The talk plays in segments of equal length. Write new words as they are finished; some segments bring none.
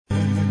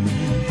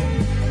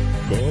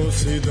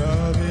si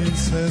da bi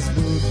se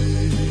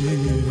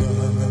zbudila,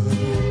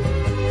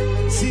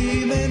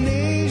 si me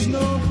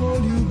nežno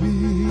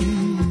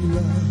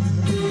poljubila,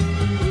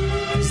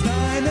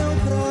 zdaj ne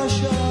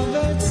vpraša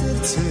več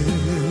srce,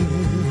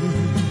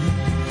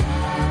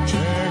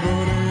 če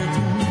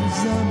goreti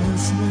zame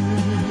sme.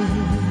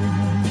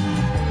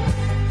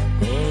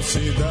 Ko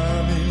si da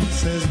bi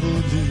se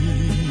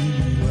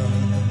zbudila,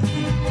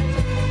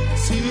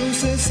 si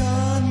vse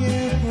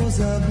sanje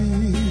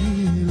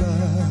pozabila,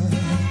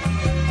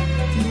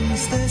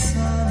 tiste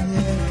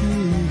sanje, ki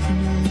jih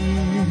ni,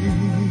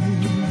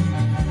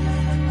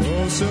 ko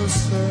se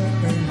vse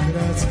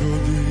enkrat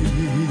zgodi.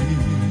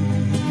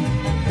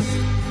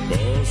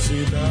 Ko si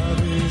da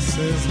bi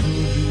se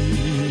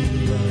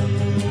zbudila,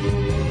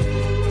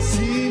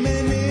 si me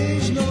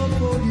nežno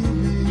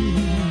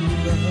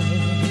poljubila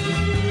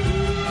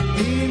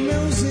in me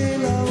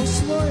vzela v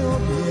svoj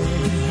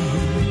objem,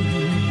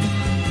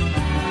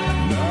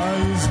 da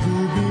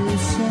izgubil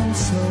sem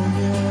se v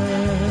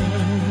njem.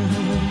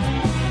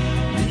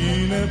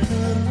 Mine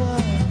prva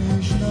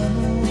nežna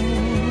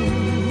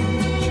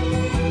noč,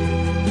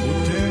 v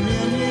tem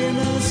je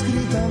njena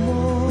skrita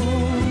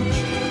moč,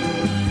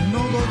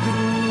 mnogo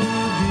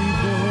drugi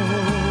bo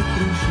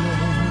prišlo,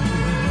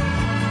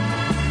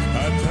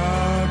 a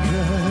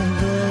take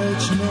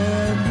več ne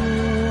bo.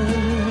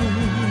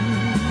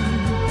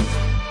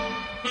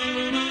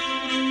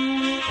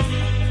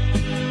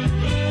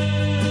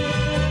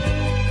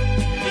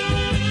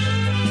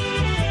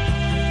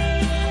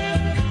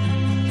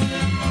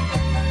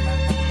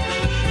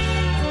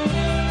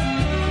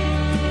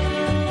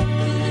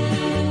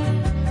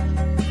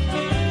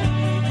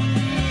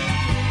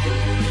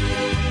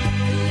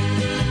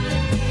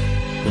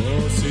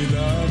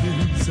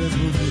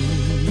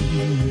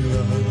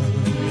 Zbudila,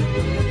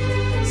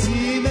 si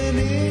me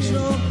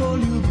nežno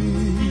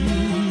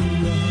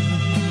poljubila,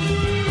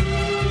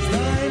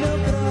 zdaj ne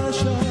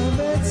vpraša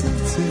več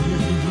srce,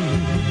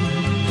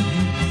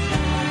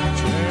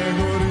 če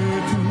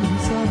goreti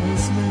zame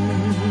sme.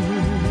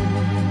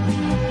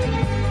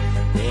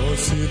 Ko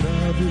si da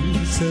bi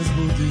se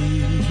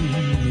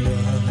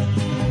zbudila,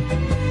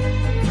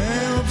 me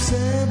ob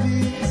sebi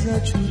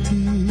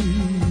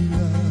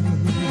začutila,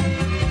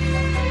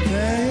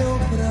 te je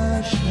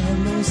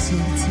vprašalo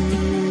srce,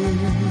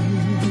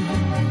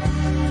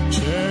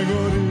 če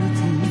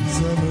goreti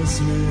zame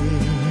sme.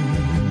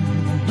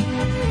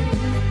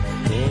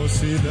 Ko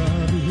si da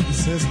bi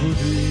se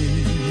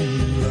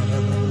zbudila,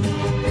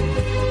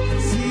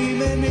 si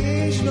me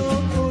nežno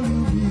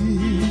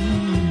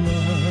poljubila,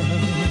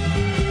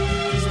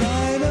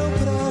 zdaj ne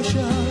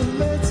vpraša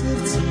več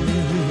srce,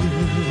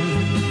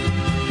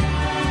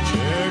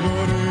 če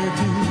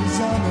goreti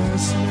zame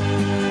sme.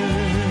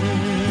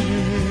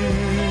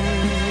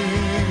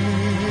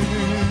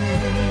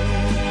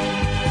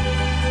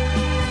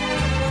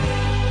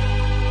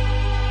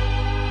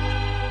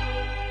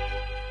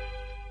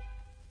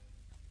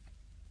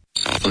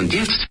 Und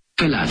jetzt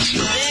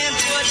Felatio.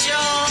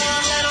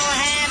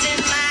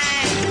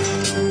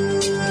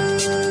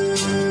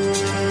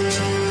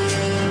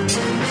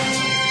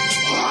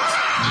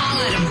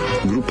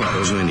 Grupa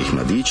rozvojenih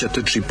mladića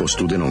trči po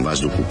studenom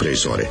vazduhu pre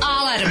zore.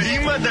 Alarm!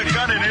 Ima da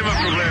kane, nema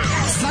problema.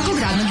 Svakog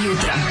radnog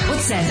jutra, od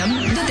 7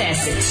 do 10.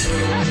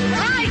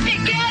 Hajde,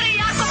 Geri,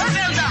 jako se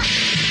velda!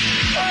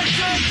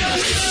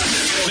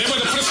 Nema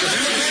da prska,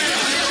 nema da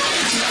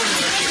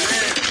prska!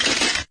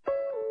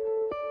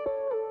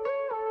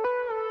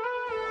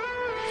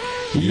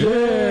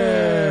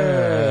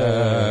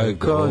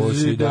 Ko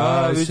si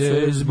da bi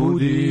se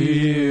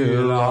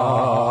zbudila.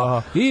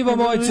 Ivo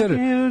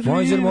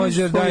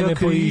Mojzer, daj me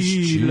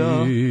poišći.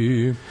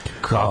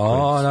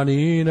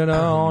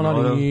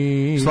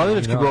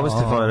 Slavirački Boba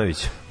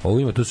Stefanović. Ovo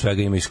ima tu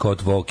svega, ima i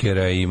Scott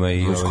Walkera, ima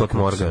i Scott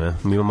Morgana,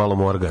 ima malo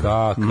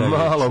Morgana.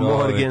 Malo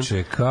Morgan.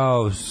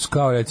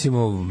 Kao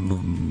recimo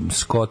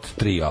Scott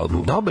 3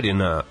 album. Dobar je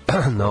na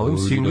ovim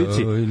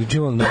singlici.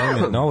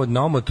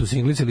 Na omotu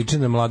singlici liči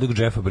na mladog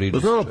Jeffa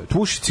Bridgesa.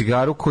 Puši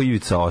cigaru ko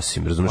Ivica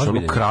Osim, razumiješ,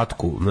 onu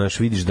kratku, znaš,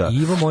 vidiš da...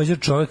 Ivo Mojzer,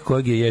 čovjek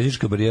kojeg je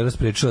jezička barijera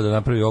sprečila da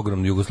napravi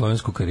ogromnu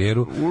jugoslovensku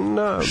karijeru,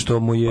 što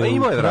mu je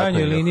u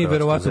krajnjoj liniji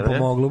verovatno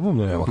pomoglo.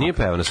 Nije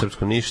pevao na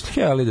srpskom ništa.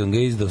 Helidon ga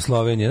izdao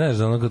Slovenije, znaš,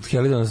 ono kod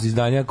Helidon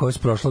izdanja koje su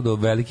prošlo do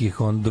velikih,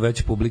 do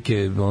veće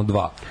publike,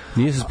 dva.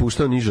 Nije se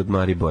spuštao niže od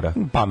Maribora.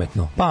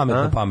 Pametno.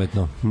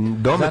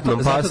 Dometnom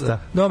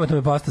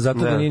je pasta, zato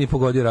da nije ni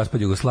pogodio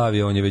raspad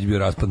Jugoslavije, on je već bio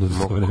raspadnut.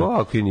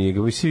 Kako i nije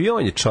ga? Mislim,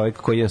 on je čovjek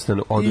koji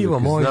jednostavno oduvijek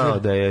znao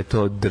da je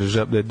to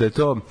da je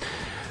to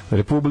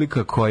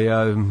republika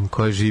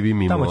koja živi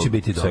mimo. Tamo će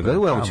biti dobro.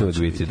 Tamo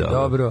će biti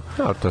dobro.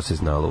 To se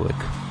znalo uvek.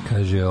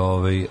 Kaže,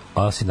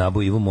 Alsi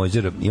Nabo, Ivo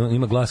Mođer,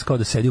 ima glas kao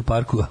da sedi u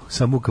parku,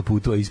 samo u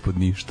kaputu, a ispod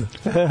ništa.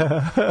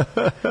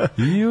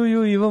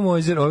 Ivo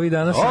Mođer, ovih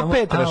dana samo...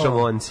 Opet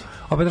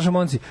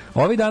Rašamonci.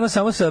 Ovih dana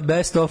samo sa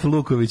best of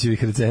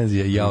Lukovićevih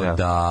recenzija. Jao,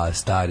 da,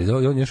 stari.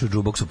 On još u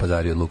džuboksu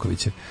pazario od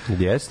Lukovića.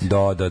 Jeste?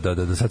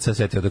 Da, sad se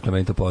setio odakle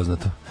meni to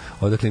poznato.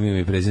 Odakle mi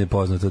je prezime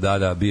poznato.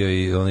 Da,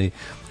 bio i onaj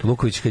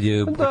Luković kad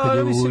je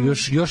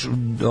još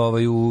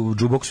u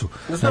džuboksu.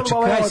 Znači,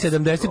 kraj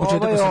 70.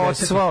 početak 80. Ovo je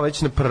sva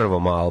već na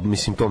prvom albumu,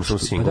 mislim, tom što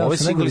singlu. Ovo je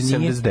singl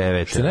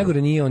 79. Što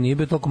najgore nije, on nije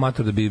bio toliko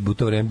mator da bi u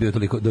to vreme bio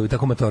toliko, da bi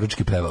tako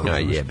matorički prevao.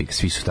 Jebik,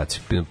 svi su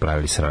taci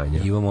pravili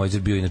sranje. Ivo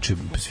Mođer bio inače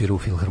svirao u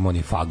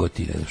Filharmoniji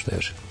Fagoti, ne znam što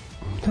još.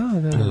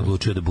 Da.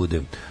 Odlučio da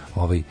bude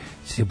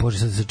Bože,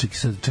 sad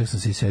sam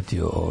se i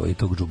setio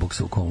tog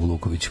džuboksa u kom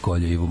Luković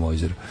kolje Ivo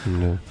Mođer.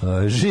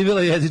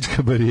 Živjela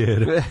jezička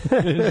barijera.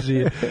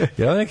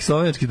 Ja neki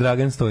slovenački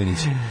Dragan Stojnić.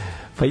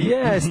 Pa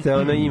jeste,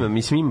 ona ima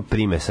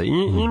primesa.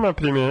 Ima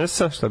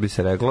primesa, što bi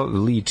se reklo,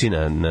 liči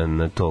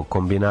na to,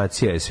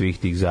 kombinacija je svih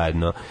tih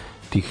zajedno,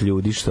 tih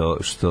ljudi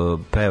što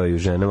pevaju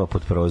ženama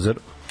pod prozor.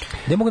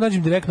 Ne mogu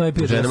nađem direktno IP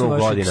adresu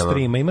vašeg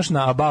streama. Imaš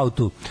na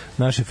Aboutu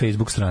naše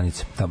Facebook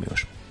stranice. Tamo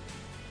imaš.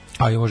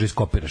 A je može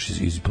iskopiraš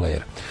iz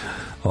playera.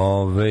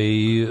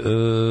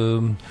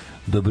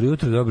 Dobro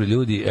jutro, dobri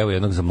ljudi. Evo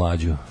jednog za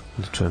Mlađu.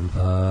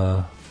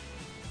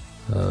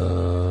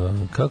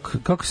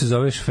 Kako se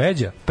zoveš?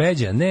 Feđa?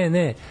 Peđa?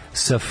 Ne.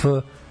 Sa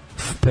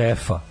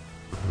F-P-F-a.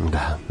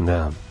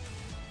 Da.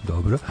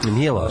 Dobro.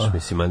 Nije loš,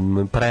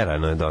 mislim,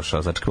 prerano je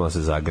došao, začekamo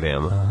se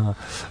zagrejamo.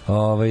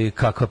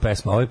 Kakva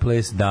pesma? Ovaj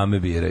ples dame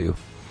biraju.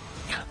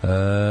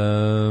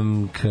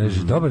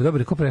 Kaže,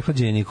 dobro, ko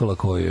prehlađenje Nikola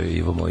Kojo je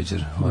Ivo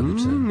Mođer?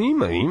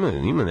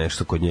 Ima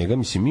nešto kod njega,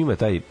 mislim, ima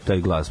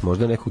taj glas,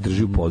 možda nekog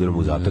drži u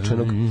podrumu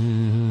zatočenog.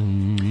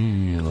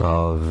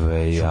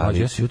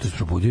 Ja se jutro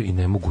probudio i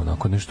ne mogu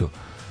onako nešto.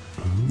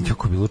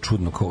 Jako je bilo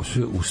čudno, kao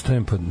sve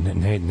ustajem, pa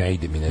ne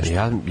ide mi nešto.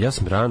 Ja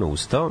sam rano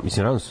ustao,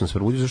 mislim, rano sam se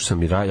probudio, zašto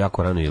sam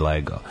jako rano i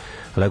legao.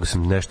 Legao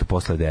sam nešto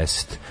posle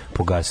 10,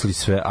 pogasili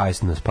sve,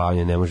 ajs na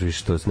spavanje, ne može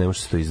se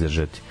to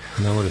izdržati.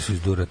 Ne može se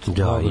izdurati.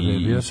 Da,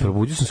 i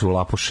probudio sam se u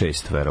lapo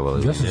 6,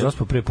 verovali. Ja sam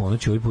zaspao pre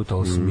ponoći ovaj put,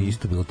 ali mi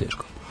isto bilo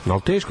teško.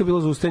 Ali teško je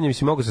bilo za ustajanje,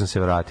 mislim, mogu sam se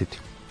vratiti.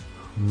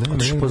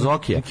 Otiš po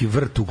Zokije. Neki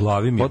vrt u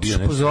glavi mi je bio.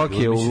 Otiš po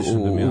Zokije u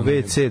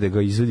WC da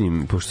ga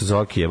izvedim, pošto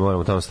Zokije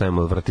moramo tamo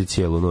stavimo vrati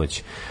cijelu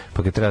noć.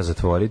 Pa ga treba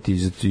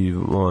zatvoriti i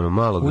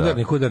malo ga...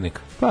 Udarnik.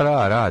 Pa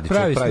radi.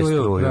 Pravi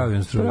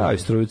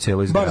struju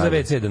cijelo izgradnje. Bar za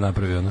WC da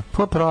napravi ono.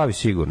 Pa pravi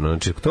sigurno.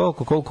 Znači,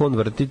 koliko on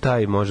vrti,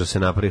 taj može se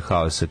napravi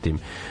haos sa tim.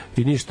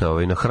 I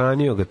ništa,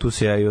 nahranio ga, tu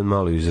se ja i on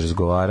malo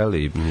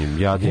izrazgovarali.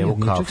 Ja njemu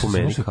kafu,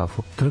 meni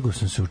kafu. Trgao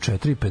sam se u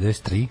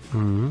 4:53.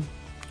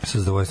 Sa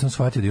zadovoljstvom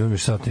shvatio da imam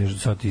još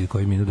sat i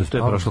koji minut da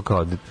spavam. To je prošlo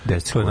kao 10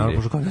 sekundi. To je naravno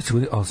prošlo kao 10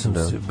 sekundi,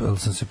 ali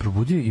sam se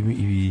probudio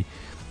i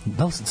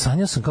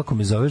sanjao sam kako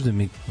me zoveš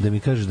da mi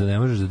kažeš da ne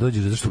možeš da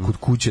dođeš zato što kod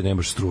kuće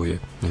nemaš struje.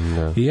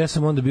 I ja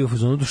sam onda bio u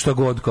fazonu šta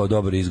god kao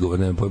dobar izgovor,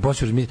 ne znam,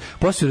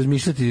 počeo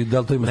razmišljati da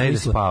li to ima smisla. Ne da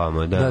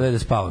spavamo, da. Da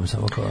spavam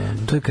samo kao.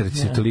 To je kad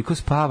se toliko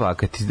spava, a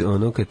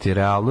kad ti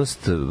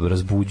realnost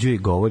razbuđuje i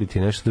govori ti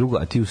nešto drugo,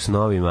 a ti u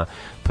snovima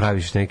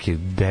praviš neke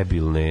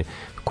debilne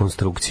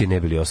konstrukcije ne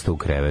bili ostao u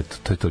krevetu.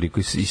 To je toliko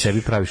i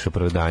sebi praviš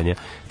opravdanja.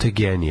 To je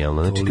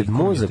genijalno. Znači kad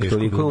mozak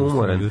toliko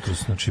umoran,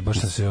 znači baš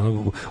sam se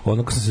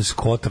onako sam se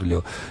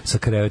skotrljao sa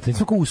kreveta.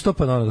 Nisam kao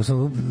ustopan,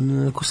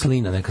 onako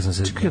slina neka sam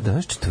se. Čekaj,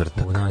 danas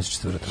četvrtak.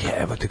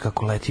 Jebote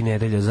kako leti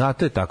nedelja.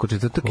 Zato je tako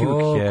četvrtak i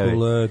heavy.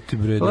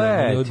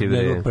 Leti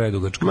bre.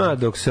 Predugačka. Ma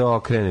dok se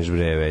okreneš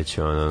bre već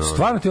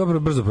Stvarno ti je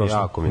brzo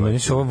prošlo. Meni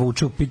se ovo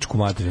vuče u pičku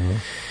materiju.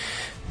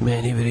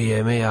 Meni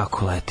vrijeme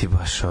jako leti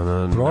baš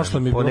prošlo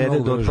mi od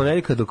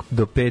ponedeljka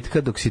do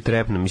petka dok si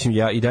trepno, mislim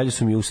ja i dalje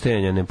su mi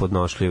ustajanja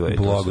nepodnošljiva i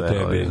to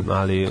sve,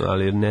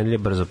 ali nedelja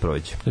brzo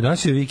prođe.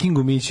 Danas je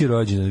Vikingu Mići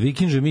rođendan.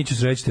 Vikinže Miću,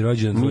 srećni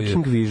rođendan.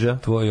 Viking Viža.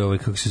 Tvoj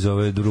kako se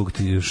zove drug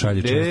ti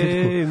šalje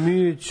čestitku.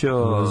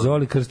 Mićo.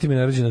 Zoli, krsti me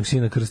nerođenog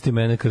sina, krsti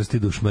mene, krsti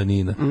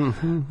dušmanina.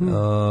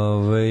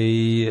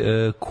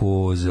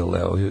 Kozel,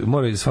 evo.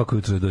 Mora svako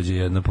jutro dođe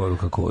jedna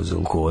poruka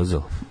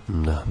Kozel.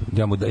 Da.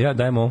 Ja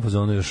dajem ovom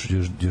fazonu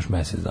još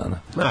mesec dana.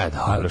 Ajde,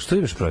 dobro, što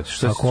imaš protiv?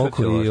 A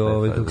koliko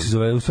i kako se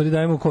zove, u stvari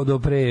dajemo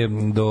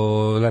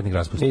do letnjeg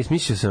raspusta.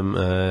 Smislio sam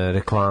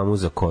reklamu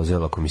za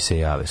Kozel ako mi se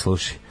jave,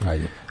 slušaj.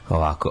 Ajde.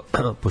 Ovako,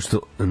 pošto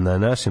na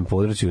našem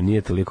području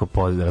nije toliko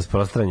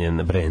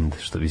rasprostranjen brend,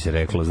 što bi se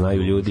reklo,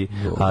 znaju ljudi,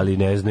 ali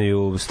ne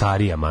znaju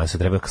starija masa,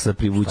 treba sad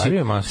privući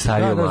stariju masu.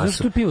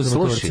 Zašto je pivo za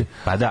motorci?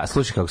 Pa da,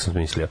 slušaj kako sam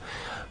mislio.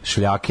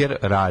 Šljaker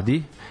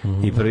radi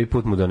i prvi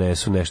put mu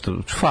donesu nešto,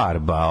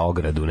 farba,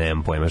 ogradu,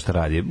 nemam pojma šta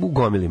radi, u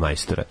gomili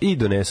majstora i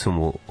donesu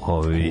mu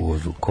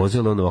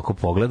Kozel, on ovako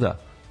pogleda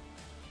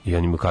I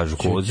oni mu kažu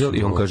kozel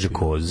i on kaže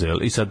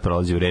kozel. I sad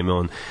prolazi vreme,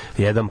 on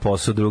jedan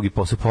posao, drugi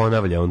posao,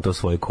 ponavlja on to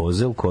svoje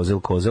kozel,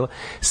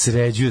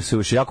 sređuje se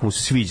još, jako mu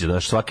se sviđa,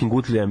 znaš, svakim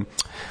gutljem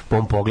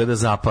on pogleda,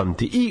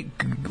 zapamti i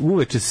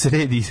uveče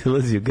sredi i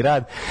zalazi u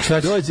grad,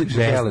 dođe,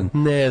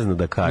 ne zna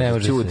da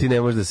kaže, ti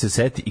ne može da se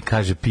seti i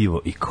kaže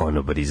pivo i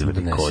konobar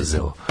izvadi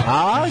kozel.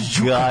 A,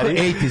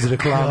 gari! 80s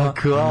reklama,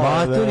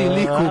 matori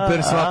lik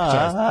Cooper svaka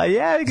čast.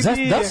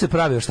 Da li se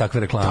pravi još takve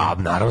reklame? Da,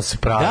 naravno se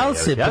pravi. Da li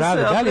se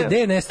pravi? Da li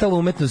je nestala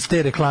umetnost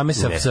te reklame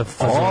sa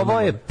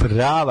ovo je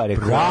prava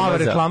reklama. Prava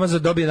reklama za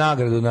dobije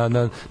nagradu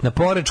na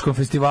Porečkom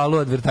festivalu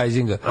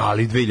advertisinga.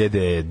 Ali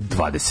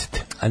 2020.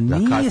 A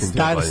nije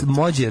star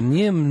mođer,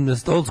 nije old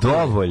school.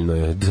 Dovoljno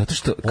je, zato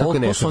što kako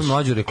ne slušaš?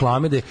 Mođer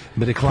reklame da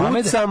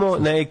pucamo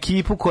na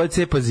ekipu koja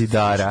cepa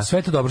zidara.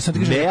 Sve to dobro, sam ti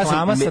kažem,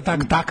 reklama sa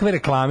takve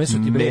reklame su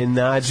ti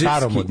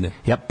staromodne.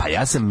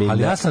 Ja sam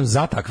ali ja sam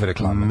za takve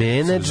reklame.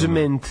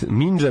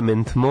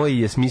 Menadžment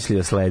moj je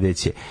smislio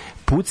sledeće.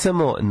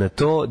 Pucamo na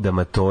to da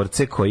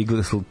matorce koji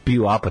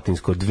piju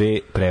Apatinsko 2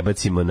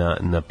 prebacimo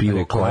na pivo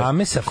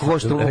reklame sa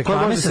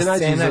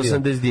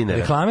scenarijom.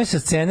 Reklame sa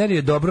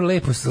scenarijom dobro,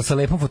 lepo, sa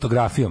lepom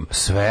fotografijom.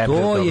 Sve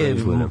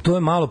to je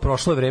malo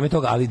prošlo vreme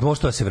toga, ali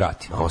može to da se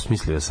vrati.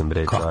 Osmislio sam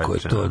bre. Kako je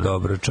to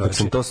dobro, čovječe.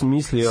 Sam to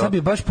smislio. Sad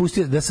bi baš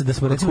pustio da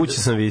smo recimo kući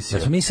sam visio.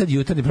 Da smo mi sad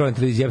jutarnji program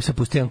televizije, ja bih sad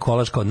pustio jedan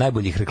kolaž kao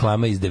najboljih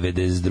reklama iz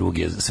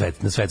 92.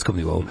 na svetskom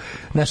nivou.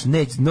 Naš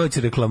noć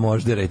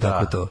reklamoždera i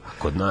tako to.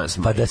 Kod nas.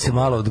 Pa da se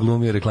malo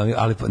odglumio reklami,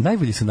 ali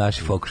najbolji su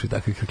naši pokušaj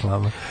takvih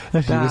reklama.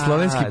 Naši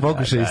jugoslovenski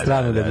pokušaj i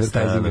stranog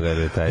advertisinga.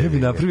 Ja bi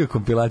napravio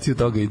kompilaciju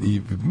toga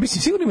i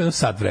mislim, sigurno ima jedno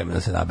sat vremena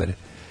da se nabere.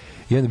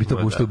 I onda bi to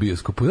puštao u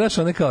bioskopu. Znaš,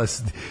 one kao,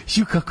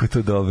 kako je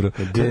to dobro.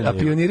 A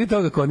pioniri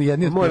toga, kao oni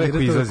jedni od pionira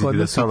toga izlaziti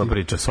da samo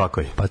priča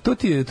svakoj. Pa to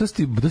ti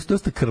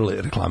dosta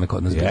krle reklame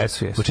kod nas.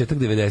 Jesu. Početak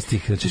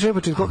 90-ih.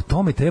 Znači,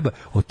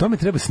 o tome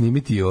treba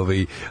snimiti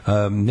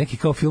neki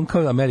kao film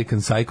kao American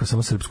Psycho,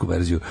 samo srpsku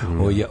verziju.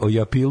 O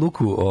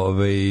japiluku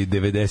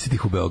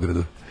 90-ih u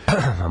Beogradu.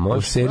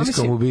 U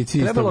serijskom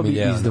ubici trebalo bi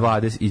iz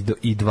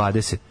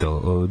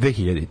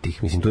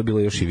 2000-ih, mislim, to je bilo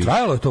još i više.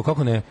 Trajalo je to,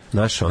 kako ne?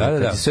 Znaš,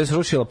 kad se sve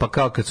srušilo, pa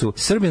kao kad su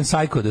Serbian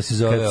Psycho da se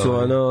zove.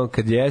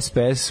 Kad je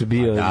SPS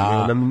bio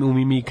u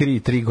mimikri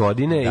 3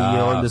 godine i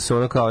onda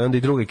su onda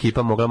i druga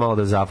ekipa mogla malo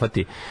da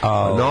zafati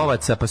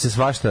novaca, pa se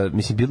svašta,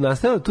 mislim,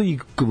 nastalo tu i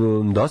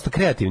dosta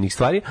kreativnih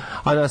stvari,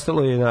 a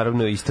nastalo je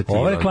naravno i stativa.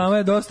 Ova reklama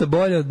je dosta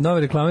bolja od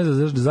nove reklame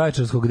za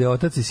Zaječarskog, gde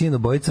otac i sin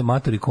obojica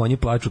matori konji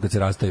plaču kad se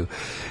rastaju.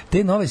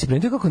 Te nove se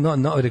primetio kako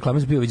nove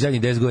reklame su bio već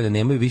zadnjih 10 godina,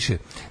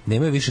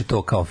 nemaju više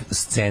to kao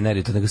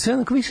scenarij, to nego sve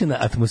onako više na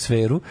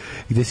atmosferu,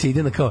 gde se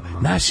ide na kao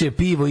naše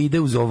pivo ide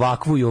uz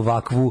ovakvu i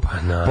ovakvu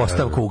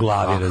postavku u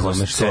glavi,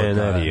 razumeš,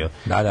 scenarij.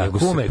 Da,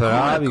 kume.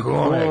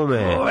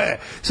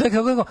 Sve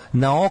kako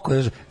na oko,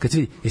 kad se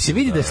vidi, se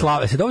vidi da je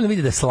Slava, se dovoljno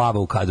vidi da je Slava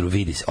u kadru,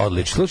 vidi se,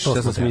 odlično. Slušaj,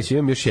 šta sam smislio,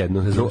 imam još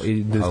jednu,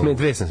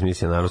 dve sam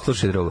smislio, naravno,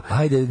 slušaj drugo.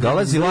 Ajde,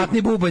 dolazi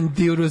zlatni bubanj,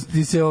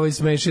 ti se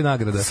smeši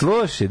nagrada.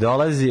 Slušaj,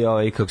 dolazi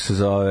kako se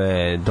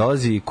zove,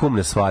 dolazi kum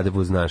na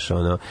svadbu, znaš,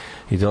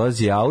 i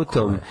dolazi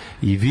autom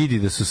i vidi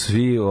da su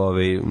svi,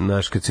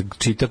 znaš, kad se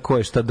čita ko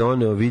je šta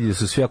doneo, vidi da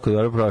su svi jako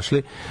dobro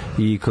prošli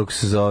i kako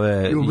se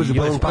zove,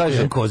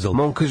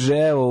 on kaže,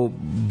 evo,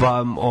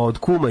 od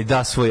kuma i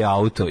da svoj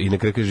auto i na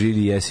kraju kaže,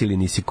 jesi ili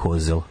nisi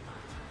kozel.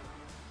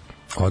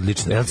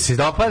 Odlično. Jel ti se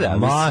dopada?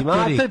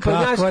 Matori,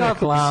 kakva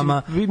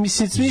reklama.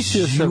 Mislim,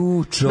 smislio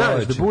sam.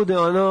 Znaš, da bude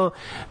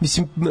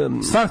mislim...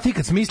 Stvarno ti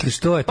kad smisliš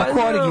to je tako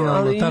originalno.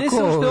 Ali ne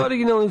samo što je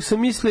originalno,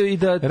 sam mislio i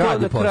da to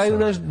na kraju,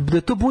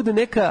 da to bude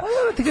neka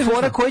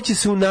fora koja će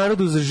se u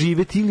narodu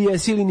zaživeti, ili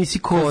jesi ili nisi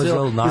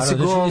kozel. Da se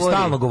govori.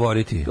 Stalno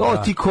govoriti. O,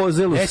 ti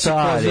kozelu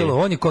stari.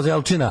 On je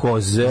kozelčina.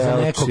 Za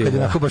neko kad je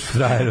onako baš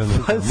frajer.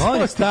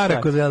 On je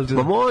stara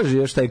kozelčina. Pa može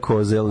još taj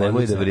kozel,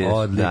 nemoj da brineš.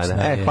 Odlično.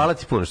 Hvala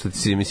ti puno što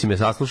ti si me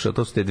saslušao.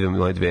 To su te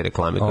moje dve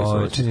reklame koje su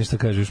već. Čini šta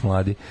kažeš,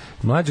 mladi.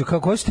 Mlađo,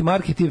 kako hoćete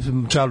marketing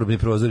čarobni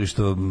prozori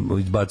što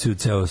izbacuju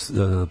ceo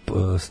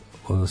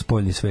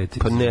spoljni svet?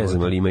 Pa ne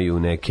znam, ali imaju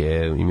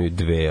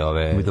dve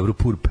Imaju dobro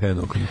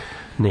purpenu.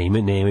 Ne,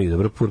 nemaju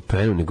dobro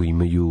purpenu, nego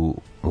imaju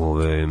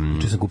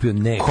juče sam kupio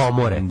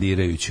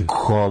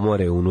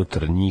komore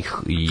unutar njih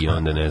i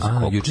onda ne znam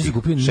koliko. Juče sam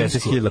kupio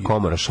 16.000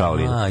 komora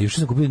Shaolina. Juče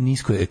sam kupio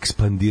nisko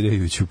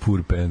ekspandirajuću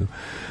purpenu.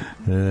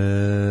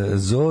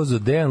 Zozo,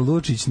 Dejan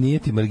Lučić nije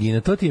ti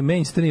margina. To ti je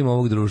mainstream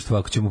ovog društva,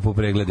 ako ćemo po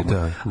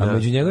pregledima. A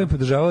među njegovim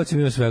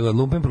podržavaocima ima svega od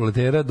lumpen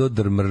proletera do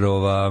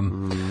drmrova.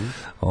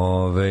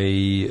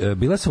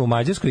 Bila sam u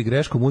Mađarskoj i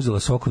greškom uzela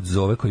sok od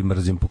zove koji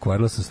mrzim,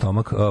 pokvarila sam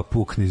stomak.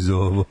 Pukni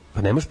zovo.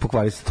 Pa ne možeš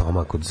pokvariti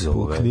stomak od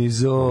zove. Pukni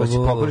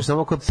zovo. Pokvariš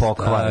samo kod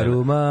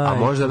pokvarena. A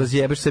možda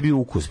razjebeš sebi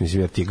ukus,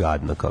 mislim, jer ti je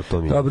gadna, kao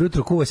to mi. Dobro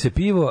jutro, kuva se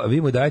pivo, a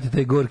vi mu dajete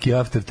taj gorki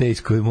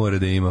aftertaste koji mora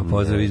da ima.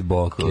 Pozdrav iz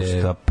Boke.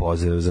 Šta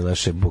pozdrav za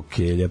naše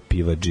Bokelja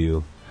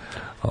pivađiju.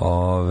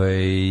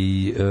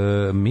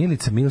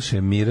 Milica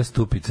Milše Mira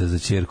Stupica za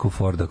ćerku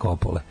Forda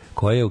Kopole,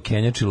 koja je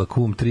ukenjačila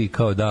Kum 3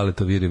 kao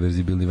Daletovir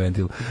reverzibilni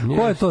ventil.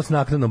 Ko je to s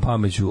naknadnom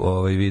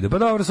pameću video? Pa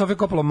dobro, Sofija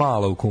Kopola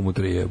mala u Kumu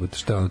 3 jebote,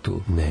 šta je ono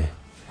tu? Ne.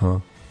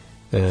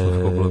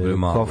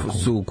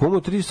 U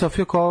Kumu 3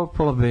 Sofija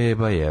Coppola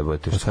beba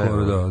jebote.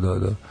 Skoro,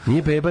 da.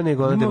 Nije beba,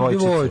 nego ona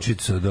devojčica.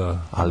 Devojčica,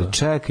 da. Ali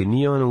čekaj,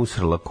 nije ona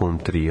usrala Kum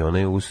 3, ona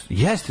je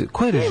jeste,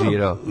 ko je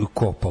režirao?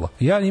 Coppola.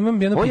 Ja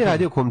imam jedno pitanje. On je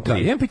radio Kum 3. Da,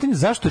 imam pitanje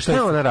zašto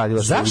je ona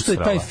radila? Zašto je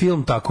taj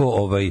film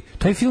tako,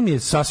 taj film je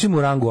sasvim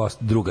u rangu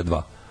druga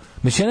dva.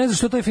 Mislim, ja ne znam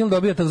što taj film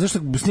dobija, tako zašto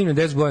snimljen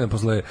 10 godina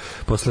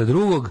posle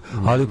drugog,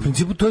 ali u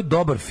principu to je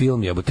dobar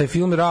film, jebo. Taj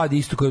film radi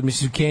isto kao,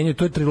 mislim, Kenju,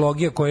 to je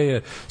trilogija koja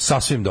je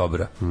sasvim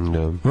dobra.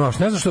 Znaš,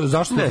 ne znam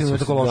zašto taj film je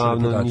tako loša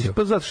reputacija.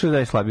 Pa zato što je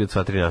najslabiji od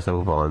sva 3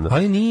 nastavka Polanda.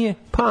 Ali nije.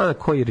 Pa,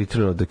 koji je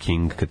Return of the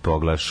King, kad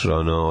poglaš,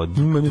 od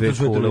dve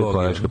kule,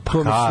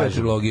 to mi sve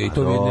trilogija i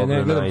to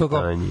ne gledam to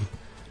kao...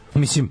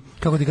 Mislim,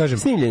 kako ti kažem,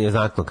 snimljen je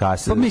znatno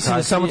kasnije. Pa mislim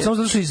da samo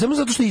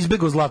zato što je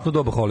izbegao zlatno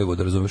doba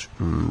Hollywooda, razumeš?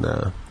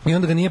 Da. I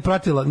onda ga nije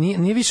pratila,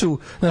 nije više u,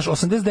 znaš,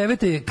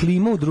 89. je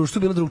klima u društvu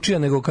bila drugčija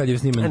nego kad je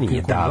snimljen. A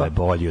nije dale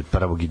bolji od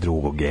prvog i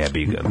drugog,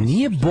 jebi ga.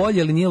 Nije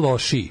bolje, ali nije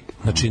lošiji.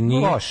 Znači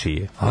nije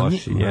lošiji.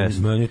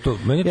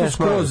 Meni je to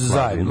skroz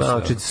zajedno.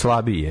 Malo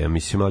slabiji je,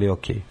 mislim, ali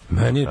okej.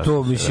 Meni je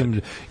to,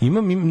 mislim,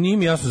 nije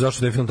mi jasno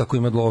zašto taj film tako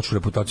ima lošu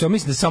reputaciju. Ja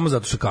mislim da je samo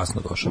zato što je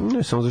kasno došao.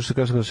 Ne samo zato što je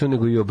kasno došao,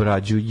 nego i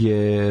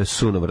obrađuje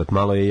sunovrat.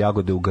 Malo je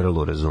jagode u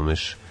grlu,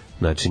 razumeš?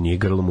 Znači, nije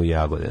grlo mu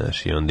jagode,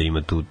 znaš, i onda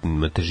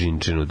ima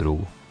težinčinu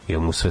drugu. I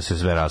mu sve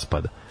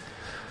raspada.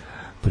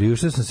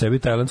 Priuštio sam sebi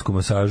tajlandsku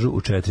masažu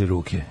u 4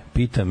 ruke.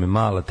 Pita me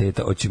mala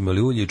teta, hoćemo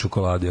li ulje i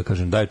čokoladu? Ja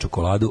kažem, daj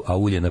čokoladu, a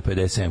ulje na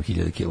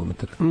 57.000 km.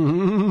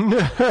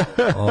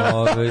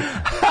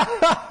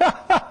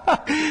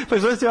 Pa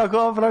što si ovako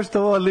ovo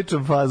prošlo, ovo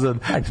odličan fazon.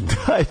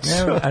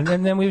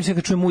 Ne mogu se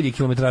kad čujem ulje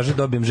kilometraže,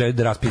 dobijem želju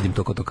da raspidim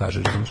to ko to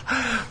kaže.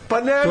 Pa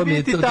ne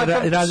biti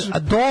takav...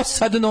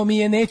 Dosadno mi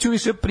je, neću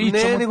više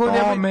pričam o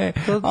tome.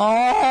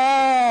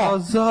 A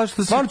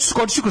zašto? Stvarno ću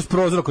skočiti kroz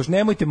prozor,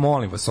 nemojte,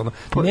 molim vas.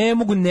 Ne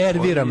mogu,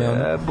 nervira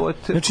me.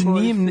 Znači,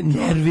 nije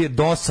nervira,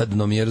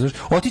 dosadno mi je.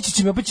 Otići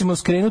će mi, opet ćemo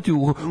skrenuti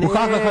u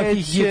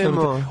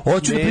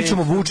hoću da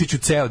pričamo o Vučiću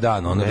ceo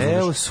dan.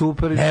 Evo,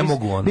 super. Ne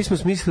mogu ono. Mi smo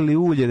smislili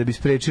ulje da bi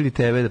sprečili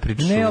tebe da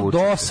pričaš o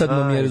Vučiću. Ne,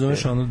 dosadno mi je,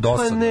 razumiješ,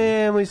 dosadno. Pa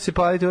nemoj se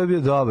paliti, ovo je bio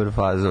dobar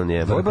fazon.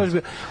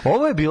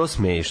 Ovo je bilo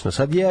smešno.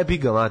 Sad jebi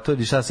ga,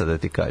 matodi, šta sad da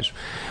ti kažem?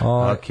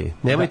 Okej,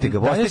 nemojte ga,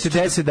 ostavite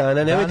 10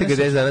 dana, nemojte ga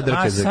 10 dana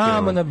drkati za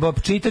kilo. Samo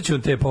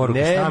čitaću te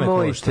poruke, šta me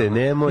košta.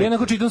 Nemojte. Ja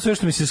onako čitam sve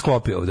što mi se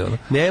sklopi ovde.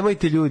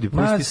 Nemojte ljudi,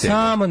 pusti se.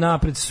 Samo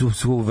napred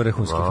su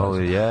vrhunski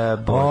fazon.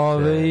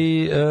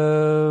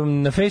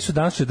 Na Fejsu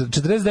danas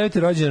 49.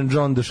 rođendan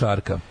John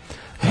Dušarka.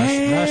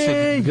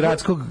 Našeg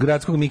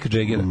gradskog Mika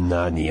Jaggera.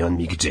 Nije on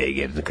Mick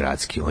Jagger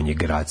gradski, on je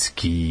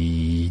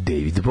gradski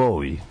David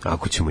Bowie,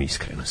 ako ćemo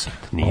iskreno sad.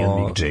 Nije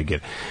on Mick Jagger.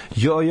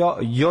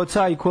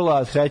 Joca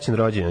Ajkula, srećan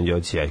rođendan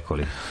Joci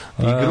Ajkuli.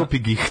 I grupi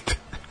Gicht.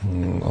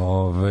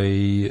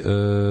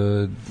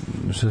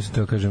 Što se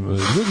to kažem,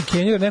 ljudi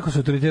Kenju, neko s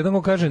autoritetom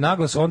ko kaže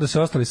naglas, onda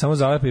se ostali samo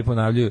zalepe i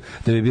ponavljaju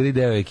da bi bili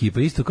deo ekipa.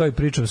 Isto kao i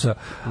pričam sa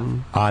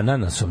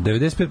ananasom.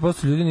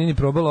 95% ljudi nije ni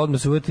probala,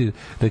 odmah se uvjeti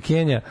da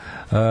Kenja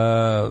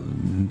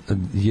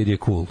jer je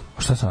cool.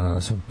 Šta sa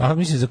ananasom?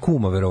 Mislim za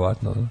kuma,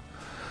 verovatno.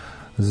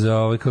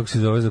 Za kako se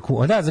zove, za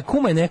kuma. Da, za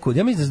kuma je neko.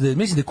 Ja mislim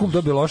da je kum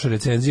dobio loše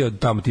recenzije od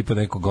tamo tipa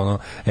nekog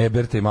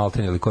Eberta i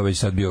Maltene ili ko je već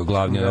sad bio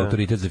glavni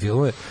autoritet za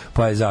filmove,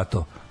 pa je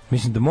zato.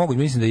 Mislim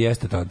da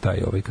jeste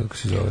taj kako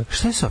se zove.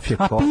 Šta je Sofija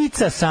Ko?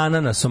 Pizza sa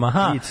ananasom,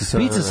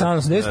 Pizza sa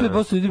ananasom.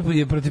 95% ljudi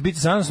je protiv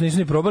pizza sa ananasom, nisu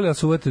ni probali, ali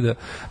su uvete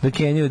da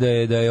Kenju da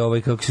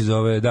je kako se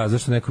zove, da,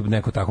 zašto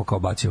neko tako kao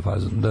bacio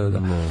fazon.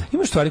 Da.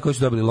 Ima stvari koje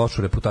su dobili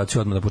lošu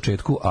reputaciju odmah na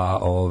početku,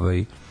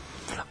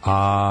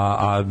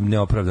 a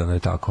neopravdano je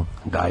tako.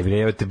 Da, i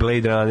vrijevate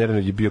Blade Runner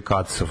je bio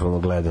katastrofalno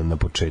gledan na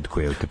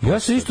početku. Ja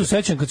se isto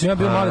sećam kad sam ja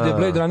bio mali da je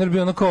Blade Runner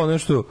bio ono kao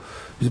nešto,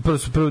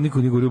 prvo niko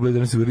nije govorio Blade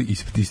Runner, se govori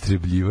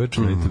istrebljivač,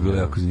 to je bilo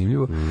jako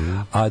zanimljivo.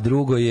 A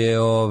drugo je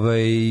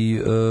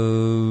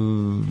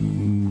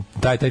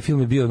taj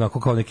film je bio onako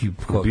kao neki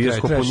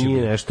bioskopu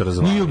nije nešto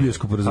razvalio. Nije u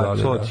bioskopu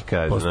razvalio. To ti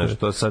kažem, znaš,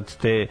 to sad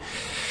te...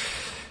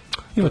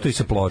 Ima to i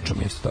sa pločom,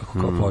 isto tako,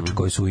 kao ploče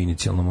koji su u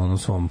inicijalnom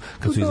svom,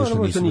 kad su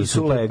izašli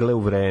nisu legle u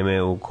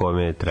vreme u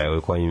kome treba,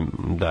 u kojim,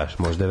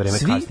 možda je vreme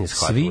kasnije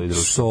shvatilo i drugo.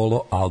 Svi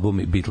solo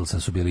albumi Beatlesa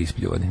su bili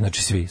ispljuvani,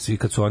 znači svi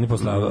kad su oni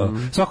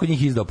svako od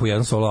njih izdao po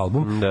jedan solo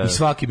album i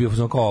svaki bio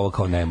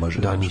kao ne može.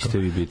 Da, niste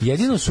vi Beatlesi.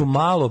 Jedino su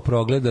malo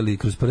progledali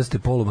kroz prste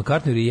Paul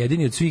McCartney, jer je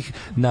jedini od svih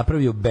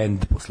napravio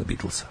bend posle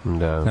Beatlesa.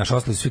 Znaš,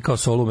 ostali svi kao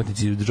solo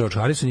umetnici, George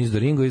Harrison izdao,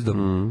 Ringo izdao,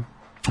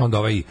 onda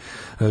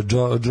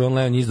John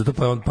Lennon izdao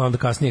to, pa onda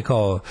kasnije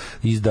kao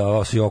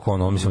izdao se Yoko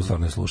Ono, mislim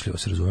stvarno je slušljivo,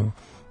 se razumemo.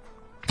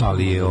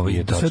 Ali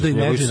je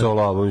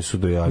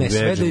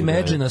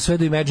sve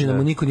do Imagine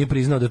mu niko nije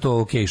priznao da je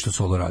to okej što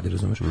solo radi,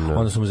 razumeš?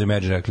 Onda su mu za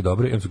Imagine rekli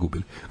dobro i onda su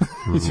gubili.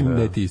 Mislim,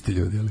 ne ti isti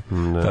ljudi, ali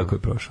tako je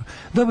prošlo.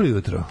 Dobro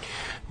jutro.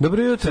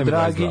 Dobro jutro,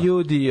 dragi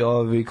ljudi,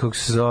 kako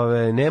se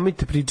zove,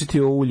 nemojte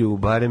pričati o ulju,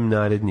 barem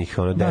narednih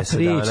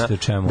 10 dana.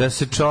 Čemu? Da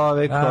se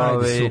čovek,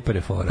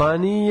 super fora. Pa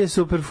nije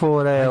super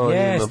fora,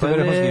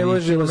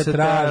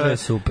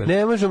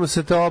 ne možemo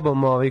sa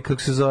tobom,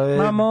 kako se zove,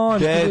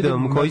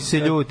 dedom koji se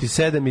ljuti,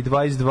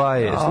 7:22 22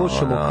 je.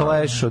 Slušamo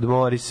Clash,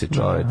 odmori se,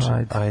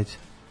 čoveče. Ajde.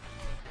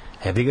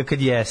 Ebi ga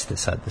kad jeste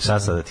sad. Šta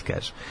sad da ti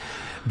kažem?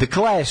 The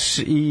Clash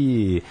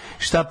i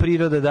šta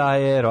priroda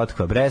daje,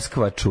 Rotkva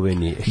Breskva,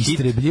 čuveni hit.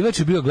 Istrebljivač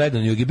je bio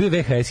gledan, je bio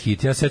VHS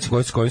hit. Ja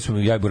sećam koji smo,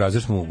 ja i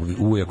Burazer smo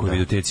u jakoj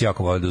videoteci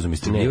jako voleli da uzmem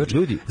Istrebljivač.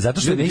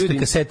 Zato što je na istoj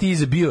kaseti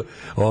iza bio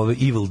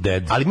Evil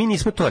Dead. Ali mi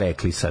nismo to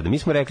rekli sad. Mi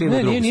smo rekli na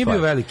drugu stvar. Nije bio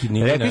veliki.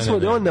 Rekli smo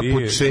da on na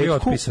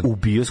početku u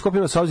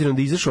bioskopima, s obzirom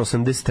da je izašao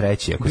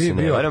 83. ako se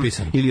ne varam,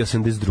 ili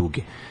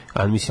 82.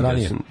 Ali mislim da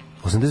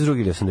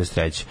 82. ili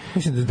 83.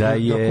 Mislim da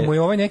je ako mu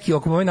je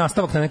ovaj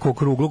nastavak na neku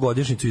okruglu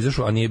godišnjicu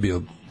izašao, a nije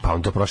bio. Pa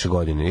on to prošle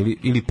godine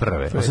ili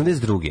prve.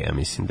 82. ja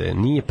mislim da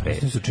nije pre.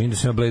 Mislim se čini da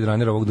sam ja Blade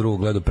Runner ovog drugog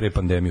gledao pre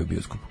pandemije u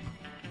bioskopu.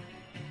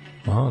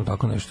 Aha,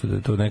 tako nešto, da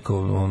je to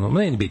neko,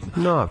 nije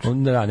bitno.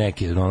 Da,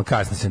 neki,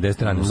 kasne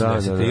 70 rane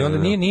 80. I onda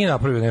nije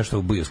napravio nešto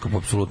u bioskopu,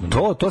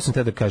 apsolutno. To sam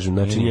te da kažem,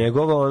 znači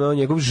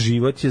njegov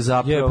život je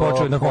zapravo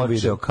počeo na home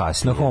video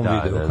kasnije. Na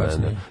home video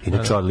kasnije.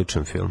 Inače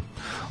odličan film.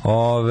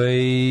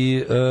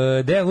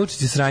 Dejan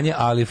Lučić je sranje,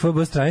 ali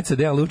FB stranica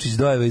Dejan Lučić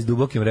dojave iz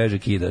duboke mreže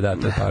kida, da,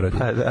 to je parodija.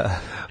 Pa da.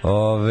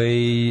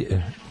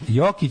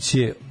 Jokić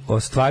je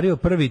ostvario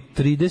prvi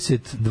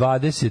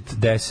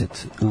 30-20-10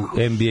 u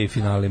NBA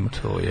finalima.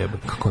 To jebe.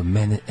 Kako je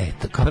mene,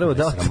 prvo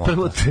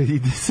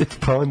 30,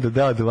 pa onda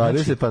dao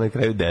 20, pa na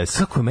kraju 10.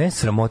 Kako je mene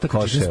sramota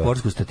kad čitam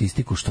sportsku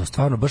statistiku, što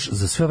stvarno baš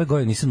za sve ove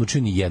godine nisam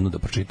učio ni jednu da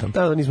pročitam.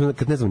 Da,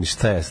 kad ne znam ni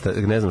šta je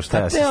asistencija.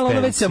 Ne,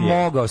 ali već sam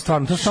mogao,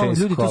 stvarno, to stvarno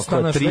ljudi to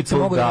stvarno već sam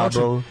mogao da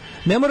naučim.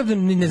 Ne moram da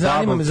ne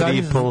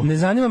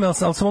zanima me, ali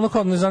sam ono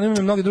kao ne zanima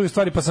me mnoge druge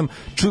stvari, pa sam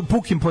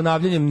pukim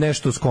ponavljanjem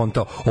nešto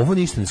skontao. Ovo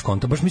ništa ne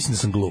skontao, baš mislim da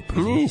sam glup.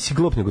 Nisi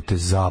glup, nego te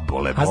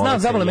zabole. A znam,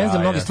 zabole mene za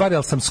mnoge stvari,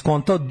 ali sam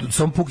skontao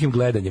sa ovom pukim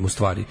gledanjem u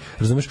stvari.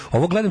 Razumeš?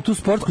 Ovo gledam tu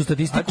sportsku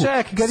statistiku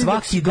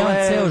svaki dan,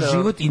 ceo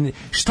život i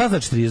šta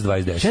znači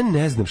 30-20-10? Ja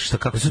ne znam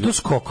kako su to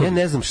skokovi. Ja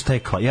ne znam šta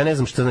je ja ne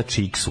znam šta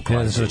znači x u klađenju.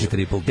 Ja ne znam šta znači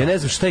triple. Ja ne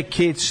znam šta je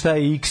Kate, šta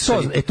je x.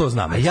 To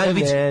znam.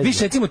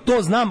 Više recimo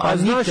to znam, a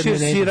znaš jer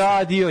si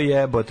radio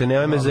jebote,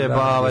 nemoj me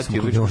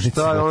zajebavati.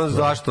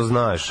 Zašto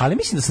znaš? Ali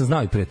mislim da sam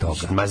znao i pre toga.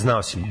 Ma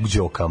znao si,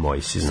 Đoka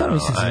moj si znao.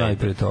 Mislim da sam znao i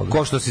pre toga.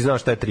 Ko što si znao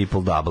šta je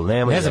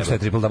triple-double. Ne znam šta je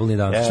triple-double ni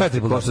danas. Šta je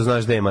triple-double? Ko što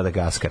znaš da je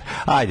Madagaskar.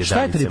 Ajde,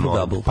 šta je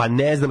triple-double? Pa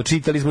ne znam,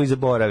 čitali smo i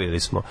zaboravili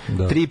smo.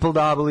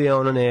 Triple-double je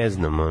ono, ne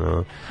znam,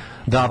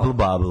 double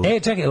bubble.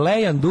 Čekaj,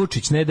 Lejan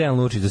Dučić, ne Dejan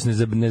Lučić, da se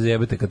ne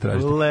zajebete kad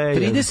tražite.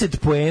 30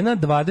 poena,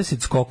 20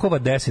 skokova,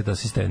 10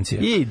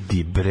 asistencija.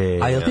 Idi bre.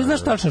 A jel ti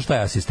znaš tačno šta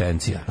je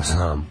asistencija?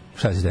 Znam.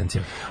 Šta je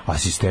asistencija?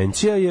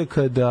 Asistencija je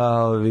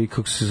kada,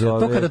 kako se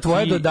zove, to kada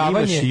tvoje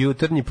dodavanje... imaš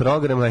jutarnji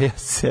program, a ja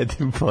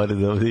sedim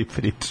pored ovdje i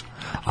pričam.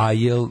 A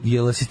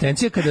jel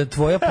asistencija kada je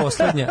tvoja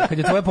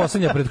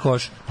poslednja pred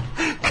koš?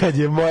 Kad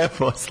je moja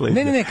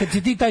poslednja. Ne, kad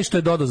ti taj što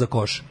je dodao za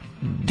koš.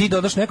 Ti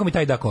dodaš nekom i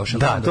taj da koš.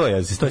 Da, to je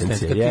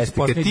asistencija.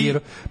 Kad ti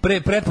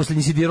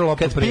pretposlednji si dirao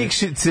loptu pre. Kad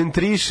pikši,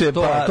 centriše,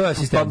 to je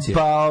asistencija.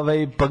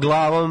 Pa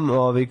glavom,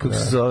 kako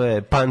se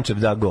zove, punch-up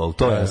da gol.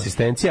 To je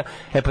asistencija.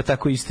 Pa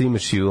tako isto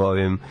imaš i u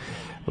ovim...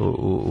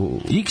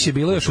 X je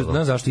bilo još,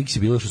 ne zašto X je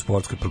bilo još u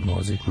sportskoj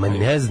prognozi. Ma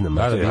ne znam,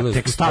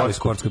 tek stalo u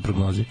sportskoj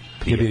prognozi.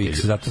 Je bio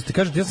X, zato ste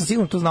kažete, ja sam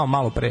sigurno to znao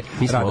malo pre.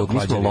 Mi smo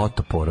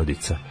loto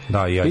porodica.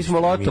 Mi smo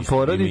loto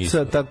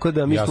porodica, tako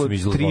da mi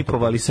smo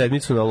tripovali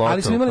sedmicu na loto.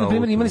 Ali smo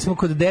imali smo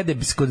kod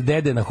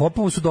dede na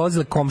Hopovu su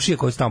dolazile komšije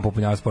koji su tamo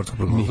popunjavali sportsku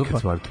prognozu.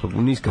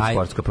 Nikad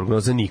sportska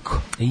prognoza,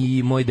 niko.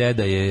 I moj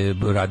deda je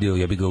radio,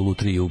 ja bih ga u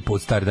lutriju,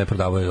 pod stari da je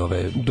prodavao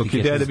ove... Dok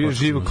je deda bio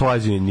živ,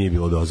 klađenje nije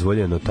bilo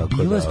dozvoljeno, tako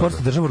da... Bila je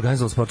sportska država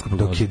organizovala sportsku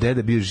prognozu. Dok je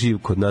deda bio živ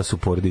kod nas u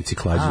porodici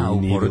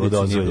klađenje nije bilo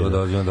dozvoljeno.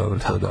 Dobro,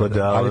 tako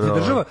da... Ali ti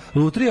država,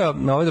 lutrija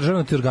na ovoj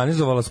državi ti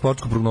organizovala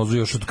sportsku prognozu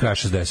još od kraja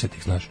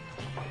 60-ih, znaš.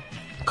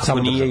 Kako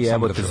nije,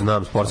 jebote,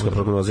 znam sportska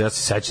prognoza, ja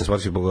se sećam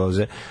sportske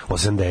prognoze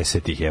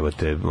 80-ih,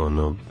 jebote,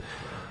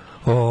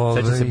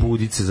 sećam se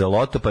Budice za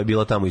loto, pa je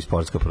bila tamo i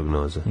sportska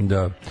prognoza.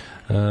 Da.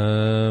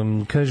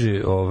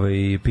 Kaže,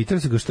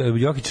 pitali se ga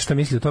Jokić šta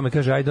misli o tome,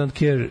 kaže I don't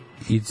care,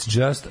 it's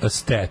just a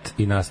stat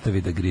i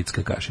nastavi da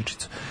gricka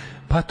kašičicu.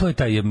 Pa to je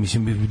taj,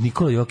 mislim,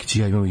 Nikola Jokić i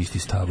ja imamo isti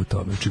stav u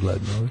tome,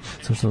 očigledno.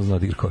 Samo što on zna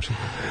da igra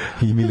košarku.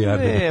 I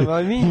milijarder.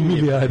 I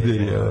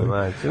milijarder.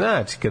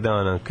 Znači,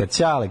 kad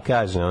Ćale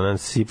kaže,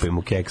 sipaj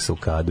mu keksa u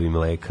kadu i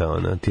mleka,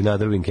 ti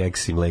nadrobim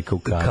keksa i mleka u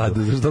kadu.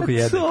 Kadu, znaš, toliko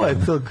jede. To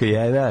je toliko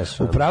jedaš.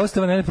 Upravo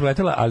ste ne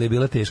proletela, ali je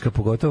bila teška,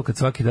 pogotovo kad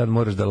svaki dan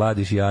moraš da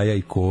ladiš jaja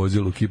i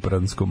kozil u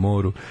Kipranskom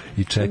moru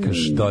i čekaš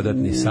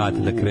dodatni sat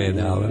da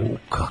krene alarm.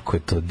 Kako je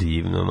to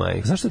divno,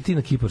 majko. Zašto ti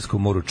na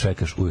Kiparskom moru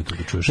čekaš ujutro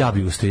da čuješ? Ja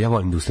bih ustao, ja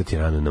volim da ustati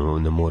rano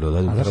na moru.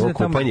 Prvo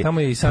kupanje. Tamo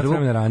je i sat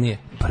vremena ranije.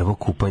 Prvo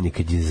kupanje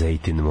kad je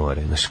Zejtin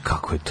more. Znaš,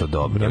 kako je to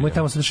dobro. Nemoj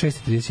tamo sad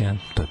 6:31.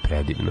 To je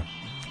predivno.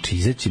 Či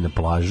izaći na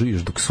plažu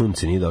još dok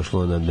sunce nije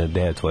došlo na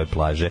deo tvoje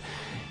plaže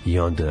i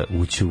onda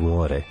ući u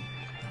more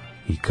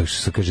i kao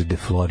što se kaže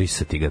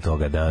deflorisati ga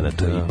toga dana.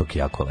 To je ipak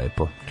jako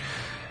lepo.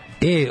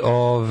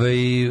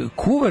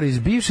 Kuvar iz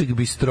bivšeg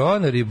bistroa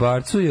na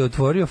Ribarcu je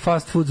otvorio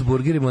fast food s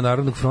burgerima u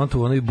Narodnog fronta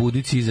u onoj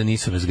budici iza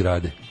Nisove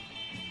zgrade.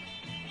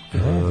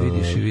 Vidi,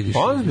 vidiš.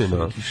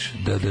 Ozbiljno.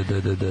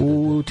 Da.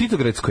 U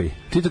Titogradskoj.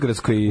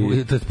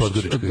 To je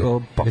Podgoričkoj.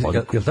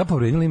 Jel ta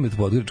povredila ime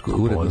Podgoričkoj?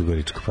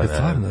 Podgoričko, pa ne.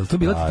 Stvarno, to je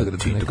bila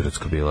Titogradska?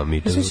 Titogradska bila.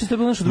 Mi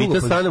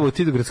to stanemo u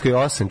Titogradskoj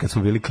 8 kad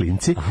smo bili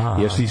klinci.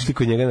 Još išli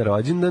kod njega na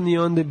rođendan i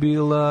onda je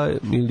bila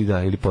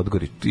ili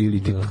Podgorička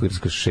ili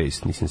Titogradska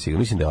 6, nisam siguran.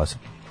 Mislim da je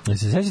 8.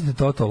 Se sećate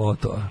Toto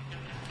Loto?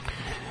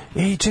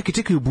 Ej,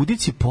 čekaj, u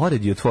Budici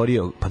pored je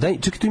otvorio. Pa daj,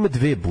 čekaj, tu ima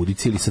 2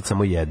 Budice ili sad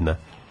samo jedna?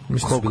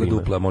 Mislim da su bila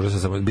dupla, možda se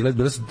samo...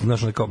 Bile su,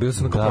 znaš, kao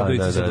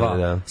prodavnice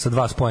sa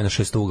 2 spojena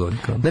 6 ugao.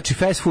 Znači,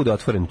 fast food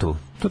otvoren tu.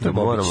 To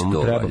treba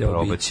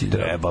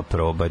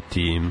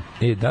probati.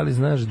 Da li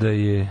znaš da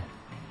je...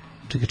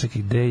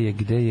 Čekaj,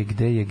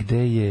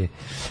 gde je?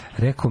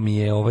 Rekao mi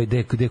je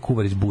gde je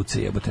kuvar iz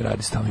buce, jebote,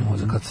 radi stavim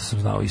mozak, kad sam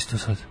znao isto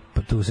sad.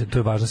 Pa to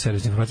je važna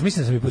servisna informacija.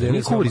 Mislim da sam mi podelio...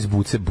 Nije kuvar iz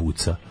buce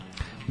buca.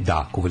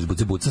 Da, kuvar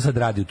iz buca sad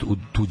radi u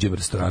tuđem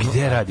restoranu.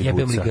 Gde radi buca?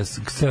 Jebem li ga,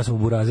 sreo sam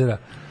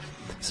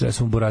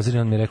u Burazira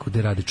i on mi je rekao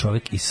gde radi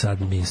čovek i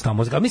sad mi je stao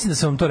mozak. Ali mislim da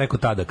sam vam to rekao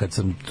tada kad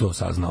sam to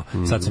saznao.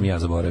 Sad sam i ja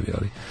zaboravio,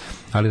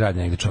 ali radi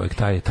negde čovek.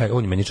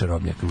 On je meni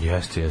čarobnjak.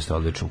 Jeste,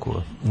 odličan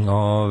kuvar.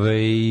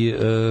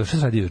 Šta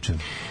se radi juče?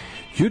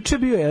 Juče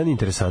bio jedan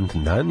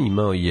interesantan dan,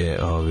 imao je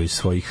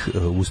svojih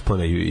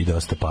uspona i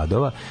dosta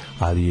padova,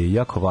 ali je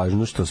jako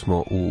važno što smo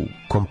u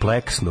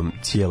kompleksnom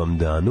cijelom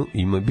danu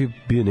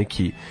bio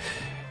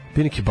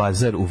neki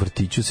bazar u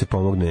vrtiću, se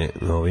pomogne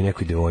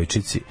nekoj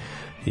devojčici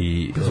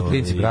i pa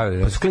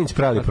su klinci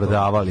pravili,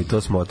 prodavali,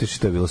 to smo otišli,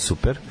 to je bilo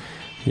super.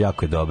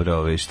 Jako je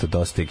dobro što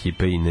dosta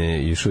ekipe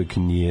još uvijek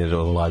nije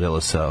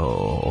ovladalo sa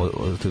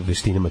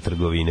veštinama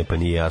trgovine, pa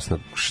nije jasno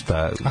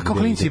šta... A kao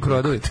klinci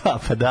prodaju?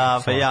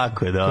 Pa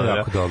jako je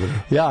dobro.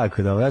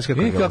 Jako je dobro.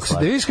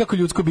 Viš kako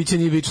ljudsko biće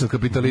nije vično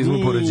kapitalizmu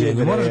po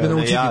rođenju. Moraš ga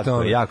naučiti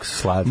to. Jako su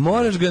slatki.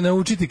 Moraš ga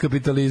naučiti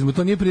kapitalizmu,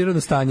 to nije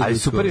prirodno stanje. Ali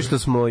super je što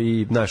smo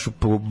i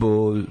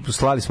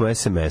slali smo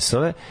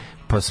SMS-ove,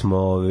 pa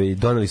smo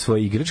doneli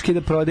svoje igračke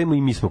da prodajemo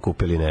i mi smo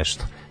kupili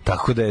nešto.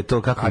 Tako da je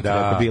to, kako bi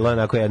rekao,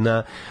 bila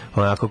jedna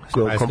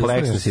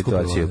kompleksna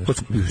situacija.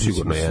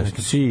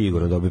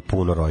 Sigurno da bi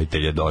puno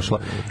roditelja došla.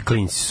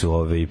 Klinci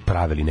su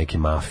pravili neke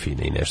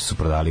mafine i nešto su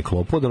prodali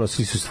klopu,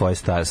 donosili su svoje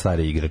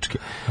stare igračke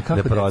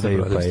da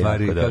prodaju.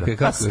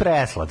 Pa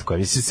preslatko.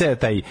 Mislim, sve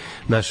taj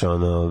naš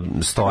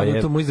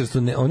stoje.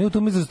 Oni u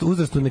tom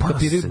uzrastu ne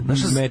kapiraju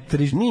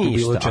metri.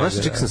 Ništa,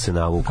 ali ček sam se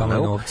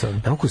navukao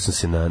sam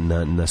se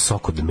na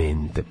sok od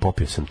mente.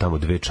 Popio sam tamo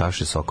 2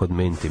 čaše sok od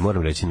mente i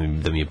moram reći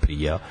da mi je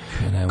prijao.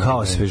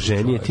 Kao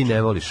sveženije, ti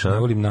ne voliš, a? Ne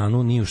volim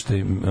nanu, ni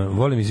ušte,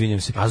 volim,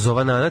 izvinjam se. A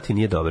zova nana ti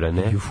nije dobra,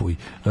 ne? Jufuj.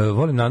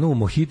 Volim nanu u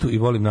mohitu i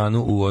volim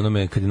nanu u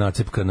onome kad je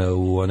nacepkana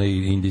u onaj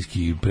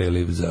indijski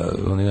preliv za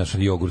onaj naš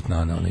jogurt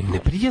nana. Ne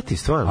prija ti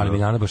stvarno? Ali mi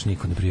nana baš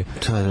niko ne prija.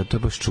 To je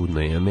baš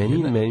čudno.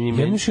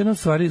 Jedna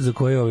stvari za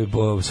koje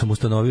sam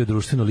ustanovio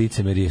društveno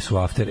licemerje su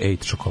After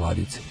 8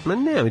 čokoladice. Ma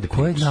ne,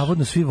 koje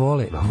navodno svi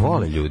vole.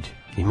 Vole ljudi.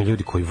 Ima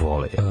ljudi koji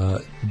vole.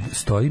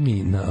 Stoji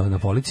mi na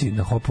polici,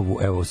 na Hopovu,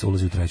 evo,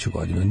 ulazi u 3.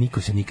 godinu.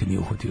 Niko se nikad nije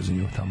uhvatio za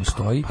nju. Tamo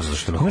stoji. Pa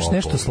zašto na imaš Hopovu?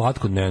 Nešto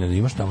slatko? Ne,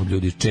 imaš tamo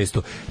ljudi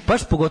često.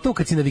 Baš pogotovo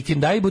kad si na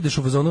vikendaji budeš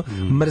u fazonu,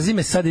 mrzi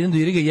me sad, idem do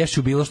Iriga i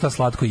ješću bilo šta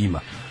slatko ima.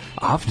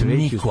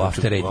 Niko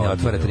After 8 ne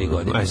otvara 3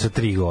 godine. Aj, za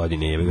 3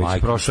 godine je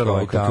već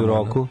prošao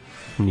roku.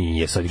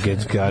 Nije, sad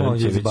Garan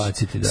će već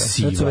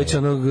sad su već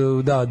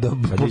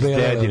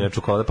pobedina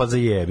čokolada, pa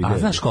zajebi. A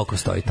znaš koliko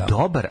stoji tamo?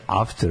 Dobar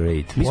After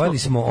 8. Pojeli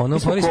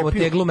smo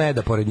teglu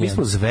meda pored njega. Mi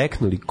smo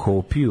zveknuli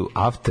kopiju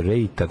After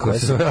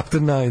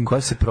 8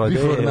 koja se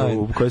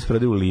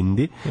prodaje u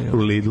Lindi, u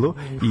Lidlu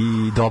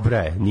i dobra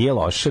je, nije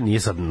loša, nije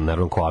sad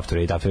naravno ko After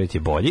 8, After 8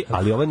 je bolji,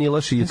 ali ova nije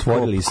loša i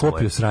otvorili smo.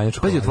 Kopiju sranje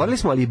čokolade. Otvorili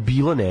smo, ali je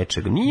bilo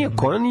nečega. Nije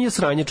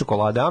sranje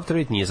čokolada, After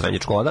 8 nije sranje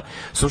čokolada,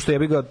 samo što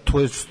jebi ga, to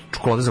je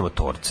čokolada za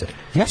motorce.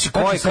 Ja se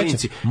kako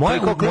sećam,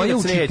 moja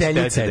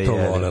učiteljica je to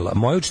volela.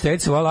 Moja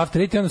učiteljica volela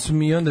After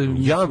 8 i onda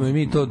smo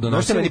mi to donosili.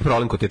 Možete meni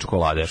problem kod te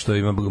čokolade? Što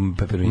ima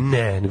peppermint?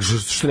 Ne,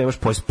 što nemaš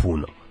pojest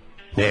puno.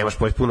 Nemaš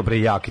pojest puno, pre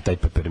jaki taj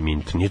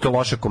peppermint. Nije to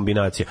loša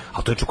kombinacija,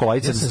 a to je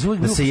čokoladica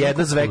da se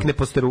jedna zvekne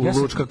posle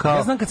ručka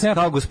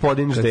kao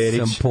gospodin Žderić.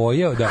 Kad sam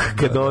pojeo,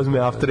 kad uzme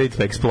After 8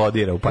 pa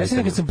eksplodira u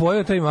pajsama. Ja kad sam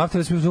pojeo taj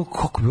After 8,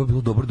 kako bi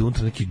bilo dobro da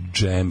unutra neki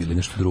džem ili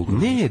nešto drugo.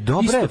 Ne,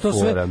 dobra je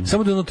fora.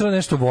 Samo da unutra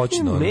nešto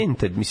voćno.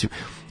 Mislim,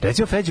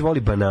 recimo Feđi voli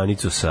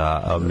bananicu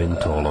sa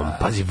mentolom.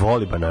 Pazi,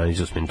 voli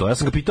bananicu sa mentolom. Ja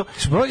sam ga pitao,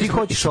 ti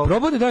hoćeš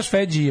probao da daš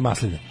Feđi i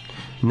masline?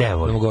 Ne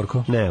vole.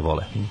 Ne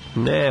vole.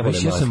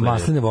 Ja sam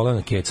masline voleo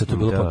na keca, to je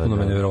bilo potpuno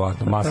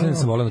neverovatno. Masline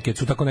sam voleo na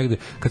kecu, tako negde,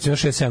 kad sam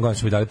još 6-7 godina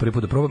su mi dali prvi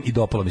put da probam i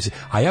dopalo mi se.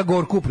 A ja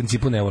gorku u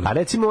principu ne volim. A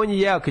recimo on je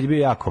jeo kad je bio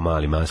jako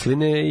mali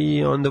masline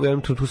i onda ja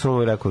tu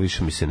samo rekao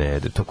više mi se ne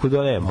jede. Tako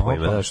da nemam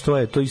pojma, što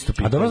je to isto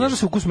pitanje. A dobro, znaš da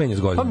se ukus menja s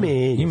godinama? Pa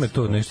menja. Ima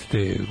to nešto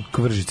te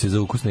kvržice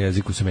za ukus na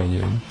jeziku se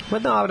menjaju. Ma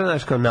dobro,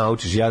 znaš, kao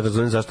naučiš, ja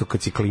razumem zašto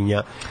kad si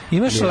klinja.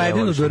 Imaš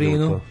ledenu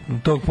Dorinu,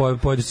 tog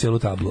pojedeš cijelu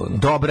tablu.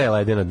 Dobra je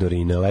ledena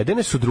Dorina.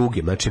 Ledene su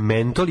druge Znači,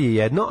 mentol je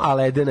jedno, a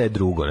ledena je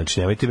drugo. Znači,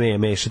 nemojte me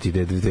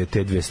mešati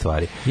te dve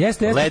stvari.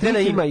 Jeste, ledena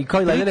ima i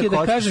kao i ledene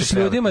kocke. Da kažeš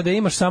ljudima da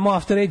imaš samo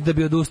After Eight da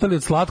bi odustali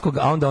od slatkog,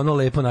 a onda ono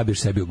lepo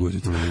nabiješ sebi u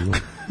guzicu.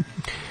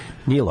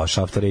 Nije loš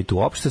After Eight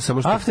uopšte,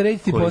 samo što... After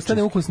Eight ti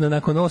postane ukusna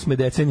nakon 8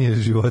 decenije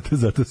života,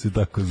 zato se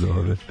tako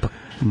zove. Pa,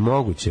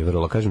 moguće,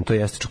 vrlo. Kažem, to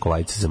jeste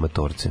čokoladice za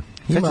matorce.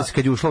 Sveća se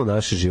kad je ušla u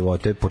naše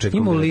živote, početkom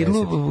 90. Ima u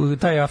Lidlu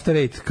taj After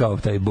Eight, kao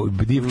taj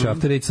divče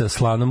After Eight sa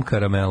slanom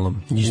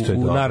karamelom. Isto je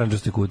u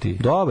narandžastoj kutiji.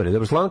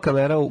 Dobro, slana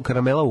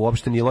karamela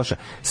uopšte nije loša.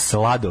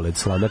 Sladoled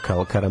slana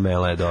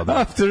karamela je dobra.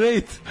 After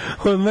Eight,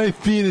 on my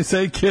penis I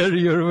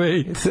carry your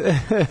weight.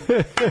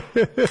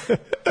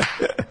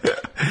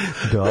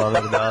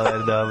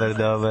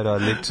 Dobar,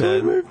 odličan.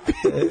 On my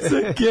penis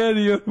I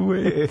carry your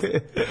weight.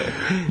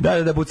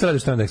 Da, buca radi u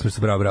Strand Expressu,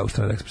 bravo, u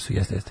Strand Expressu,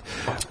 jeste.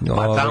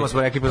 Pa tamo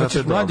smo rekli, pa zato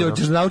je dobro.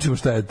 Hoćeš da naučimo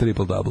šta je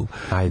triple double.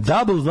 Ajde.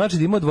 Double znači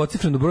da ima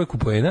dvocifrenu brojku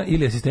poena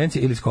ili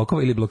asistencija ili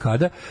skokova ili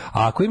blokada,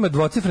 a ako ima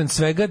dvocifren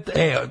svega,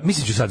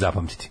 mislim ću sad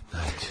zapamtiti.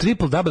 Ajde.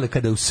 Triple double je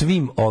kada u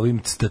svim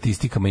ovim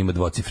statistikama ima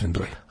dvocifren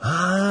broj.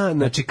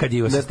 Znači kad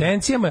je u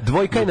asistencijama,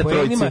 dvojka je na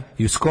trojci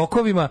i u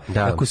skokovima,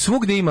 ako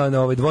svugde ima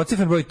na ovaj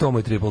dvocifren broj, to mu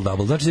je triple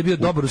double. Znači da je bio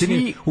dobar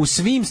u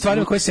svim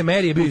stvarima koje se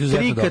meri je bio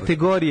izuzetno dobar. U 3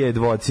 kategorije je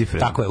dvocifren.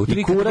 Tako je, u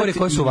 3 kategorije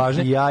koje su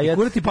važne. I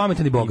kurat i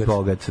pametan i bogat.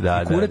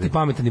 Kurat i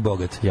pametan i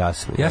bogat.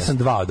 Jasno. Ja sam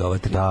 2 od ova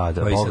 3. Da,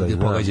 bogat.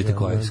 Pogađate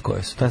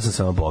koje su. Ja sam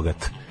samo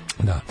bogat.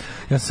 Da,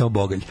 ja sam samo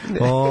bogalj.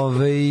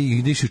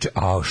 Gdiš juče,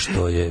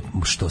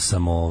 što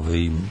sam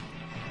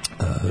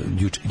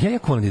juče. Ja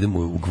jako volim da idem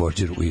u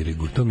gvožđer u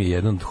Irigu. To mi je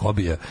jedan od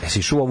hobija. Jesi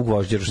išao u ovu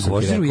gvožđeru što sam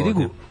ti rekao? Gvožđer u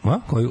Irigu?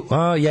 Koju?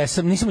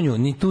 Jesam, nisam u nju.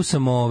 Ni tu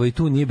sam,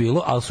 tu nije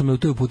bilo, ali su me u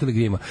to uputili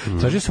grima.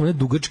 Tražio sam one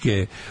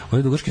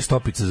dugačke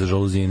stopice za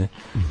žaluzine.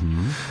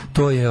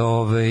 To je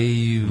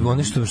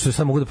one što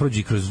samo mogu da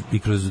prođe i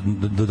kroz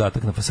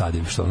dodatak na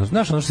fasadi.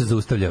 Znaš ono što se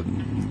zaustavlja.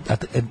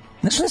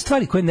 Znaš one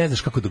stvari koje ne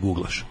znaš kako da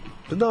googlaš.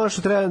 Da,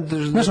 što treba...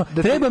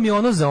 treba mi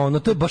ono za ono,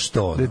 to je baš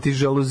to. Da ti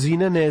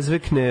žaluzina ne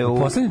zvekne u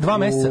poslednje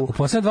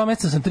 2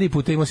 meseca sam 3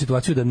 puta imao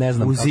situaciju da ne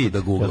znam kako da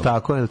googlam.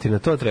 Tako, jel ti na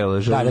to trebalo?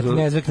 Da ti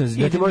ne zvekne,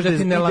 da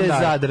ti ne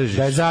zadržiš.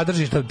 Da je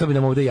zadržiš, to bi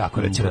nam ovde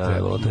jako recimo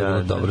trebalo. To je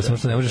bilo dobro, samo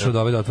što ne možeš od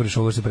ove da otvoriš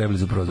ovo se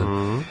preblizu prozor.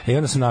 I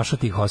onda sam našao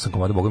tih 8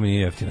 komada, boga mi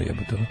nije jeftino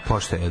jebote.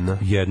 Pošto jedna?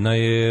 Jedna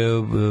je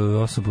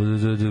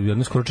 8,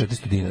 jedna skoro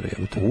 400 dinara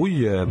jebote.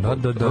 Uje,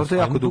 to je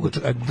jako dugo.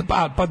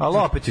 Ali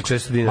opet je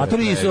 400 dinara. A to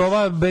je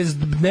ova bez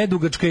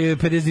nedugačka je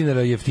 50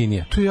 dinara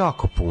jeftinije. To je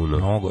jako puno.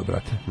 Mnogo je,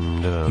 brate.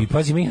 I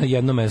pazi, mi na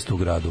jedno mesto u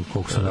gradu.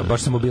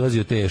 Baš sam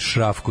obilazio te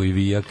šrafko i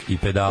vijak i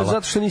pedala.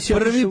 Zato što nisi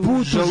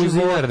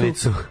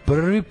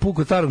prvi put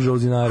kod starog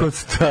žaluzinara.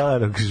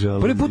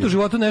 Prvi put u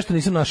životu nešto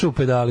nisam našao u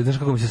pedali. Znaš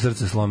kako mi se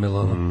srce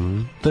slomilo.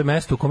 To je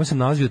mesto u kome sam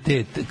nalazio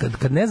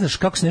kad ne znaš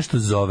kako se nešto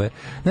zove.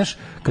 Znaš,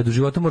 kad u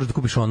životu možeš da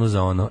kupiš ono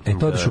za ono.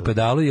 To odeš u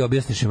pedalu i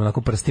objasniš im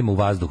onako prstima u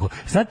vazduhu.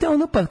 Znate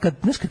ono pa kad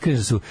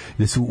kreneš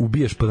da se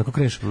ubijaš pa onako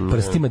kreneš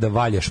prstima da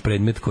valjaš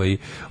predmet koji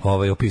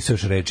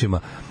opisuješ rečima.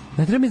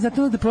 Ne treba mi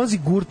znati da prolazi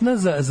gurtna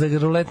za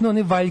roletno,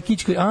 onaj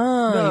valjkić koji...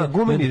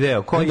 gumeni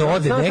deo. Koji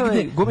ode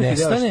negde,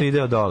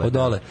 nestane od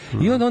dole.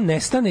 I onda on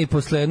nestane i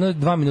posle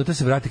 2 minuta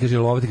se vrati, kaže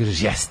lovati,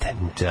 kažeš jeste.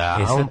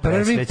 Sad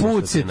prvi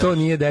put se to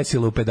nije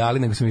desilo u pedali,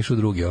 nego sam išao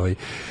drugi.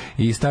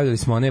 I stavljali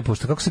smo one,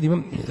 pošto kako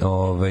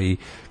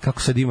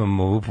sad imam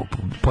ovu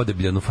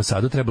podebljanu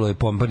fasadu, trebalo je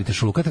pompariti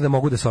šulukate da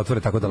mogu da se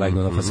otvore tako da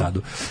legnu na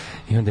fasadu.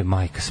 I onda je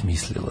majka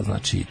smislila,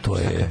 znači to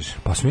je...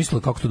 Pa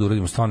smislila kako to da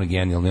uradimo, stvarno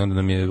genijalno. I onda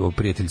nam je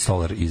prijatelj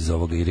Solar iz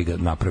ovoga Iriga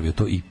napravio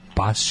to i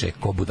paše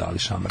ko budali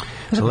šamar.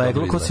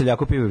 Leglo kod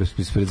seljako pivo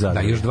ispred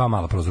zadnje. Da, još 2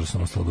 mala prozora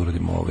sam ostalo da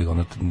uradimo.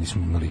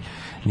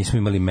 Nismo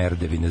imali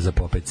merdevine za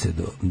popet se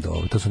do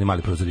to su oni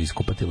mali prozori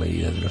iskupatila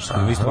i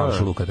isto malo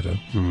šuluka treba.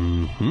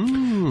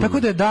 Tako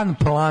da je dan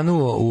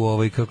planuo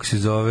u kako se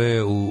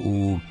zove,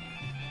 u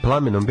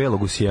plamenom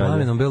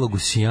belog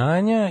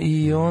usijanja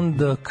i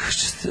onda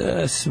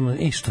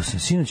što sam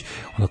sinoć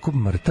onako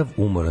mrtav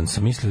umoran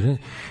sam mislio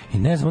i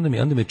ne znam,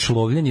 onda me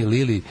človljanje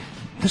Lili.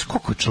 Znaš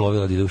koliko je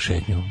človila da ide u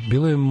šetnju?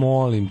 Bilo je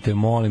molim te.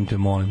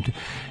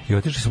 I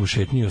otišli smo u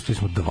šetnju i ostali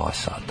smo 2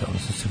 sata. Onda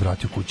sam se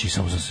vratio kući i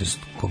samo sam se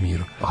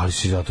komirao. Ali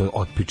si zato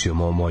otpičio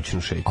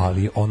moćnu šetnju.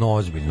 Ali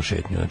ozbiljnu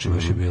šetnju, znači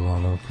baš je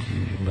bilo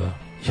da.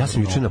 Ja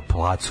sam juče na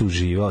placu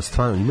uživao,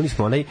 stvarno, imali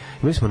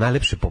smo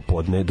najlepše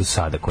popodne do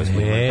sada koje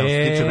smo imali, kao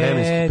se tiče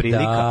vremenskih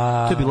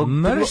prilika. To je bilo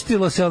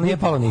mrštilo se, ali nije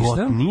palo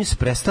ništa. Nije se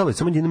prestalo,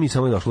 samo jednom mi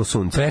samo je došlo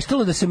sunce.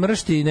 Prestalo da se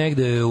mršti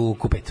negde u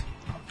kupet.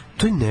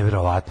 To je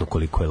neverovatno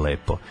koliko je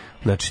lepo.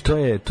 Znači, to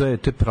je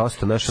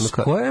prosto naša... S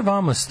koje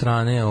vama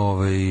strane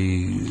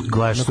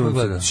gledaš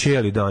sunce,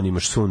 cijeli dan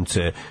imaš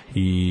sunce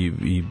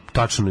i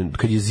tačno,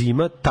 kad je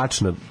zima,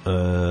 tačno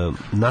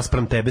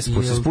naspram tebe se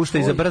spušta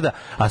iza brda,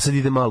 a sad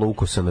ide malo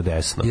ukosa na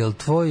desno. Jel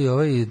tvoj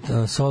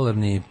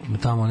solarni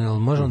tamo,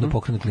 može on da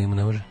pokrene klimu,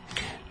 ne može?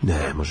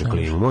 Ne, može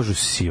klimu, može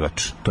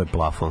sivač, to je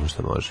plafon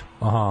što može.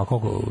 Aha,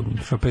 koliko?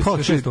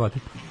 500 vati?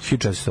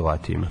 1400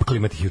 vati ima. Pa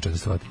klima ti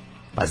 1400 vati?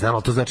 Pa znam,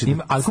 ali to znači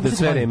da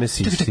sve vreme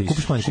si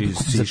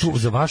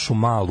kupiš za vašu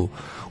malu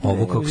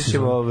ovo kako se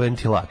zove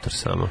ventilator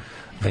samo.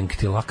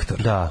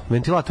 Ventilator. Da,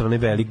 ventilator, onaj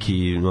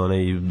veliki,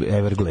 onaj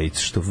Everglades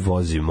što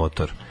vozi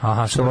motor.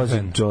 Aha, što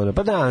vozi John.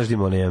 Pa da, znaš da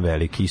ima onaj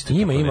veliki isto.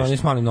 Ima onaj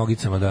s malim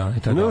nogicama, da.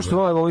 No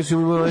što ovo su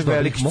imali onaj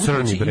veliki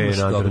crni bre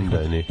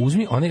nadrndani.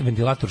 Uzmi onaj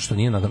ventilator što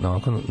nije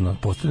na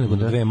postoju, nego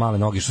na dve male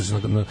noge što se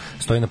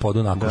stoji na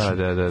podu na košu.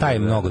 Taj je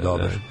mnogo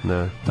dobar.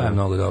 Taj je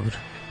mnogo dobar.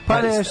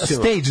 Pa nešto.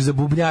 Stage za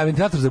bubnjara,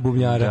 ventilator za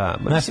bubnjara.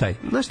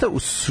 Znaš šta, u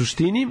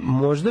suštini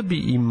možda bi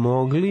i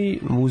mogli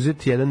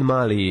uzeti jedan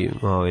mali,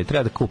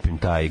 treba da kupim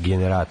taj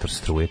generator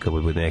struje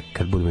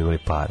kad budemo imali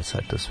par,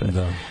 sad to sve.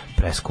 Da.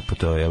 Preskupo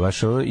to je,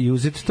 baš i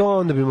uzeti to,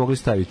 onda bi mogli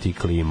staviti i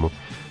klimu.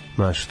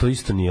 Znaš, to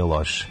isto nije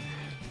loše.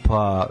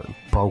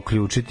 Pa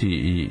uključiti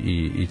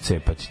i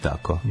cepati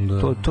tako.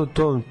 Da.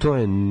 To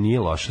je nije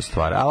loša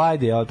stvar. Ali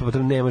ajde,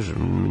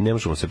 ne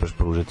možemo se baš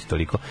pružati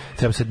toliko.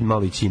 Treba sad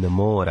malo ići na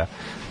mora,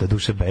 da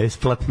duše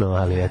besplatno,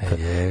 ali eto,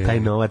 taj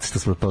novac što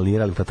smo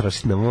planirali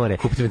potrošiti na more.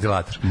 Kupiti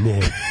ventilator. Ne,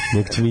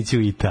 nek ćemo ići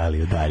u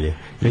Italiju dalje.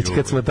 Već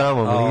kad smo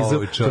tamo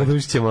blizu,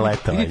 produžit ćemo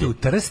letovanje. Idite u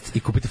Trst i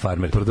kupite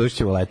farmer. Produžit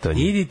ćemo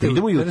letovanje.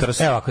 Idemo i u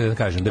Trst. Evo, ako da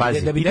kažem,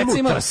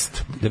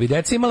 da bi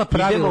deca imala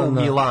pravila. Idemo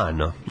u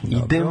Milano.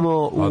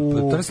 Idemo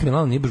u Trst,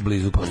 Milano nije baš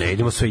blizu. Pa ne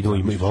idemo sve,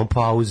 imamo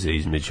pauze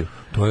između.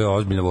 To je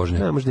ozbiljna vožnja.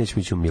 Ne, možda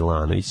nećemo ići u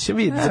Milano. Ići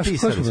vidjeti,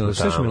 zapisali smo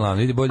šta u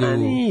Milano, idi bolje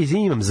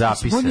imam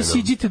zapisano. Bolje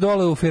siđite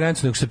dole u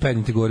Firencu, nego se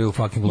penite gore u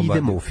fucking Lombardi.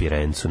 Idemo u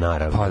Firencu,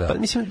 naravno. Pa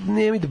mislim,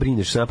 nemoj da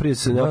brineš, napravili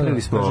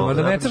smo...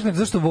 Da ne crknete,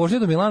 zašto vožnja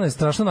do Milana je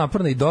strašno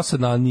naporna i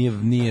dosadna, a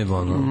nije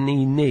ono...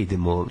 Ne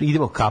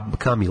idemo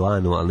ka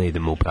Milanu, ali ne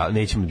idemo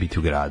nećemo biti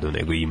u gradu,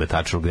 nego ima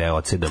tačno gde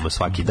odsedamo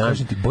svaki dan.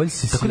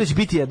 Tako da će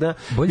biti jedna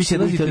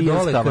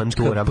italijanska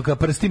avantura. Ka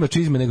prstima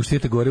čizme, nego što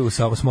idete gore u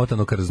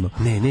smotano krzno.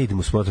 Ne idemo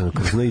u smotano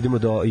krzno, idemo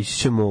ići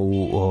ćemo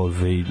u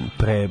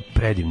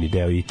predivni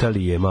deo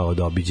Italije, malo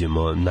da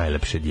obiđemo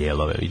najlepše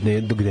dijelove.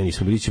 Gde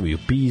nismo bili, ćemo i u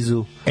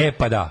Pizu.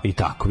 Pa da. I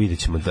tako, vidjet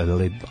ćemo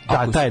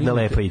ta jedna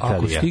lepa Italija.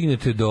 Ako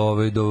stignete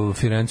do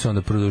Firenze,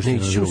 onda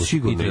produžite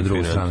na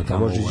drugu stranu.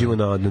 Možda iđemo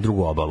na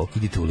drugu obalu.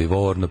 Idite u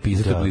Livorno,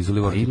 Pizate blizu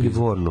Livorno. I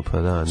Livorno,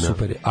 pa da.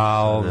 Super.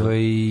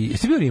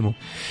 Jeste bio u Rimu?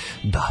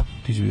 Da.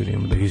 Ti si bio u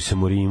Rimu. Bio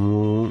sam u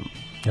Rimu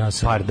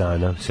par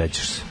dana,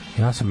 sećaš se.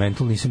 Ja sam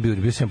mental, nisam bio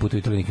 7 puta u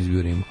Italiji, nikad bio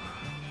u Rimu.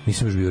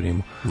 Nisam još bio u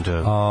Rimu.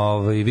 Da.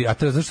 A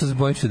teraz zašto se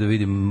bojim se da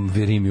vidim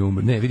Rim i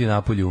umri? Ne, vidi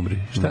Napolj umri.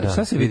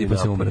 Šta se vidi pa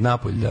se umre?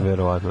 Napolj, da.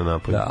 Verovatno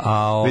Napolj.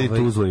 Da, vidi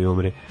Tuzlu i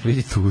umri.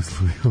 Vidi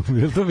Tuzlu i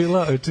umri. Je to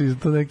bila,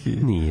 to neki...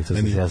 Nije, to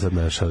sam ja sad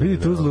našao. Vidi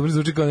Tuzlu i umri,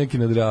 zvuči kao neki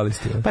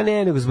nadrealisti. Pa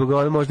ne, nego zbog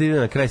ono možda ide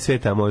na kraj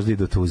sveta, a možda i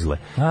do Tuzle.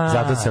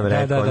 Zato sam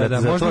rekao.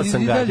 Da, možda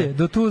i dalje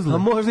do Tuzle. A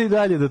možda i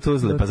dalje do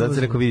Tuzle, pa zato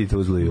sam rekao vidi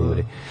Tuzlu i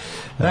umri.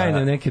 Daj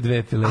nam neke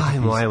dve pilete.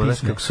 Ajmo,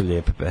 znaš kako su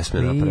lijepe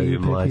pesme napravio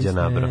Mladja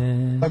Nabro.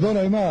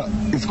 Maradona ima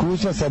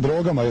iskustva sa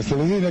drogama, jeste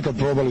li vi nekad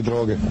probali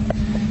droge?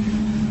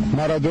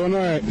 Maradona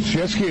je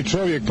svjetski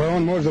čovjek, pa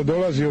on možda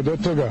dolazio do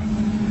toga,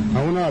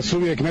 a u nas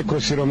uvijek neko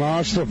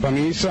siromaštvo, pa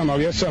nisam,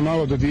 ali ja sam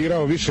malo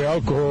dodirao više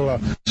alkohola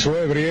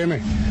svoje vrijeme,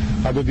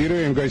 a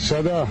dodirujem ga i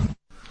sada.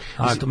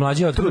 A to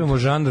Mlađe, otvorimo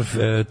žanr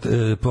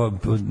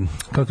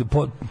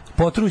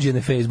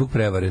potruđene Facebook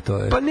prevare, to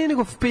je. Pa ne,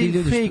 nego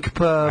fake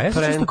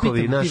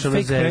prankovi, naš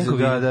ono zezu,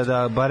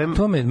 da, barem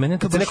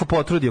kad se neko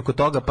potrudi oko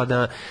toga, pa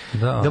da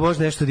može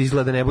nešto da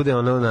izgleda, ne bude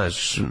ono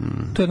naš...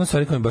 To je jedna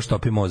stvar koja mi baš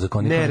topi mozak,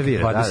 oni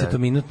nervira,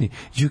 20-minutni,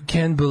 you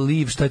can't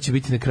believe šta će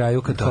biti na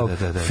kraju kad kao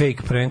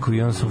fake prankovi,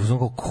 i on sam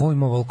uzmano ko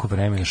ima veliko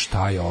vremena,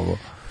 šta je ovo?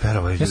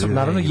 Ja sam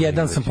naravno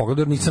jedan sam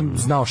pogledao, nisam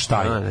znao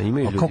šta je.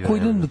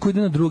 Ko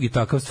ide na drugi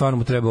takav, stvarno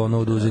mu treba ono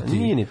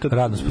oduzeti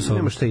radnu sposobnost.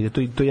 Nema šta ide,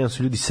 to jedan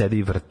su ljudi sede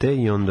i vrte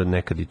i onda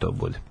nekad i to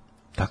bude.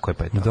 Tako je,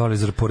 pa je to. Dole,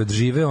 pored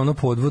žive, ono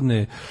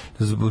podvodne,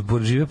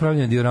 pored žive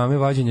pravljene diorame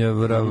vađenja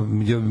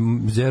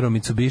Zero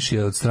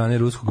Mitsubishija od strane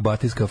ruskog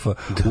batiskafa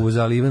u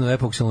zalivenoj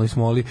epoksilnoj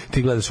smoli,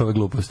 ti gledaš ove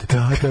gluposti.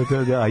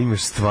 Da,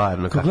 imaš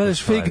stvarno. Kako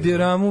gledaš fake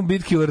dioramu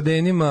bitke u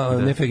Ardenima,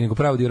 ne fake, nego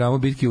pravu dioramu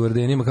bitke u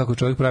Ardenima, kako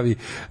čovjek pravi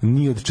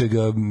ni od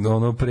čega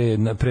ono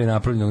pre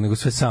napravljenog, nego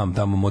sve sam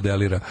tamo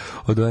modelira,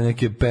 od ove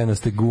neke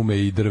penaste gume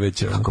i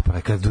drveća. Kako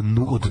pravi, kad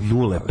od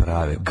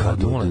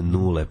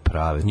nule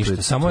prave.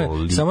 Ništa, samo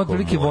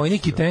otprilike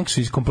vojnik i tank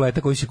iz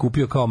kompleta koji si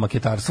kupio kao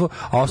maketarstvo,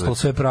 a ostalo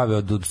sve prave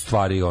od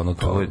stvari ono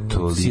kao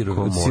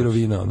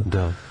sirovina.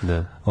 Da.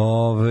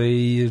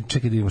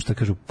 Čekaj da vidimo šta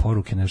kažu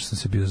poruke, nešto sam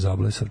se bio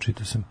zablesao,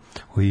 čitao sam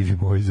o Ivi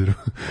Mojzeru.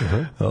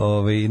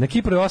 Na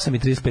Kipru je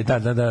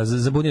 8:35, da,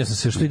 zabunio sam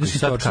se,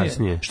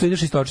 što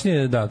ideš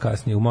istočnije, da,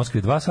 kasnije, u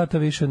Moskvi 2 sata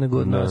više nego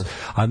od nas.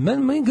 A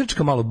meni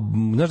Grčka malo,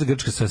 znaš da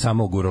Grčka se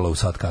samo ugurala u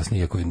sat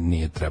kasnije, iako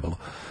nije trebalo.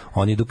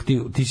 Oni dok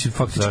ti si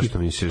faktički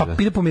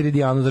ide po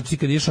meridijanu, znači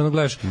kad ideš ono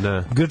gledaš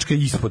Grčka je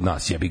ispod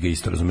nas, jebi ga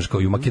isto, razumeš,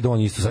 kao i u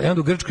Makedoniji isto. I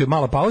onda u Grčkoj je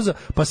mala pauza,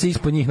 pa se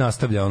ispod njih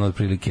nastavlja ono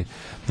otprilike,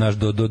 znaš,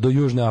 do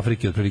Južne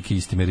Afrike otprilike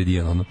isti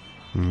meridijan ono.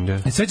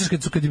 Sećaš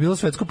kad je bilo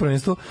svetsko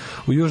prvenstvo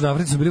u Južnoj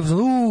Africi, su bili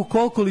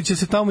koliko li će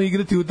se tamo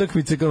igrati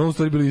utakmice kad u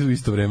stvari bili u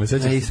isto vreme.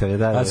 Sećaš se?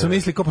 A su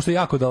mislili kao pošto je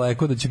jako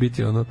daleko da će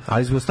biti ono.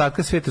 Ali zbog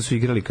ostatka sveta su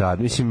igrali kad?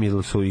 Mislim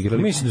da su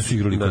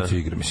igrali kad se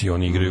igra. Mislim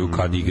oni igraju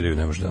kad igraju,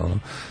 ne može da ono.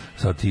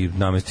 Sad ti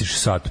namestiš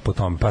sat po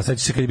tome. Pa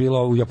sećaš se kad je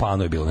bilo u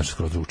Japanu je bilo nešto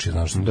skroz drugčije,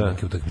 znaš,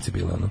 neke utakmice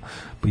bile ono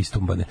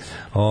istumbane.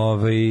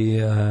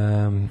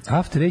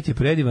 After Eight je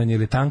predivan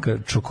jer je tanka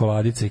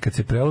čokoladica i kad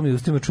se prelomi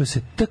ustima čuje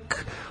se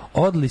tak.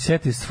 Oddly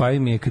satisfy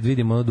mi je kad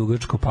vidim ono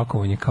dugačko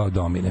pakovanje kao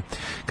domine.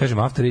 Kažem,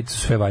 After Eight su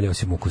sve valja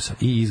osim ukusa.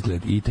 I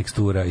izgled, i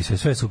tekstura, i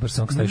sve je super,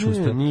 samo kad staviš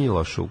usta. Nije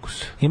loš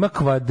ukus. Ima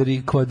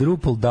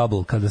quadruple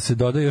double, kada se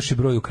doda još i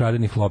broj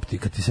ukradenih lopti,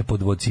 kad ti se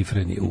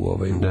podvocifreni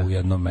u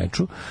jednom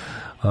meču.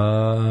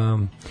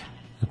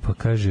 Pa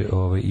kaže,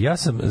 ja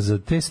sam za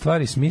te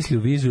stvari smislio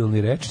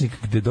vizualni rečnik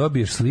gde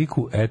dobiješ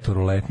sliku, eto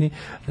ruletni,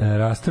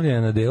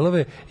 rastavljena na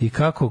delove i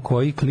kako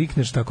koji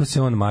klikneš, tako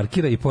se on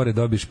markira i pored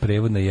dobiješ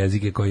prevod na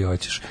jezike koji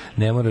hoćeš.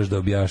 Ne moraš da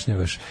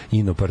objašnjavaš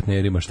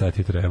partnerima šta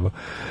ti treba.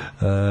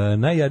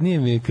 Najjadnije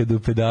mi je kad u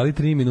pedali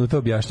 3 minuta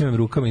objašnjavam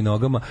rukama i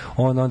nogama,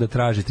 on onda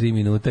traži 3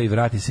 minuta i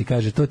vrati se i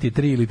kaže to ti je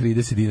 3 ili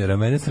 30 dinara.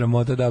 Mene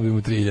sramota da bi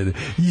mu 3000.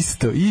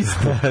 Isto.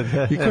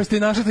 I ko što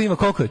je našao to ima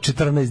koliko je?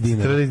 14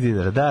 dinara. 14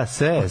 dinara, da,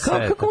 sve.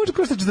 Kako može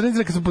koštati 14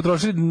 dinara kad smo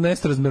potrošili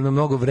nestorazmerno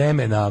mnogo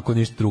vremena ako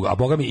ništa drugo, a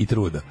boga mi i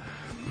truda.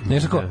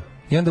 Nešto kao,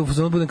 i onda u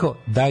fazonu budem kao,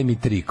 daj mi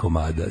 3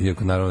 komada.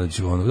 Iako naravno da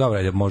ću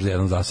dobro, možda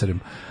jedan zaserem.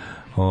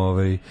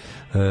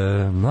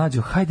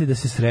 Mlađo, hajde da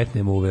se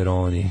sretnemo u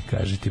Veroni,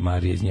 kaže ti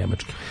Marija iz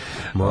Njemačke.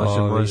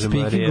 Može,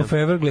 Speaking Marija. of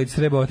Everglades,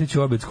 treba otići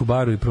u Obedsku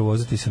baru i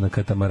provozati se na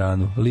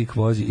katamaranu. Lik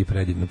vozi i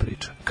predivna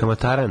priča.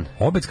 Kamataran?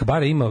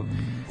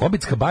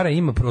 Obedska bara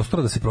ima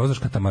prostora da se provozaš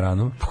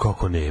katamaranom.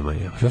 Kako nema?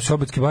 Ja se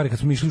Obedske bare, kad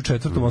smo išli u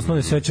 4.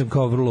 osnovne, sećam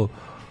kao vrlo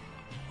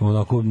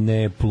onako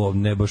ne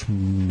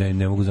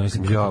mogu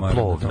zamisliti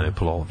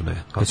plovne.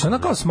 Kad se ona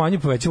kao smanji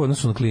povećava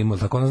odnosu na klimu,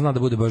 tako ona zna da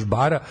bude baš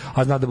bara,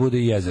 a zna da bude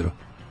i jezero.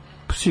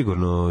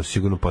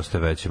 Sigurno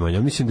postaje veće manje.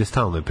 Mislim da je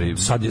stalno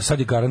sad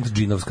je garant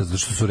džinovska, zato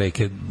što su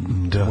reke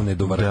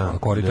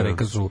korita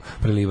reka su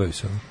prelivaju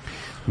se.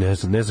 Ne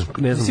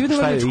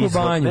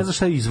znam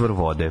šta je izvor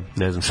vode.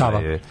 Ne znam šta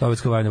je.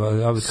 Obedska banja.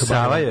 Ja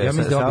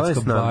mislim da je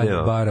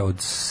Obedska bara od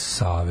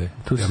Save.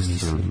 Tu ja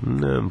mislim.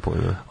 Nemam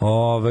pojma.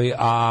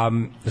 A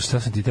šta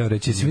sam ti teo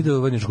reći? Jesi vidio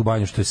Vrnjačku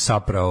banju što je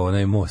saprao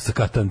onaj most sa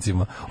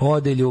katancima?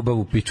 Ode ljubav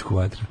u pičku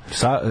vatra.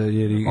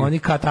 Oni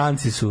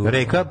katanci su...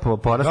 Reka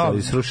porasla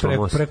i srušila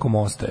most. Preko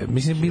mosta.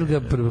 Mislim,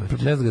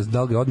 ne znam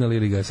da li ga odneli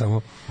ili ga je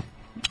samo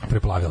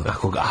preplavila.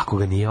 Ako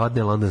ga nije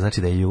odnela, onda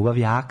znači da je ljubav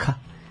jaka.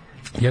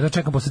 Ja da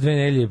čekam posle 2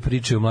 nedelje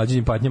priče o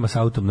mlađim patnjama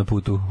sa autom na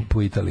putu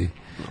po Italiji.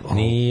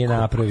 Nije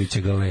napravit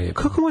će ga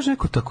lepo. Kako može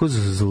neko tako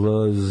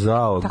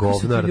zao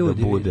govnar da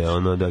bude,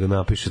 da ga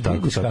napiše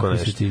tako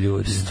nešto?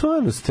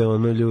 Stvarno ste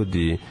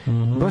ljudi,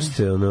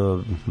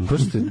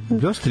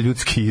 baš ste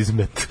ljudski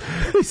izmet.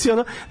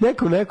 Mislim,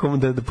 nekom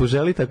da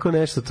poželi tako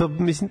nešto, to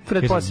mislim,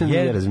 pretpostavljam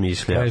nije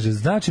razmišlja. Kaže,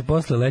 znači,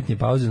 posle letnje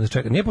pauze nas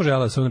čeka, nije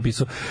požela, sam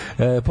napisao,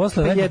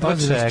 posle letnje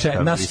pauze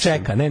nas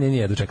čeka,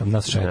 nije da čekam,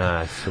 nas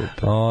čeka.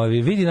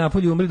 Vidi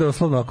napolju, umri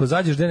doslovno, ako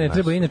zađeš gde ne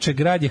treba, inače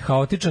grad je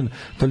haotičan,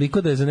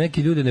 toliko da je za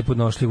neki ljudi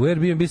nepodnošljivo.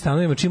 Airbnb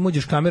stanovima, čim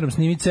uđeš kamerom,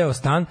 snimi ceo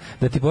stan,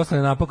 da ti posle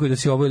ne napakuju da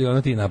si ovo ili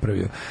ono ti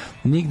napravio.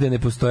 Nigde ne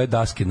postoje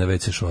daske na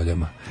WC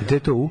šoljama. Gde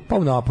to? Pa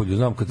u Napolju,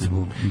 znam kad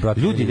smo...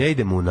 Ljudi ne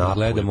idemo u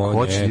Napolju.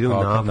 Hoće da idemo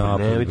u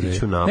Napolju, ne vidit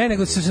ću Napolju. Ne,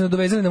 nego su se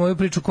nadovezali na moju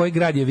priču koji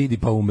grad je vidi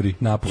pa umri.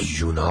 Napolju.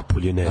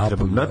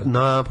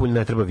 Napolju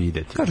ne treba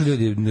videti. Kažu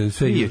ljudi,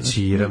 sve je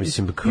čira,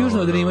 mislim.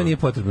 Južno od Rima nije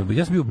potrebno.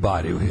 Ja sam bio u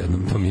Bariju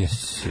jednom, to mi je...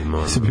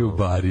 Sam bio u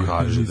Bariju.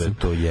 Kažu da je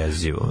to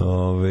jezivo.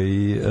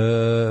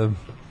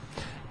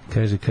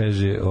 Kaže,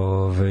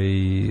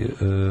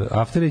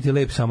 After Eight je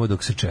lep samo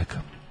dok se čeka.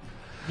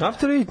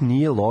 After Eight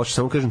nije loš,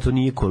 samo kažem,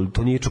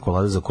 to nije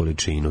čokolada za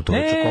količinu, to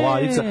je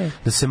čokoladica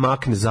da se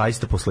makne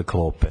zaista posle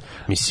klope.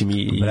 Mislim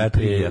i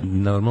brate,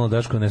 normalno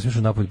Daško ne smiješ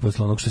u Napolju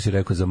posle onog što si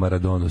rekao za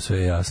Maradonu, sve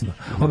je jasno.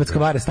 Obedska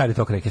bara stari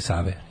tok reke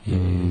Save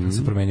je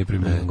se promenio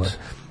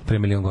pre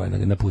milion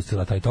godina,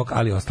 napustila taj tok,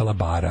 ali ostala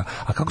bara.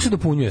 A kako se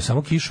dopunjuje?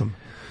 Samo kišom?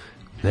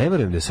 Ne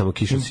verujem da je samo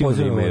kišom,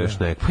 sigurno ima još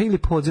neko. Pa ili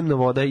podzemna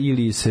voda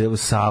ili se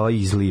Sava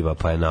izliva,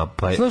 pa je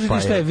napaj. Složite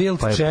šta je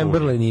Wilt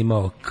Chamberlain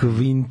imao?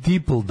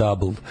 Quintuple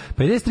double.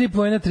 53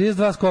 poena,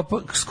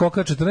 32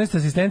 skoka, 14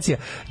 asistencija,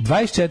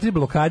 24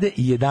 blokade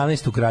i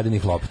 11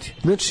 ukradenih lopti.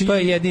 Znači, to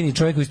je jedini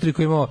čovjek u istoriji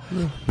koji imao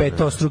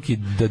petostruki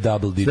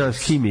double digits. Znaš,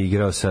 Kim je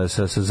igrao sa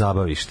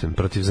zabavištem,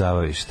 protiv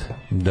zabavišta.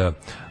 Da.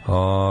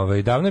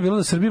 Davno je bilo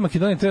da Srbija i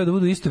Makedonija treba da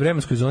budu u istoj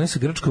vremenskoj zoni sa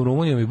Grčkom,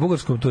 Rumunijom i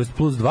Bugarskom, to je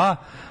 +2.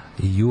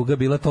 I juga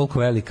bila toliko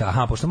velika.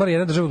 Aha, pošto mora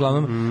jedna država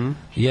uglavnom,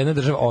 jedna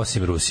država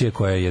osim Rusije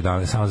koja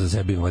je sama za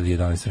sebe ima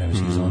 11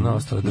 vremenskih zona,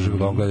 ostale države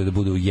uglavnom gledaju da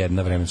bude u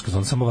jedna vremenska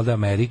zona, samo valjda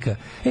Amerika,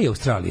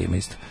 Australija ima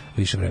isto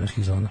više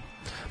vremenskih zona.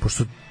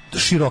 Pošto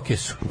široke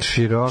su.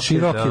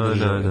 Široke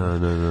države.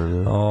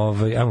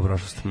 Da. Ajmo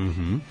prošlost.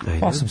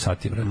 8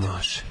 sati, brate.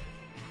 Može.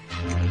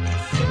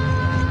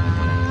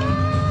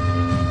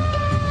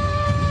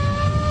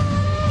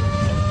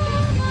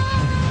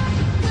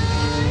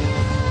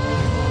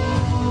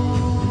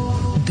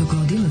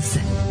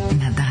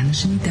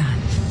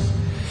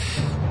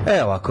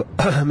 Evo ovako,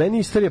 meni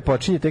istorija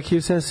počinje tek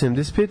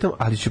 1775,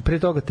 ali ću pre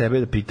toga tebe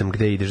da pitam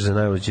gde ideš za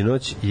najluđu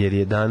noć, jer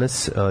je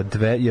danas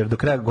jer do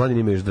kraja godine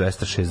ima još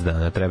 206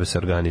 dana, treba se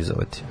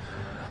organizovati.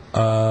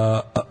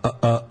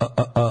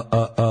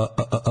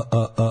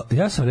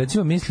 Ja sam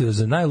recimo mislio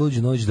za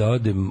najluđu noć da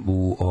odem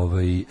u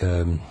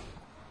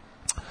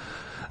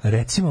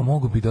recimo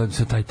mogu bi da odem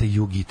sa taj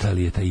jug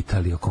Italije, ta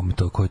Italija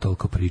o kojoj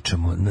toliko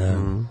pričamo.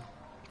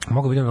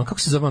 Mogu bi da kako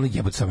se zove ono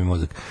jebote sami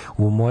mozak.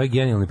 U moje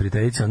genijalne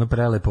prijateljice ono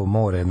prelepo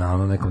more na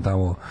ono nekom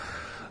tamo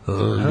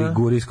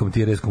Ligurijskom,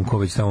 Tireskom, ko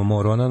već tamo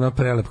more, ona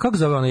prelepo. Kako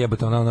zove ona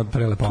jebote, ona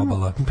prelepa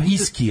obala?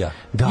 Iskija.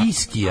 Da.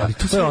 Iskija. Ali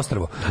to je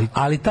ostrvo.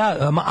 Ali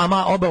ta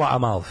obala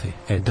Amalfi.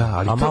 Da,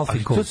 ali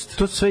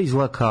to sve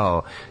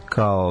izgleda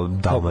kao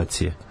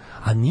Dalmacije.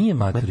 A nije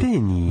materi.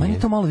 Meni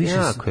to malo više.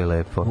 Jako je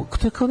lepo.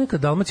 To je kao neka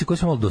Dalmacija koja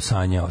se malo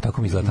dosanjao,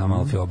 tako mi izgleda ta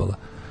Amalfi obala.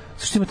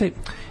 Zašto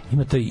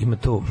ima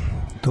to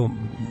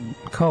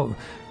kao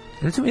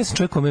recimo ja sam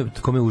čovjek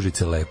kome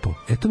Užice lepo.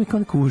 To mi kao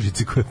neka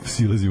Užice koja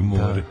silazi u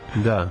more.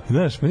 Da.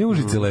 Znaš, meni je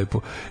Užice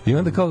lepo. I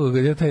onda kao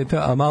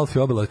ta Amalfi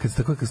obala kad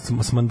se tako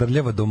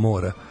smandrljava do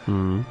mora.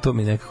 To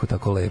mi nekako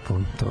tako lepo.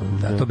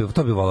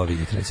 To bi volao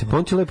vidjeti recimo. Pa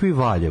on ti lepo i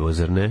Valjevo,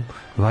 zar ne?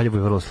 Valjevo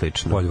je vrlo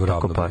slično. Valjevo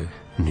ravno. Pa,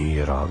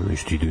 nije ravno,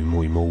 isto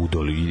ima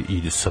udol i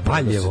ide sa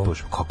Valjevo.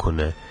 Kako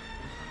ne?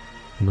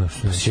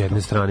 S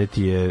jedne strane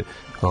ti je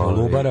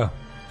Kolubara,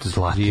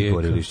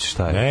 Zlatibor ili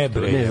šta je?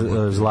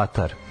 Ne,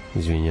 Zlatar,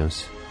 izvinjam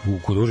se.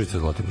 Kod Užice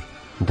Zlatibor.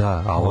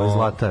 Da, a ovo je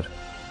Zlatar.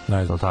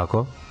 Ne znam.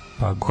 Tako?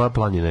 Pa koja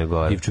planina je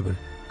gore?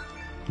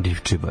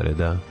 Divčibare,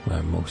 da.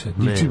 Ne, mogu se.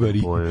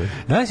 Divčibari.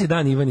 Danas je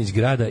dan Ivanić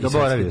grada i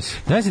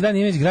Danas je dan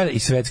Ivanić grada i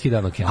svetski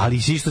dan okeana.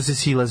 Ali si što se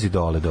silazi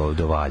dole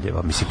do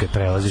Valjeva. Mislim, kad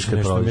prelaziš,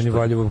 kad prođeš. Meni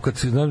Valjevo,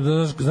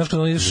 znaš kad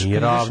on ideš... Nije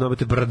ravno,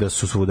 te brda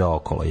su svuda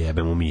okolo,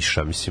 jebem u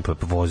miša, mislim, pa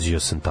vozio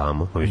sam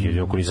tamo.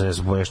 Ako nisam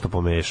nešto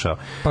pomešao.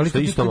 Pa ali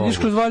kad ideš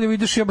kroz Valjevo,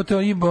 ideš jebate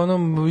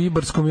onom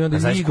Ibarskom i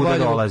onda iz kuda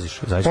dolaziš.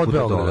 Od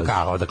Beograda.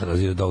 Kako,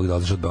 dakle,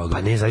 dolaziš od Beograda.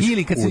 Pa ne,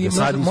 ili kad se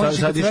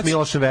sad ideš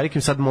Milošem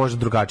Velikim, sad može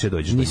drugačije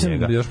dođeš do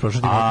njega. Nisam još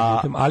prošao.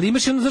 Ali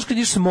imaš jedno, znaš kad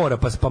ideš s mora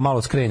pa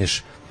malo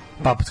skreneš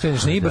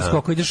na Ibarsko,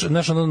 ako ideš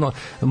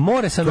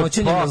more sa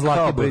noćenjem na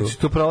Zlatiboru.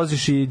 Tu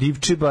prelaziš i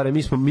Divčibare,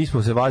 mi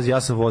smo se vazili,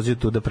 ja sam vozio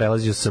tu da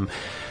prelazio sam,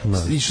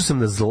 išao sam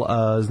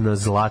na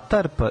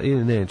Zlatar, pa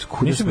ili ne,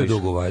 nisam bio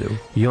dugo u Valjevu.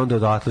 I onda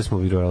odatle smo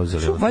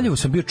prelazili. U Valjevu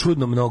sam bio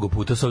čudno mnogo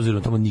puta, s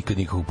obzirom tamo nikad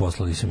nikakvog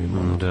posla nisam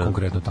imao,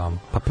 konkretno tamo.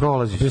 Pa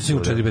prolaziš. Bio sam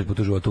 4-5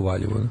 puta u životu u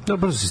Valjevu. Da,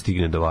 brzo se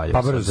stigne do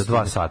Valjeva, za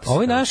 2 sata.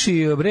 Ovi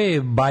naši,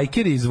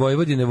 bajkeri iz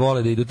Vojvodine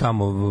vole da idu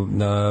tamo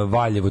na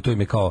Valjevo, to im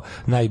je kao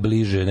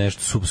najbliže,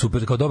 nešto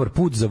super, kao dobar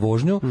put za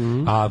vožnju,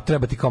 a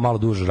treba ti kao malo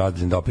duže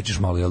razdalje da opičeš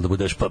malo, jel da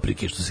budeš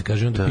paprike, što se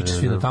kaže, onda pičeš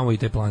svi na tamo i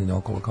te planine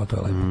okolo, kao to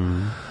je lepo.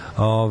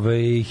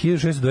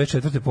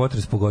 1624.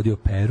 potres pogodio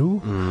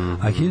Peru,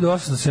 a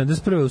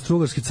 1871.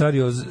 Austrougarski car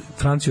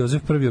Franc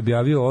Jozef I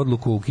objavio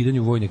odluku o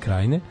ukidanju vojne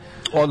krajine.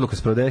 Odluka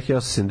se prodaje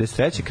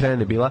 1873.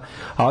 Krajina je bila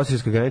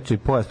austrijska granični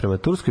pojas prema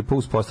Turskoj. Po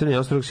uspostavljanju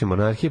austrougarske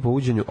monarhije, po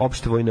uvođenju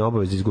opšte vojne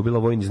obaveze, izgubila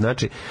vojni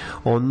značaj.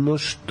 Ono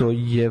što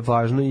je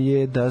važno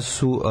je da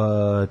su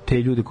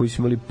te ljudi koji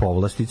su imali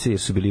povlastice, jer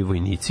su bili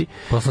vojnici,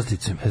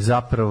 poslastice,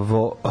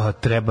 zapravo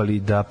trebali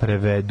da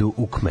prevedu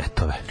u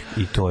kmetove.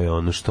 I to je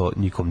ono što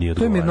nikom nije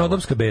odgovaralo. To je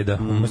mirnodopska beda.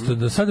 Umesto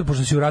da sad,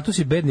 pošto si u ratu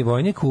si bedni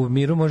vojnik, u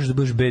miru možeš da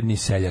budeš bedni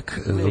seljak.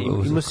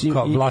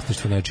 Kao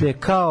vlasništvo nečije. Ne,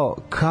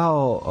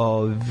 kao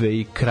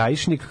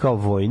krajišnik, kao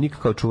vojnik,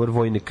 kao čuvar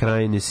vojne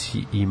krajine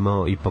si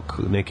imao ipak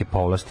neke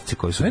povlastice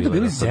koje su bile. Ne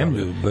dobili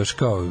zemlju, baš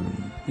kao...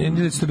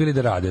 Ili su bili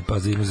da rade, pa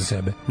za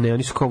sebe. Ne,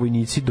 oni su kao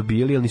vojnici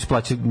dobili, ali nisu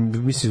plaćali,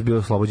 mislim su bili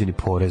oslobođeni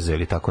poreza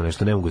ili tako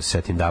nešto. Ne mogu da se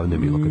setim, davno je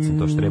bilo kad sam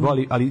to što trebao,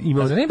 ali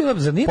imali... Zar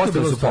nije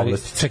bilo u stvari?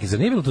 Čekaj, zar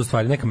nije bilo to u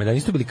stvari nekome da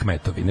nisu bili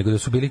kmetovi, nego da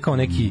su bili kao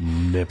neki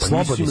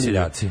slobodni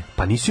seljaci?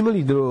 Pa nisu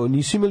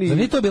imali... Zar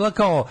nije to bila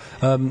kao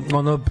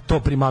to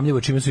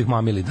primamljivo čime su ih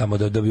mamili tamo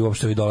da bi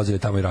uopšte dolazili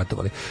tamo i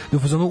ratovali?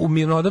 U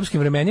mirnodopskim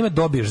vremenima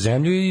dobiješ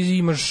zemlju i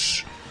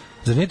imaš...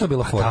 Zar nije to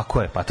bila fora?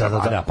 Tako je, pa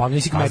da. Pa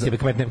nisi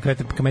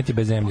kmeti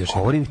bez zemlje.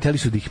 Govorim, hteli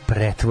su da ih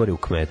pretvore u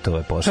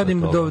kmetove posle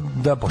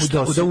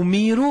toga. Da u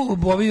miru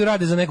ovi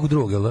rade za nekog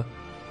drugog, jel da?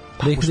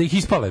 Da ih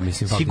ispale,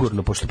 mislim.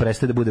 Sigurno, pošto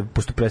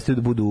prestaju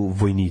da budu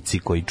vojnici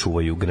koji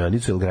čuvaju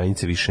granicu, jer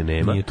granice više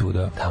nema. Nije tu,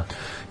 da.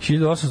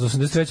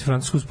 1883.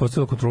 Francuska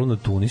uspostavila kontrolu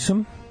nad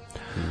Tunisom.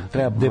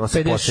 Treba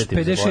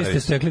 56.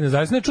 stekli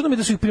nezavisno. Ne, čudno mi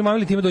da su ih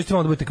primamili time dođete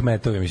malo da budete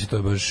kmetovi, mislim, to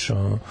je baš...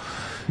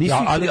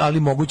 ali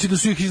moguće da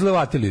su ih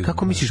izlevatili.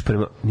 Kako misliš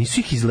nisu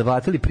ih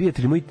izlevatili,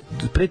 prijatelji moji,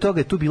 pre toga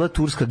je tu bila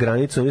turska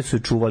granica, oni su je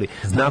čuvali.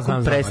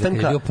 Nakon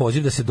prestanka... Ali bio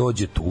poziv da se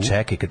dođe tu.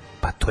 Čekaj,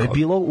 pa to je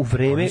bilo u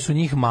vreme... Oni su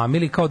njih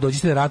mamili kao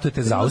dođite da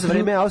ratujete za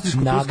Austriju,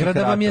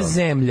 nagrada vam je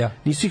zemlja.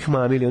 Nisu ih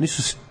mamili, oni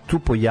su tu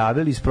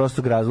pojavili iz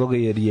prostog razloga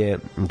jer je,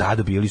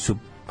 dobili su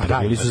A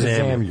dobili su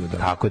zemlju.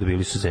 Tako,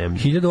 dobili su zemlju.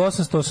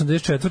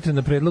 1884.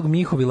 na predlog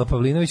Mihovila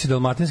Pavlinovića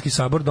Dalmatinski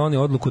sabor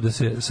doneo odluku da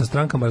se sa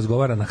strankama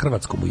razgovara na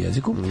hrvatskom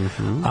jeziku,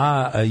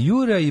 a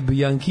Juraj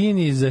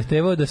Bjankini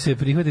zahtevao da se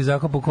prihvati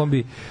zakon po kom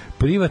bi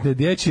privatne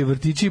dječje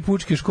vrtići i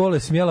pučke škole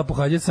smjela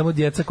pohađati samo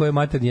djeca koje je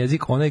maternji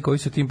jezik, onaj koji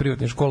se tim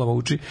privatnim školama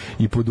uči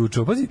i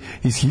podučava. Pazi,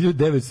 iz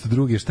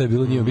 1902. šta je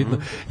bilo njima bitno,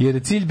 jer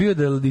je cilj bio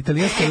da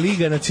Italijanska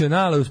liga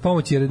nacionala uz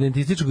pomoć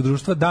redentističkog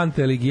društva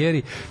Dante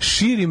Alighieri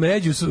širi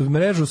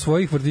mrežu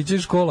svojih vrtića i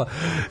škola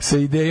sa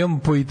idejom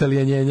po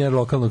italijanjenja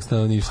lokalnog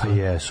stanovništva. Pa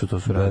jesu, to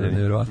su radili.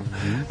 Nevjerovatno.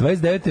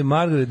 29.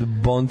 Margaret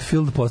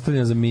Bondfield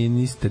postavljena za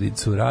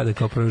ministericu rada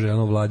kao prva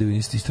žena u vladi u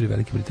istoriji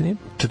Velike Britanije.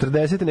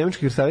 40. nemačke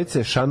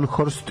krstarice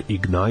Scharnhorst i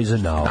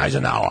Gneisenau.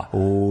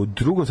 U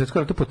drugom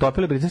svetskom ratu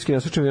potopile britanski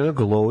nosači aviona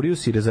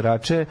Glorious i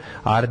rezarače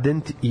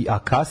Ardent i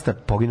Akasta,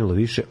 poginulo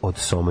više od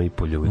Soma i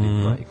po ljudi.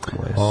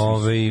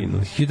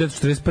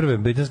 1941.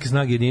 britanske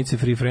snage jedinice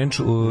Free French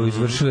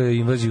izvršile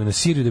invaziju na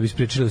Siriju da bi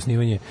sprečile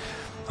osnivanje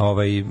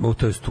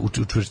to jest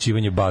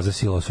učvršćivanje baza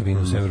sila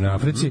osovina u Severnoj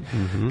Africi.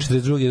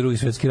 42. drugi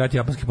svetski rat,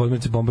 japanski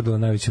podmornice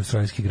bombardovali najveći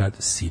australijski grad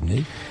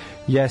Sidney.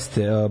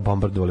 Jeste,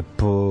 bombardovali,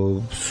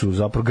 su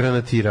zapravo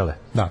granatirale.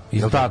 Da,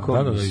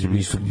 tako? Da,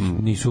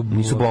 nisu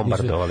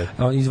bombardovali.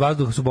 Iz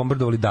vazduha su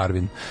bombardovali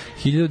Darwin.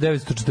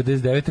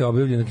 1949. je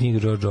objavljena knjiga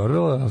George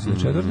Orwella,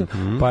 84.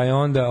 Pa je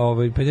onda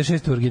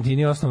 56. u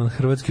Argentini osnovan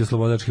Hrvatski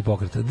oslobodački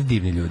pokret.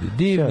 Divni ljudi.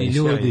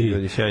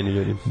 Sjajni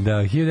ljudi. Da,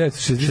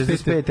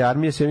 1965.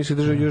 armija Sjedinjenih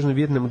država Južnog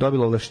Vijetnama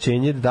dobila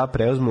ovlašćenje da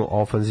preuzmu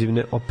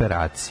ofanzivne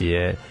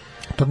operacije.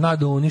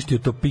 Tornado uništio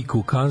Topeka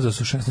u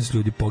Kansasu, 16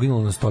 ljudi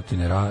poginulo, na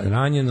stotine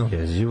ranjeno.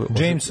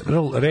 James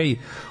Earl Ray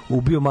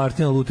ubio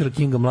Martina Luthera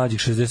Kinga mlađeg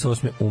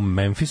 68. u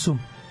Memphisu.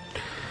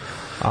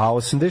 A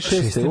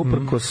 86.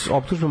 uprkos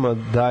optužbama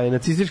da je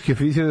nacistički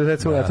oficir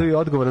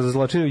odgovoran za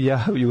zločine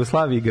u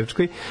Jugoslaviji i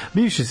Grčkoj,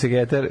 bivši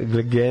sekretar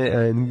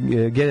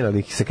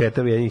generalni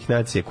sekretar Ujedinjenih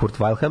nacija Kurt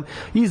Wildheim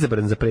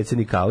izabran za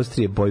predsjednika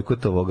Austrije,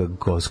 bojkotovao ga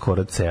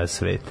skoro ceo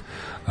svet.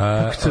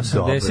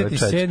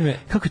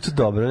 Kako je to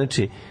dobro,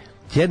 znači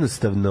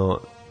jednostavno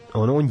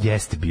on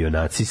jeste bio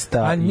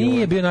nacista. A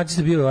nije bio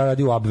nacista, bio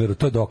radio u Abveru,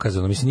 to je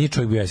dokazano. Mislim, nije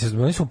čovjek bio SS.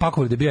 Oni smo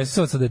pakovali da je bio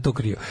SS, da je to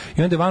krio.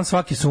 I onda je van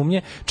svake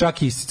sumnje,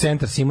 čak i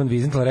centar Simon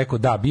Wiesenthal rekao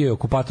da, bio je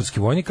okupatorski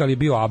vojnik, ali je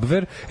bio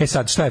Abver.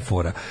 Sad, šta je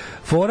fora?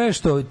 Fora je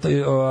što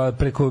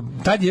preko,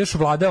 tad je još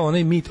vladao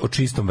onaj mit o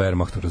čistom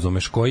Wehrmachtu,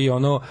 razumeš,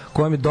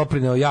 kojem je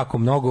doprineo jako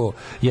mnogo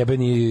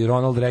jebeni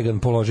Ronald Reagan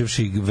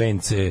položivši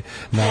vence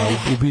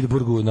u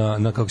Bitburgu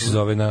na kako se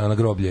zove, na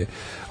groblje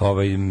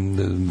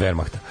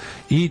Wehrmachta.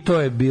 I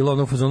to je bilo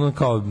ono fazonu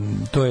kao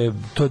to je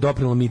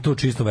doprinelo mi to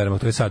čisto Wehrmacht.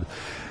 To je sad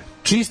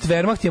čist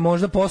Wehrmacht je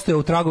možda postojao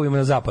u tragovima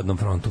na zapadnom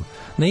frontu.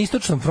 Na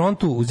istočnom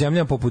frontu, u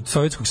zemljama poput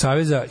Sovjetskog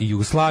saveza i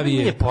Jugoslavije,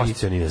 nije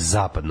postojao ni na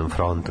zapadnom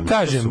frontu.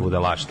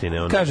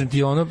 Kažem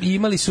ti,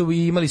 imali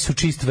su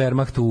čist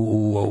Wehrmacht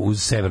u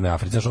Severnoj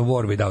Africi, znači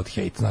War Without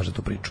Hate, znaš da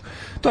tu priču.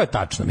 To je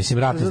tačno, mislim,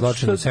 ratni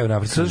zločin u Severnoj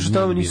Africi. Zato što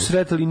tamo nisu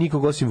sretali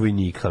nikog osim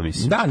vojnika,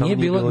 mislim. Da,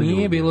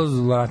 nije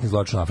bilo ratni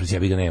zločin u Africi, ja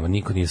bi ga nema,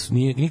 niko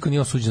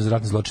nije osuđen za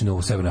ratni zločin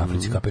u Severnoj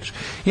Africi, kapiraš.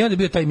 I onda je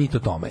bio taj mit o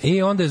tome.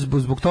 I onda je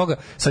zbog toga,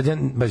 sad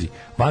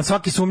van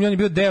svaki sumnje, on je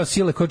bio deo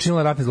sile koja je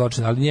činila ratni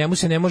zločin, ali njemu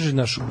se ne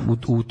može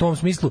u tom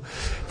smislu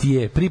ti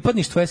je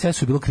pripadništvo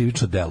SS-u bilo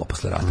krivično delo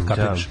posle rata,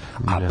 kapiraš?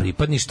 A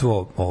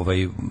pripadništvo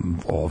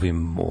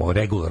ovim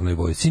regularnoj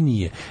vojsci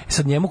nije.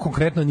 Sad njemu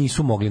konkretno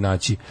nisu mogli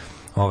naći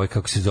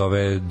kako se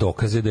zove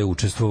dokaze da je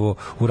učestvovao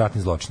u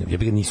ratnim zločinima.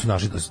 Jebi ga nisu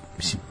našli,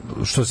 mislim,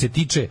 što se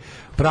tiče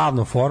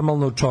pravno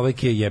formalno,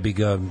 čovek je jebi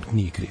ga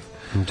nije kriv.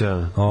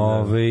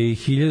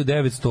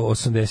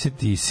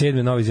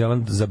 1987. Novi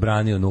Zeland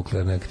zabranio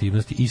nuklearne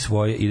aktivnosti i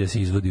svoje i da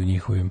se izvodi u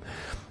njihovim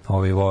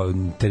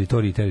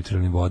teritoriji i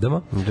teritorijalnim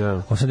vodama.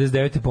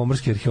 89.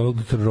 pomorski arheolog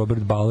dr.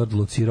 Robert Ballard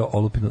locirao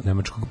olupinu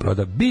nemačkog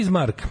broda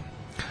Bismarck.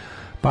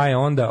 Pa je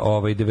onda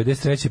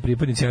 93.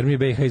 pripadnici armije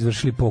BiH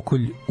izvršili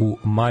pokolj u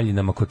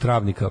Maljinama kod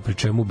Travnika, pri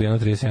čemu ubijeno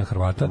 37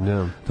 Hrvata.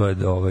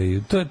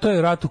 To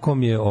je rat u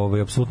kom je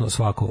apsolutno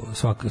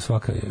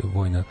svaka je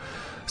vojna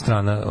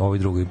strana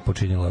drugoj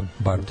počinjela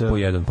bar po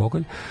jedan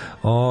pokolj.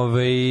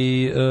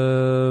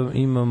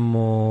 Imamo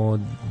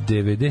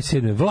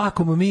 97.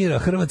 Vlakom mira,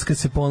 Hrvatska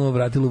se ponovo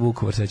vratila u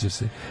Vukovar, sećaš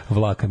se?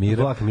 Vlaka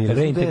mira.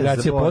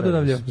 Reintegracija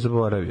Podunavlja.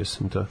 Zaboravio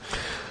sam to.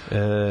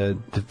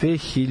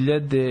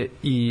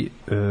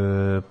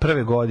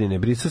 2001. godine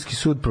Briselski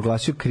sud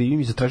proglasio krivim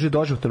i zatražio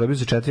doživotnu robiju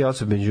za 4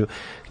 osobe, među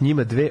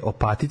njima 2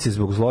 opatice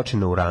zbog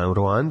zločina u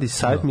Ruandi.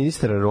 Savjet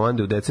ministara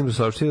Ruande u decembru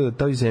saopštio da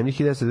toj zemlji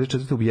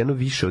 1994. ubijeno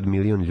više od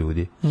 1.000.000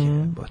 ljudi.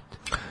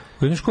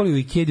 U jednoj školi u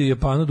Ikedi u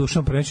Japanu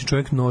dušan preneći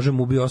čovjek nožem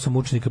ubio 8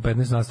 učenika,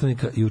 15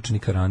 nastavnika i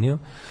učenika ranio.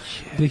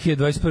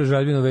 2021.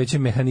 žalbeno veće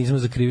mehanizma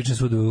za krivični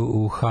sud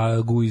u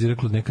Hagu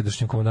izreklo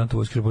nekadašnjem komandantu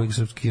Vojske Republike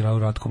Srpske generalu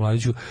Ratku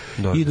Mladiću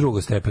i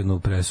drugostepenu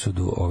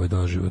presudu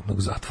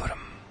doživotnog zatvora.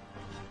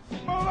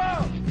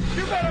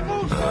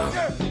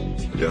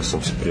 Ja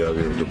sam se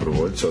prijavio u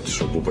dobrovoljca,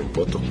 otišao u Bubanj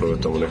potok, proveo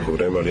tamo neko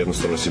vreme, ali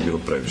jednostavno si bilo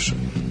previše.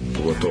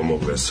 pogotovo mog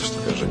vesa, što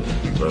kažem,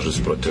 tražili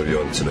su protiv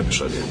avionice, ne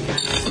pešadije.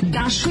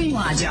 Daško i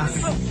Mlađa.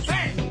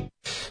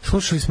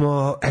 Slušali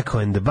smo Echo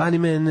and the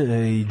Bunnymen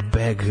i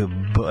Bad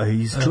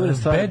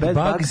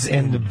Bugs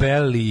and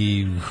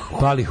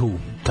Ballyhoo.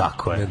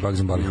 Tako je. Bad Bugs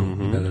and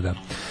Ballyhoo, da.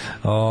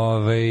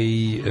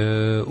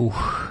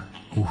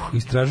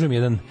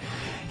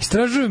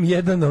 Istražujem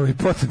jedan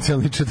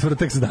potencijalni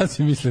četvrtak za nas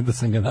i mislim da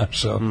sam ga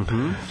našao.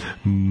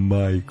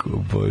 Majko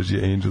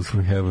Božje, Angels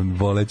from Heaven,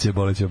 boleće,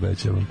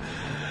 obećavam.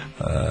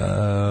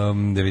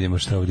 Da vidimo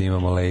šta ovdje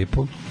imamo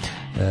lepo.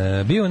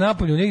 Bio u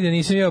Napolju, nigde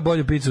nisam jeo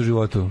bolju picu u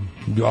životu.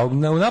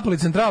 U Napoli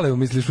centrale,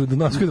 misliš, u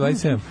Donovskoj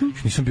 27.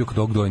 Nisam bio kod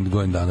ovog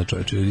godin dana,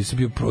 čoveče. Nisam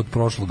bio od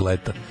prošlog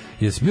leta.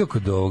 Jesi bio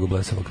kod ovog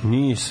Blesavog?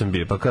 Nisam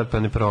bio, pa kad pa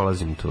ne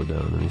prolazim tu, da,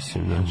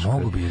 mislim.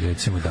 Mogu bi,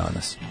 recimo,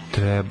 danas.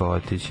 Treba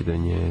otići do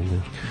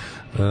njega.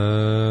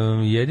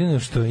 Jedino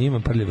što ima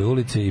prljave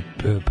ulice i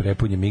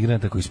prepunje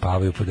migranata koji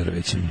spavaju pod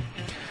drvećem.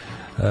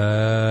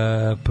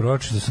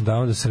 Pročito sam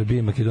davno da Srbija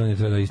i Makedonija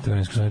treba da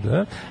istovremeno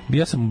sanita.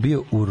 Ja sam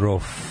bio u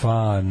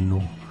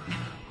Rofanu,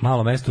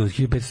 malo mesto od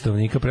 1500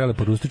 stanovnika,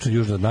 prelepo rustično,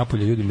 južno od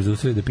Napolja. Ljudi me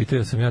zaustavili da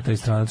pitaju da sam ja taj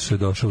stranac što je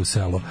došao u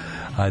selo.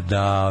 A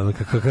da,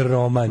 kakav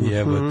roman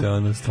jebote,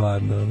 ono,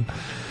 stvarno.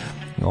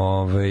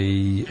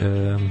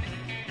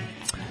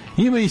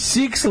 Ima i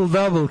Sixel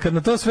Double, kad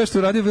na to sve što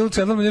uradio Will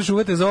Chandler, još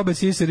uvete za obe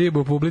sise ribu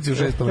u publici u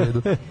 6.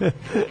 redu.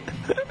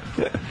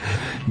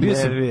 Bio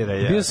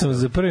sam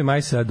za 1.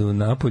 maj sad u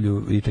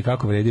Napolju i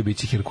tekako vredio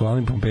bići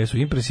Herkulanim Pompesu.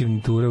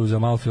 Impresivni ture uz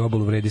Amalfi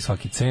obalu vredi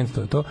svaki cent,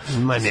 to je to.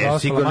 Ma ne,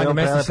 sigurno manje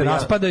mesta se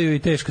raspadaju i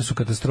teška su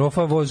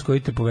katastrofa. Voz koji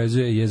te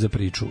povezuje je za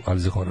priču, ali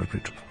za horor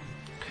priču.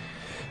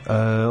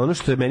 Ono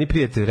što je meni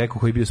prijatelj rekao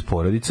koji je bio s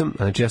porodicom,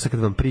 znači ja sad kad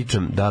vam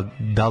pričam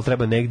da li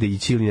treba negde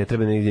ići ili ne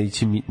treba negde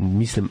ići,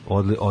 mislim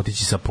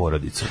otići sa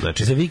porodicom.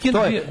 Znači, za vikend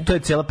to je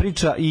cijela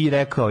priča i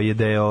rekao je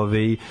da je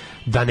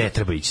da ne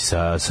treba ići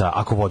sa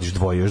ako vodiš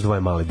još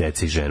dvoje male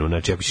dece i ženu.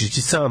 Znači ako ćeš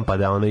ići sam pa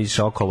da ona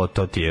iša okolo,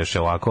 to ti je još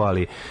ovako,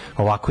 ali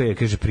ovako je,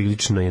 kaže,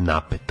 prilično je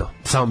napeto.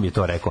 Samo mi je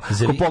to rekao.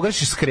 Ako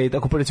pogrešiš skret,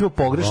 ako recimo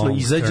pogrešno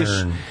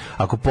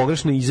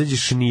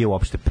izađeš, nije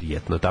uopšte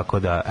prijatno. Tako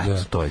da,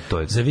 eto, to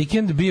je. Za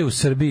vikend bio u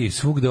Srbiji,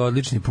 svugde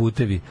odlični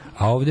putevi,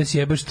 a ovde si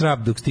jebeš trap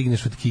dok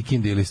stigneš od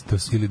Kikinde ili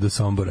do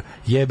Sombora.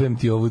 Jebem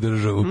ti ovu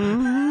državu.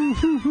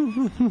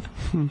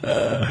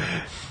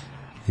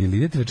 Ili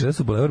idete večeras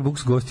u Boulevard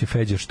Books, gost je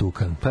Feđa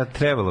Štukan. Pa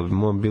trebalo bi,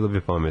 bilo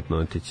bi pametno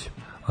otići.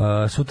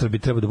 Sutra bi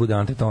trebao da bude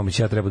Ante Tomić,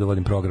 ja treba da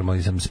vodim program,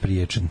 ali sam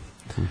spriječen.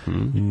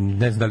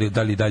 Ne znam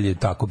da li dalje je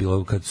tako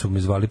bilo kad su me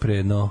zvali pre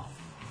jedno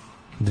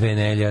 2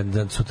 nedelje,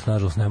 da sutra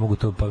nažalost ne mogu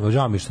to, pa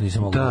žao mi što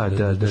nisam mogu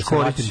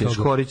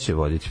Škorić će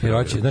voditi.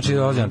 Znači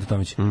dolazi Ante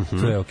Tomić,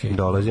 to je okej.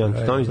 Dolazi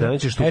Ante Tomić,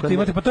 danas će Štukan. Eto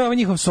imate, pa to je ovaj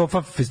njihov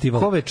Sofa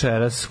festival.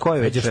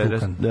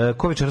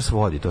 Ko večeras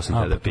vodi, to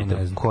sam da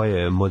pitam. Ko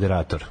je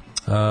moderator?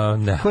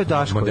 Ne. Ko je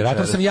Daško?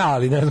 Moderator sam ja,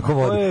 ali ne znam ko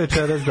vodi. Ko je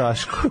večeras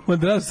Daško?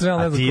 Moderator sam ja,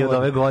 ne znam ko vodi. A ti od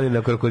ove godine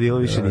na Krokodilu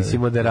više nisi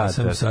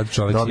moderator. Ja sam sad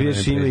čovjek.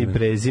 Dobiješ ime i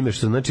prezime,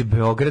 što znači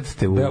Beograd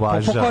te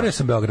uvažava. Pokorio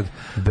sam Beograd.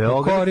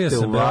 Beograd te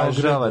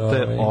uvažava, to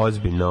je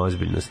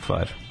ozbiljna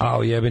stvar.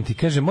 A jebem ti,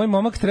 kaže, moj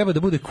momak treba da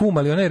bude kum,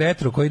 ali onaj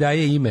retro koji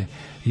daje ime.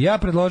 Ja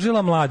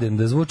predložila Mladen,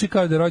 da zvuči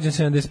kao da je rođen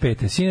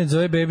 75. Sinec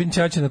zove bebin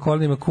ćaća na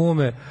kolenima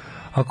kume.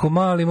 Ako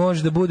mali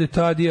može da bude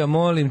Tadija,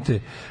 molim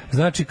te.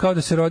 Znači kao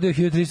da se rodio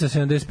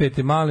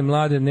 1375. Mali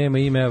Mladen nema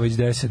ime, evo već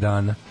 10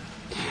 dana.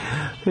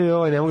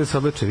 Joj, ne mogu da se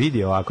odluče,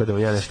 vidi ovako da mu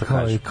ja nešto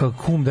kažem. Kao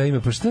kum da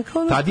ime, pa šta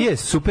kao... Tadija je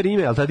super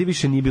ime, ali Tadija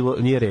više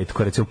nije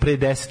retko. Recimo, pre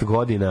 10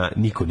 godina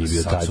niko nije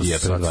bio Tadija.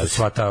 Sad su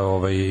sva ta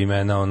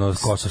imena,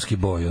 kosovski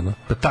boj, ono.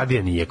 Pa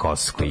Tadija nije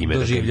kosovsko ime.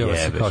 Doživljava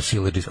se kao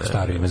siledžijsko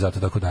staro ime, zato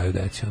tako daju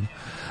deci, ono.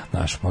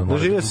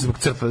 Doživio se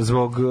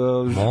zbog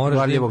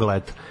varljivog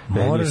leta.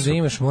 Moraš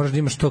da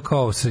imaš to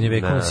kao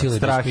srednjevekovno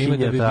siledžijsko ime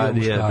da bi bio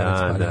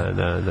muškarac.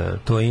 Da.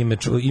 To je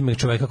ime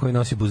čoveka koji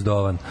nosi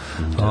buzdovan.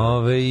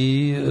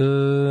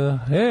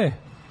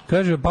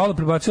 Kaže, Paolo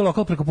prebacio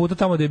lokal preko puta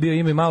tamo da je bio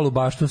ime Malu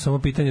baštu, samo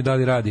pitanje da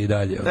li radi i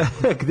dalje.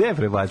 Gde je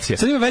prebacio?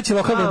 Sad ima veći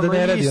lokal da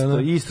ne radi.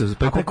 Isto.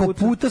 Preko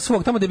puta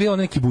svog, tamo da je bio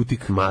neki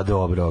butik. Ma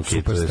dobro, okej.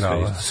 Super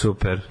strava.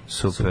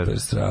 Super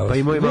strava. Pa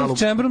i moj malu...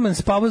 Chamberlain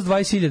spavao s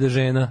 20.000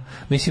 žena.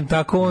 Mislim,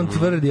 tako on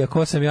tvrdi, a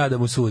ko sam ja da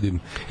mu sudim.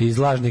 Iz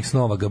lažnih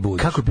snova ga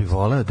budiš. Kako bi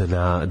voleo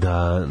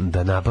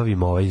da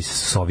nabavimo ovaj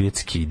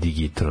sovjetski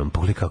digitron.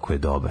 Pogledaj kako je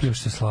dobar.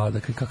 Još se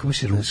sladak, kako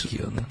baš je ruski.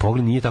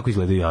 Pogledaj, nije tako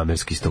izgledao i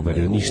amerski s toga,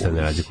 ništa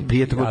ne radi.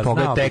 Prijatno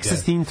pogled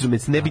Texas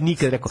Instruments, ne bi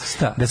nikad rekao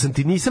da sam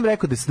ti nisam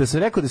rekao da sam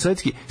rekao da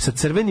sovjetski sa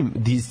crvenim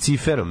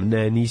ciferom,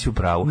 ne, nisi u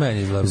pravu.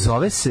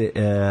 Zove se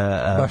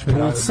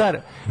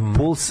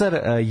Pulsar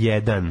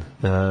 1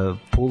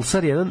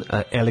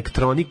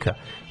 elektronika,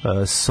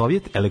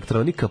 Sovjet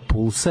elektronika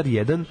Pulsar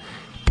 1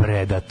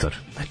 Predator.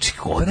 Znači,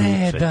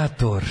 odličan.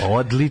 Predator.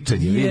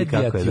 Odličan je, vidi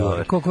kako je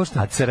dobar. Koliko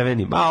košta? A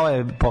crveni, ovo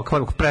je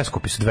pokvaren,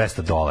 preskupi su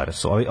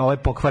 $200. Ovo je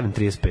pokvaren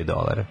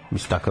 $35.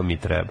 Mislim, tako mi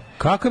treba.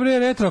 Kako bre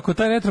retro, ako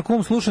taj retro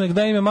kum sluša, nek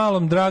da ime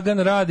malom Dragan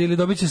radi ili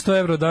dobit će 100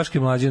 evra od Daške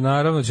Mlađe,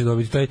 naravno će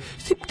dobiti taj.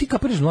 Ti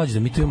kapiraš Mlađe da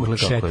mi to imamo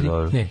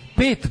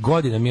 5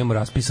 godina mi imamo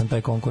raspisan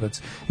taj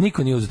konkurac.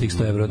 Niko nije uzeo tih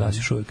 100 evra od nas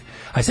još uvijek.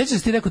 A sećaš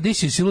se ti rekao,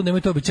 diši silu,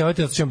 nemoj to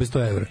obećavati, da ćemo bez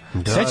 100 evra.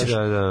 Sećaš?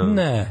 Da.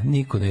 Ne,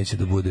 niko neće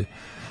da bude.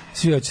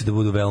 Svi hoće da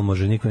budu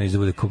velmože, niko neće da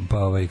bude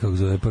kako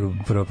zove,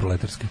 prva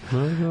proletarska.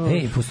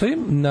 Ej, postoji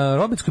na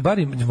Robetskoj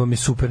bari, vam je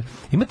super.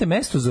 Imate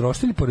mesto za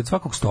roštilj pored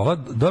svakog stola,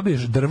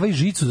 dobiješ drva i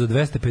žicu za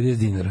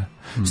 $250.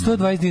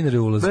 $120 je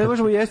ulaz. Ne,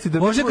 možemo jesti da...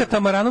 Može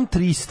katamaranom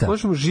 300.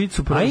 Možemo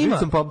žicu probiti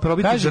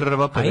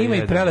drva. A ima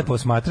i prelepa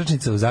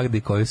osmatračnica u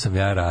Zagdi koju sam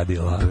ja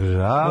radila.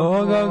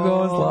 Bravo.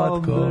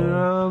 Slatko.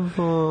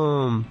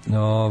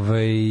 Bravo.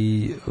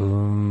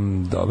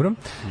 Dobro.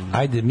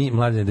 Ajde, mi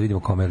mladine da vidimo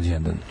kome je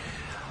rođendan.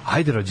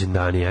 Ajde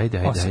rođendani, ajde.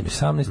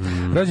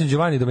 18. Rođen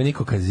Giovanni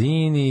Domenico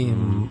Casini,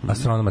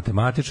 astronom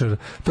matematičar,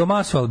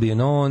 Tommaso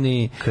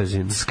Albinoni,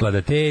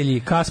 skladatelji,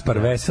 Kaspar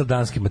Vesel,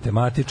 danski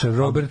matematičar,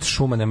 Robert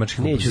Schumann, nemački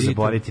kompozitor. Neću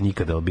zaboraviti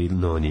nikada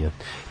Albinonija.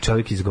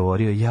 Čovjek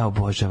izgovorio, ja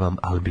obožavam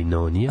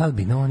Albinonija,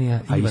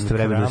 Ivan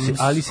Kramski,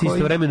 ali se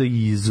istovremeno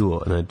i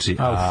izuo, znači,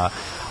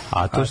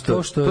 a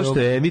to što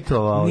je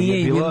emitovao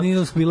nije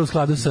bilo u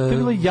skladu sa... To je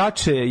bilo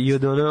jače i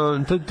od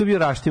ono... To je bio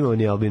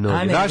raštimovani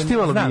Albinoni.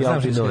 Raštivalo bi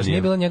Albinoni.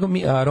 Nije bilo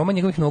aroma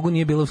njegovih nogu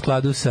nije bilo u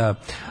skladu sa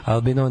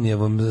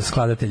Albinonijevom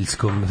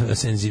skladateljskim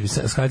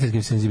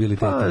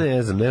senzibilitetom. Pa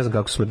ne znam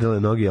kako smrdele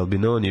noge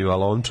Albinoniju,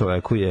 ali on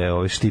čoveku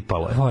je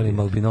štipalo. Volim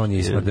Albinonije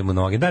i smrde mu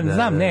noge.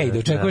 Znam, ne ide.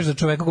 Očekuješ da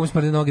čoveka komu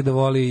smrde noge da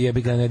voli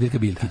jebi ga Nedeljka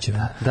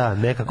Biljkića. Da,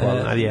 nekako.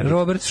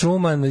 Robert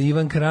Schumann,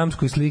 Ivan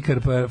Kramski, slikar,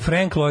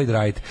 Frank Lloyd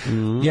Wright.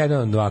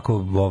 Jedan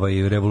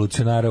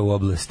revolucionara u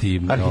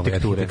oblasti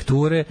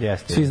arhitekture.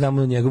 Svi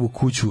znamo njegovu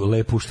kuću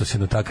lepu što se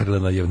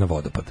natakarila na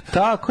vodopad.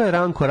 Tako je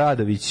Ranko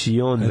Radović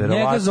i on verovatno.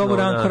 Njega zovu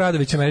Ranko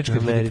Radović američke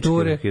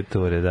arhitekture.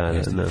 Da.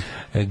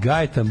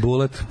 Gajetan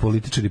Bulat,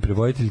 političar i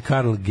prevojitelj,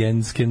 Karl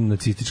Gensken,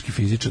 nacistički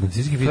fizičar.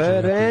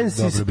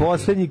 Ferencis,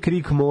 poslednji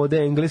krik mode,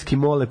 engleski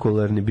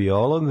molekularni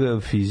biolog,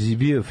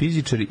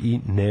 biofizičar i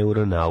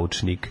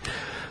neuronaučnik.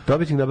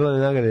 Dobitnik Nobelove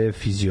nagrade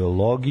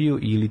fiziologiju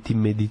ili ti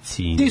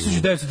medicinu.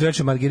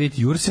 1903.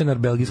 Marguerite Yourcenar,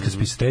 belgijska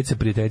spisateljica,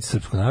 prijateljica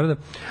srpskog naroda.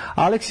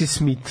 Alexis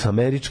Smith,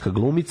 američka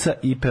glumica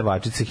i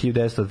pevačica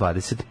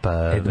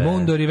 1921.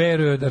 Edmundo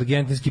Rivero,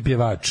 argentinski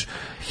pjevač.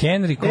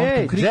 Henry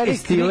Compton Creek. Jerry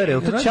Stiller,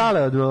 je to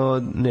čale od...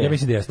 Ja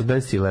mislim da jeste.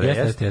 Ben Stiller,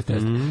 jeste.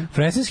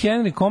 Francis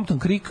Henry Compton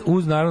Creek,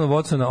 uz naravno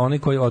Watsona, onaj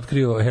koji je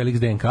otkrio helix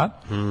DNK.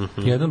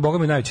 Jedan, boga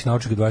mi, najveći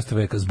naučnik 20.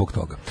 veka zbog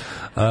toga.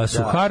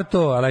 Suharto,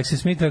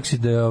 Alexis Smith, rekao si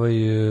da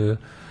je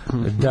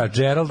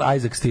Gerald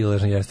Isaac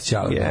Stiller, jeste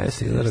Čale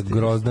Stiller,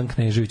 Grozdan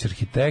Knežević,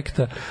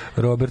 arhitekta,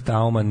 Robert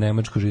Aumann,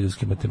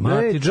 nemačko-židovski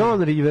matematičar.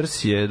 John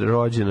Rivers je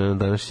rođena na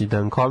današnji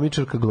dan,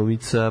 komičarka,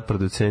 glumica,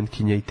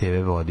 producentkinja i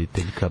TV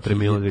voditeljka,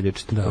 premijela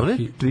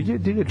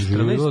 2014.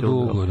 Živjela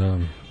dugo, da.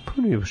 Pa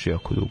nije baš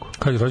jako dugo.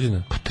 Kad je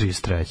rođena? Pa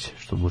 33.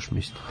 Što možeš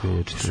misliti?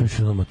 Što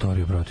mislim na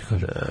motoriju, brati,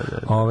 kaže.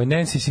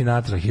 Nancy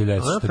Sinatra,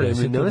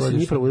 1940. Ona se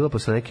nije probudila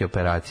posle neke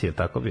operacije,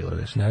 tako bilo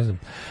nešto. Ne znam.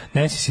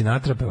 Nancy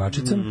Sinatra,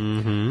 pevačica.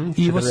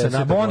 Ivo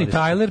Sana, Bonnie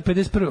Tyler,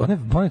 51. Ona je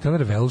Bonnie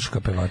Tyler, velška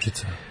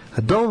pevačica.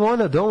 Don't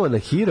wanna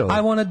hero. I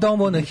don't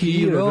want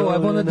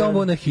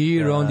a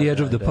hero on the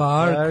edge of the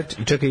park.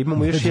 I čekaj,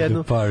 imamo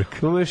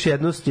još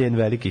jednu njen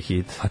veliki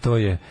hit. A to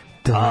je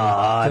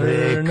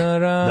Tarek,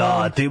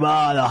 da ti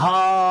mala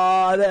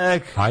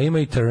Harek. A ima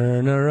i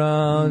Turn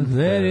Around,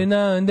 very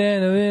now and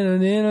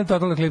then,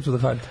 Total Eclipse of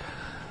the Heart.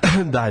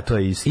 Da, to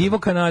je isto. Ivo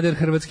Kanader,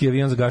 hrvatski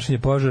avion za gašenje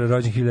požara,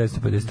 rođen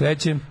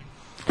 1953.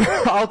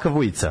 Alka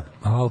Vujica,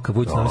 na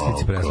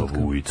slici preslatka.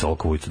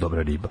 Alka Vujica,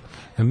 dobra riba.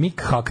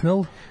 Mick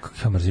Hucknall, kako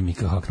ja mrzim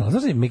Micka Hucknall.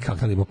 Znaš da je Mick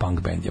Hucknall imao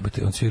punk band,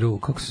 on svirao,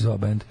 kako se zove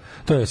band?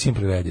 To je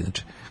Simply Red,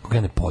 znači. Koga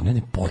ja ne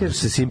podnem. Kaže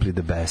se Simply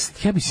the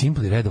best. Ja bi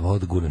Simply Red volao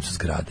da gurnem sa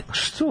zgrade.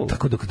 Što?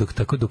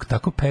 Dok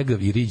tako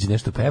Pegav i Riđ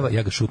nešto peva,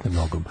 ja ga šutnem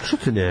nogom. Što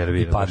te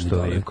nervira?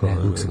 Što je?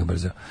 Dok sam ga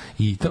brzao.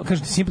 I to,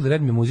 kažete, Simply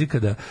Red mi je muzika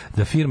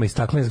da firma iz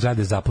staklene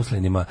zgrade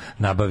zaposlenima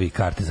nabavi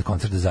karte za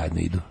koncert da zajedno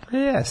idu.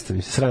 Jeste,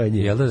 mi se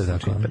sranje. Jel da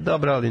tako?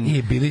 Dobro,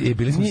 ali...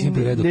 Bili smo na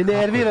Simply Redu. Ne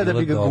nervira da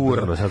bi ga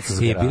gurno sad sa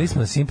zgrade. Bili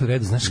smo na Simply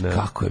Redu, znaš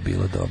kako je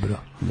bilo dobro.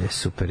 Ne,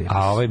 super je.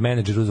 A ovaj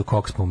menadžer uzo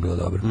Coxpom bilo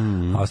dobro.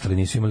 A ostali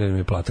nisu imali, jer mi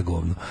je plata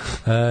govno.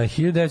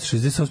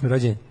 1968.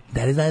 rođen.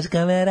 Da li znaš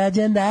kada je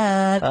rođen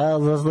dan? A,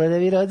 znaš da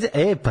mi rođen?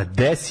 Pa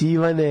desi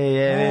Ivane,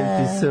 jevem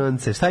ti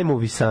sunce. Šta ima u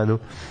Visanu?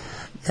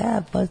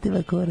 Ja,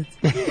 postiva kurac.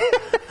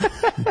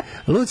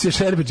 Lucija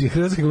Šerbeđi,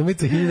 hrvatska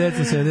glumica,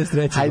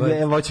 1973.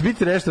 Ajde, hoće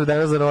biti nešto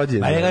danas za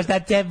rođendan. A nego šta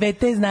će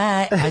biti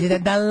znaj, ajde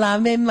da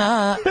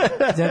lavimo.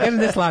 Znači, kažem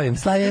da slavim.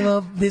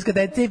 Slavimo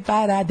diskoteci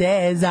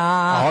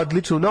Paradeza.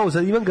 Odlično,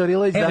 sad Ivan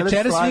Gavrilović danas slavi.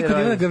 Večeras svi kod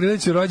Ivana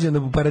Gavrilovića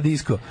rođendan u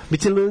Paradisko.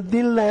 Biće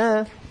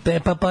ludila,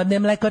 Popodne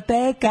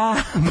mlekoteka.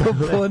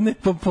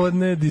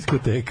 Popodne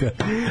diskoteka.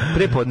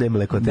 Prepodne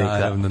mlekoteka.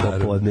 Naravno.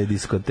 Popodne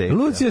diskoteka.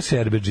 Lucija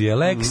Šerbedžija,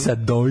 Leksa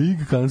Doig,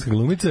 kanadska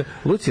glumica.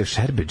 Lucija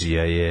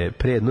Šerbedžija je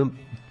pre jednom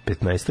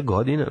 15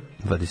 godina,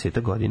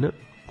 20 godina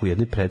u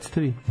jednoj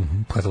predstavi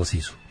pokazala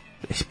sisu.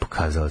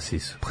 Pokazala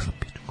sisu. Pokazala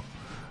pičku.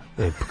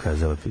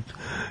 Pokazala pičku.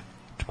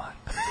 Čmar.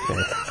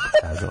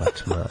 Pokazala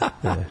čmar.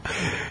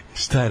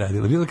 Šta je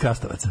radila? Bila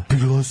krastavaca?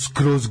 Bila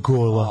skroz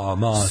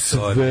gola.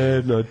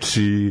 Sve,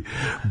 znači,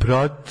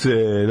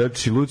 brate,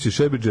 znači, Lucija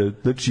Šerbedžija,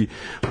 znači,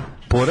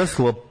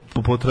 porasla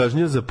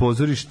potražnja za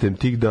pozorištem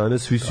tih dana,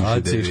 svi su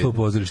išli da je išlo u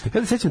pozorište.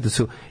 Ja da sećam da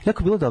su,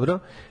 jako bilo dobro,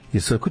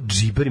 jer su onako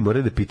džibari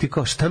morali da pitaju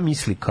kao šta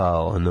misli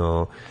kao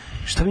ono,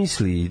 šta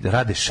misli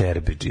Rade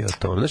Šerbedžija o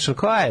tom, znači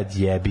kao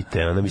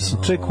jebite, ona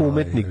mislim čovjek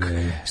umetnik,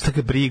 šta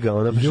ga briga,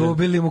 ona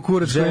ljubili mu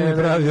kurac koji je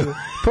pravio.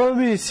 Pa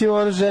mislim,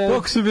 ona žena,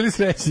 koliko su bili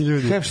srećni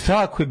ljudi. Kaj,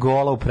 šta ako je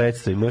gola u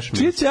predstavi, imaš mi?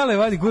 Čije ćale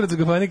vadi kurac u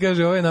kafani,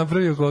 kaže ovo je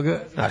napravio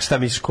koga? A šta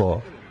misliš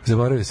ko?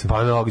 Zaboravio sam.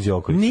 Pa Novak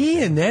Đoković.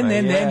 Nije.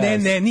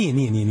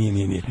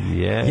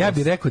 Ja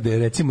bih rekao da je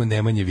recimo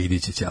Nemanja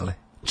Vidića ćale.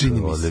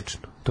 Čini mi se.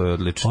 To je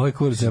odlično. Ovaj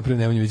kurac napravio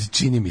Nemanja Vidića,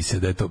 čini mi se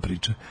da je to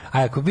priča.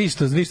 A ako vi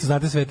što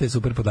znate sve te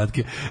super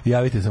podatke,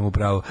 javite sam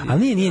upravo.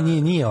 Ali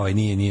nije.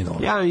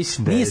 Ja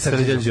mislim da je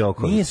Srđan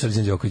Đoković. Nije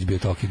Srđan Đoković bio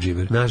toki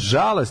džiber.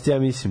 Nažalost, ja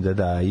mislim da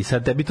da. I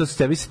sad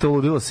tebi se to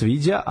ludilo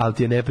sviđa, ali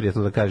ti je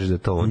neprijatno da kažeš da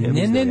to on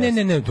je.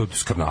 Ne, to je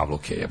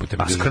skrnavluk je, jebote.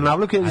 A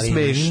skrnavluk je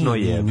smešno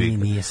je.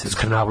 Nije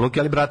skrnavluk,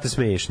 ali brate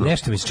smešno.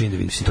 Nešto mi se čini da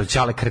vidiš. To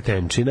ćale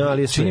kretenčina,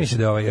 ali je smešno. Čini mi se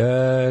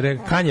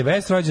da Kanje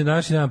West rođen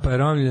današnji dan,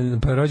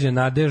 pa rođen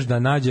Nadežda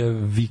Nađa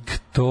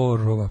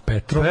Viktorova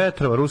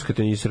Petrova, ruska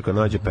tenisirka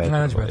Nađa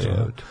Petrova.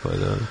 Pa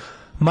da.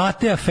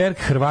 Matea Ferk,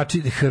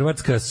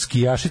 hrvatska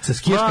skijašica,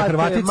 skijaška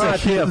Hrvatica,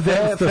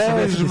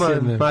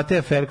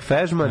 Matea Ferk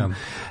Fežman,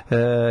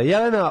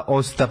 Jelena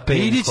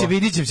Ostapenko.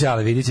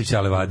 Vidićev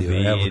ćale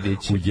vadio. Evo,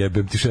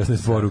 ujebem ti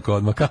 16 poruka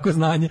odmah. Kako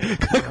znanje,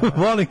 kako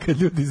volim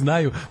kad ljudi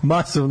znaju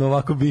masovno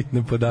ovako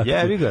bitne podatke.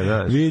 Jebi ga,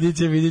 znaš.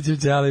 Vidićev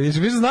ćale. Više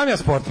znam ja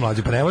sport,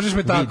 mlađe, pa ne možeš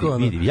me tako.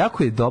 Vidi,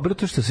 jako je dobro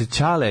to što se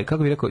ćale,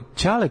 kako bih rekao,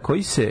 ćale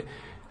koji se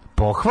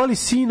pohvali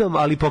sinom,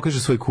 ali pokaže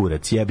svoj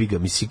kurac. Jebi ga,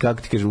 misli,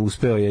 kako ti kažem,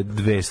 uspeo je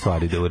dve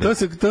stvari da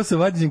uradi. To se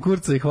vađenjem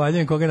kurca i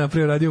hvaljenjem koga je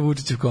napravio radio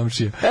Vučićev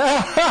komšija.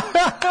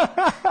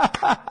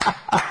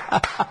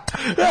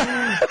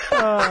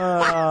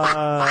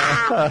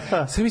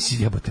 Sve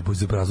misli, jebate, boj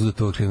za brazu da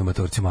to krenu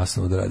matorci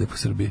masno da rade po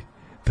Srbiji.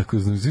 Tako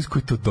znaš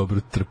koji je to dobro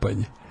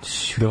trpanje.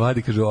 Da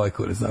vadi, kaže, ovaj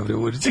kurac napravio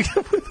Vučićev.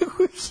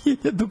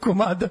 1000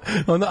 komada,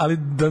 ali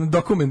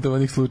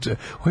dokumentovanih slučaja.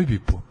 Oj bi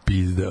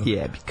popizdao.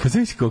 Jebika. Pa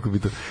znaš koliko bi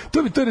to? To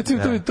je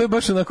recimo, to je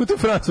baš onako, to je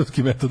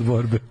francuski metod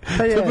borbe.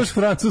 To je baš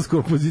francusko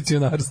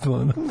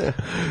opozicionarstvo.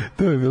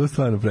 To bi bilo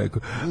stvarno preko.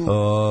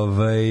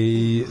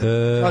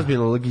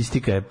 Ozbiljna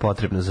logistika je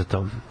potrebna za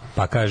to.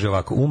 Pa kaže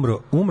ovako,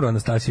 umro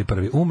Anastasije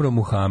prvi, umro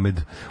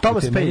Muhamed.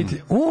 Thomas Paine.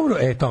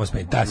 Thomas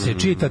Paine, da se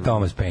čita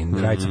Thomas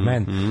Paine, right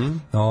man.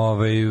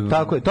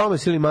 Tako je,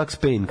 Thomas ili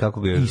Max Paine,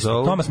 kako ga još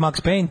zovu. Thomas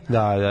Max Paine.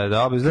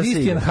 Da,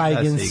 Christian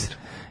Huygens.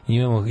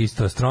 Imamo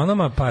isto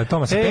astronoma, pa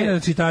Thomas Paine da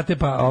čitate,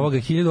 pa ovoga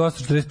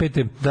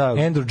 1845.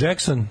 Andrew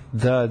Jackson.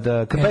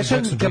 Da.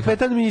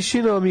 Kapetan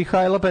Mišino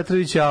Mihajlo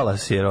Petrović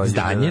Alas je rođen.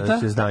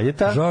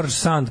 Zdanjeta. George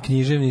Sand,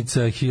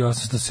 književnica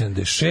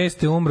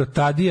 1876. Umro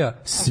Tadija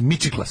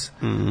Smičiklas.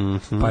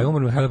 Pa je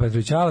umro Mihajlo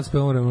Petrović Alas, pa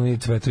je umro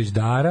Milica Petrović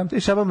Dara. I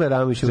Šaban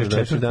Meramić umro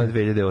današnji dan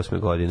 2008.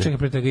 godine. Čekaj,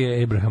 pre toga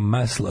je Abraham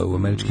Maslow,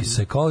 američki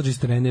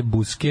psihologist, Rene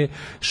Buske,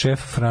 šef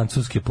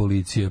francuske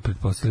policije,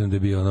 pretpostavljam da je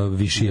bio ono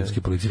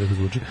višijevske policije, kako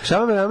zvuči.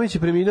 Šaban Meramić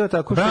je preminuo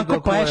tako što Branko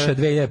Pleša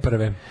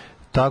 2001.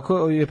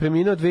 Tako je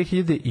preminuo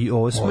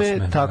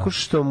 2008. Tako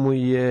što mu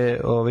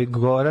je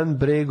Goran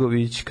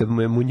Bregović, kad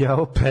mu je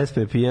munjao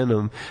pesme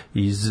pijanom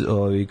iz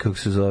kako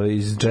se zove,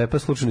 iz džepa,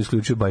 slučajno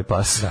isključio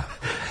bypass. Da.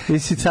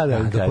 Nisi sad da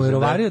kažem.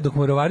 Dok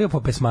mu je rovario po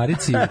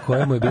pesmarici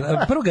koja mu je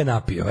bila, prvo ga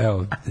napio,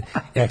 evo,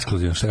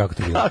 ekskluzivno, šta kako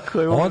to bilo.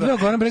 Odveo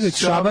Goran Bregović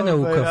Šabana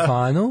u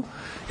kafanu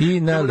i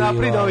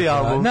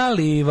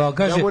nalivao.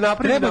 Kaže,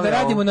 treba da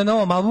radimo na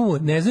novom albumu,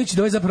 ne znajući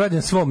da ovaj zapravo radi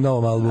na svom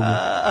novom albumu.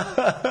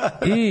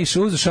 I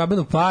uzu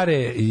Šabanu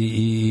pare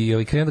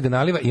i krenuo da ga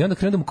naliva i onda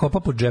krenuo da mu kopa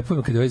po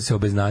džepovima kada je se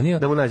obeznanio.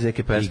 Da mu nađe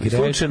neke pesme.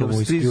 Slučajno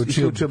mu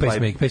isključio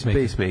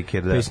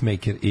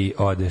pacemaker i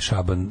ode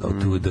Šaban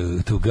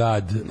to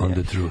God on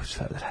the truth.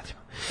 Šta da radimo?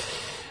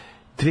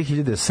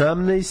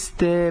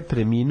 2018.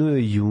 preminuo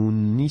je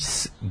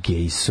Eunice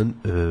Gayson,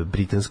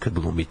 britanska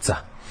glumica.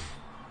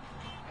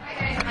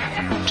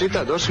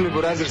 Čita, došli mi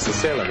burazir sa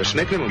sela, već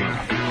ne krenemo malo.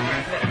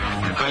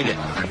 Hajde,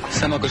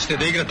 samo ako ćete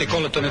da igrate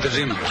kola, to ne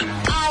držimo.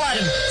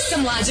 Alarm sa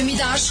Mlađom i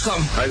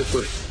Daškom. Hajde,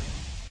 kuri.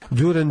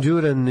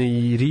 Đuran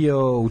i Rio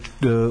u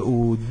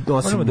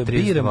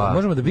 8.32.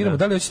 Možemo da biramo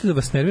da li hoćete da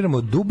vas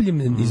nerviramo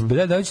dubljim,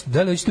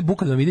 da li hoćete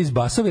buka da vam ide iz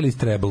basova ili iz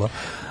trebla.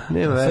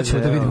 Nema veze. Sad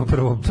ćemo da vidimo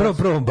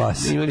prvo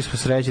bas. Imali smo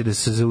sreće da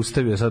se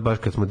zaustavio sad baš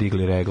kad smo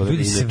digli regle.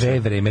 Vidi sve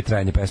vreme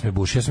trajanje pesme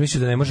Buš. Ja sam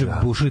mislio da ne može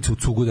Bušilica u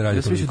cugu da radi.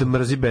 Ja sam mislio da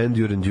mrzi band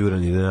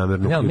Duran i da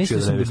namerno uključio.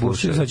 Mislio sam da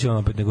Bušilica, sad ćemo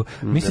opet, nego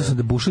mislio sam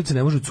da Bušilica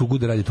ne može u cugu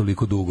da radi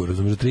toliko dugo.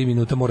 Razumiješ, 3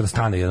 minuta mora da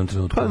stane jednom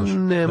trenutku. Pa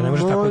ne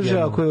može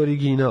ako je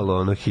original,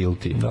 ono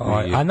Hilti.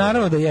 A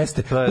naravno da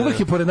jeste. Uvek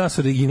je pored nas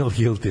original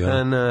Hilti.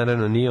 A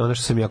naravno, nije ono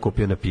što sam ja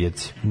kupio na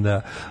pijaci.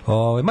 Da.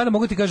 Mada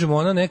mogu ti kažem,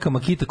 ona neka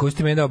makita koju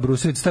ste meni dao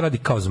Brusilic, ta radi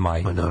kao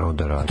zmaj. Pa naravno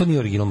da radi. To nije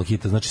original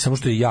makita, znači samo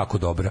što je jako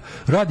dobra.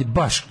 Radi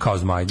baš kao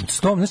zmaj.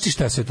 Znači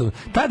šta je sve to?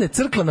 Tada je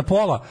crkla na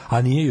pola,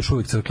 a nije još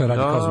uvijek crkla,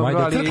 radi kao zmaj.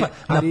 Da crkla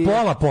na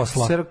pola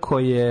posla. Crko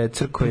je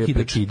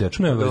prekidač.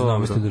 Ne,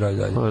 znam da radi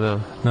dalje.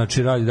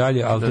 Znači radi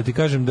dalje, ali da ti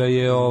kažem da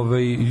je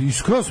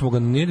skroz smo ga,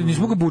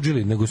 nismo ga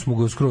budžili, nego smo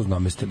ga skroz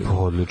namestili.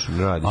 Odlično,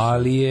 radi.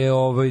 Ali je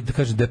da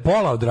kažem da je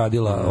pola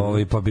odradila,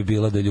 pa bi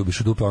bila da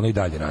ljubiš u dupe, ona i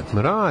dalje radi.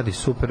 Radi,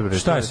 super bre.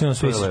 Šta je sve on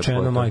sve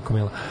isečeno, majko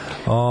mila.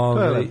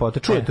 To je lepo,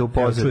 čujete u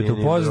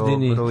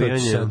pozadini. To će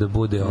sad da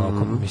bude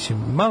ovako, mislim,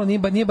 malo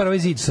nije bar ovaj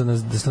zid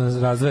da se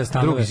razdvaja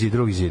stanove.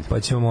 Drugi zid. Pa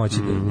ćemo moći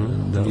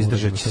da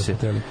izdržat će se.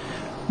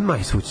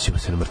 Svući ćemo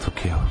se na mrtvo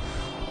kevo.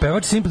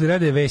 Pevač Simple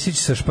Red je Vesić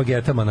sa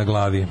špagetama na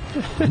glavi.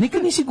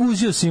 Nikad nisi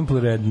guzio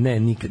Simple Red? Ne,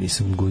 nikad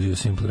nisam guzio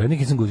Simple Red.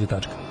 Nikad nisam guzio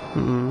tačka.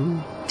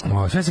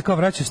 Sve se kao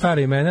vraćaju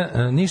stare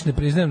imena. Niš ne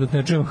priznajem dok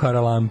ne čujem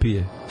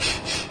Haralampije.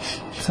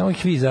 Samo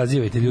ih vi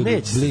izazivajte,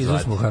 ljudi. Blizu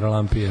smo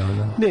Haralampije.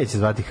 Neće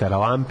zvati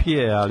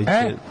Haralampije, ali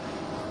će...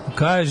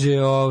 Kaže,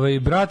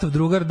 bratov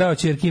drugar dao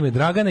ćerki ime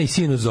Dragana i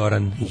sinu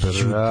Zoran.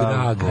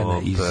 Dragana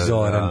i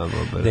Zoran.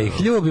 Da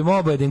ih ljubim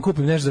oboje, da im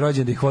kupim nešto za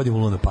rođendan, da ih vodim u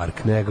Luna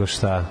Park. Nego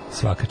šta?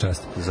 Svaka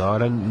čast.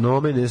 Zoran,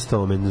 nomen est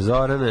omen.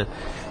 Zorane,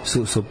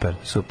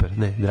 super.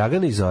 Ne,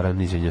 Dragana i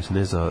Zoran, izvinjam se,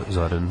 ne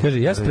Zoran.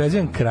 Kaže, ja se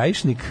prezivam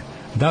Krajišnik,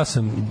 dao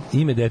sam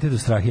ime detetu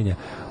Strahinja.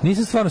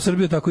 Nisam stvarno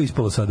Srbiju tako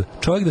ispalo sada.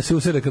 Čovjek da se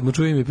usere kad mu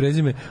čuje ime i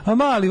prezime, a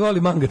mali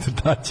voli manga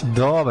crtaće.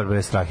 Dobar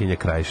bre, Strahinja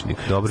Krajišnik.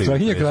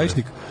 Strahinja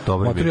Krajišnik.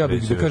 Dobro ja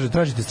bih da kaže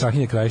tražite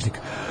Strahinja Krajišnik.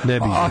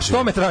 A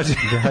što me traži?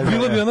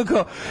 Bilo bi ono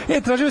kao,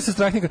 tražio se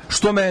Strahinja,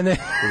 što mene?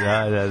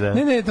 Da.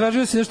 Ne,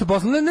 tražio se nešto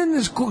posle. Ne,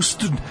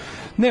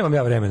 nemam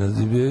ja vremena.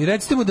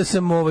 Recite mu da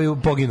sam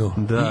poginuo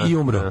i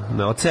umro.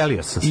 Da,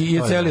 ocelio sam se. I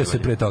ocelio se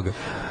pre toga.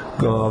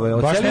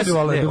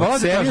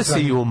 Ocelio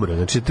se i umro.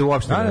 Znači te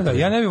uopšte da,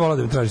 ja ne bih volao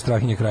da mi traži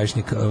Strahinja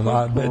Krajišnik,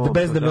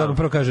 bez da mi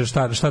prvo kaže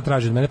šta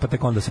traži od mene, pa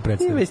tek onda se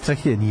predstavi. Ime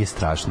Strahinja nije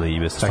strašno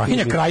ime.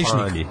 Strahinja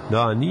Krajišnik.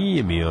 Da,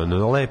 nije mi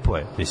ono, lepo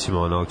je. Mislim,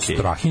 ono, okej.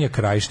 Strahinja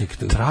Krajišnik.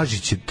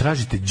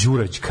 Tražite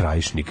Đurać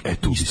Krajišnik.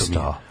 Tu bi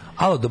stao.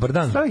 Alo, dobar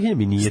dan.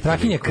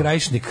 Strahinja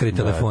Krajišnik kraj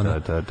telefona.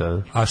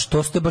 Da. A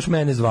što ste baš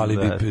mene zvali?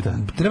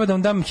 Treba da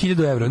vam dam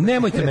 1000 evra.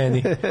 Nemojte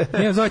meni.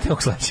 Zovite me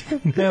oklađe.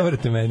 Ne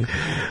morate meni.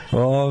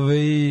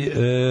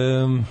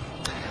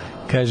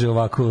 Kaže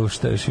ovako,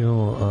 šta još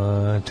imamo?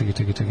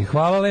 Čekaj.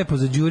 Hvala lepo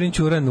za Đurin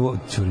Ćuran. U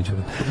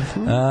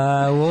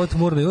ovo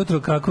tmurno jutro,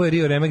 kako je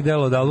Rio Remek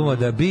delo od albuma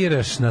Da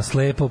biraš na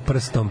slepo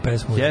prstom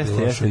pesmu.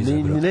 Jeste.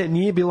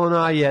 Nije bilo na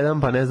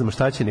A1, pa ne znam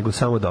šta će, nego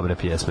samo dobre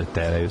pjesme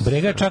teraju.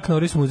 Brega čak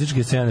Noris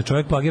muzičke scene.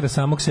 Čovjek plagira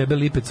samog sebe,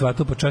 lipet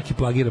cvatu, pa čak i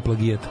plagira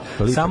plagijat.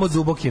 Samo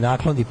duboki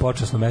naklon i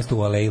počasno mesto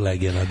u aleji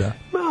legenda.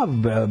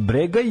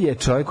 Brega je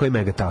čovjek koji je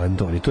mega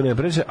talentovan i tu ne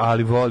pređe,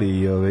 ali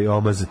voli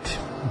omazati.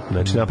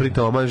 Znači,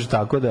 napravite omaž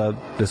tako da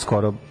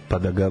skoro, pa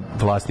da ga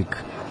vlasnik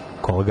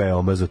koga je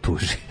omazao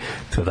tuži.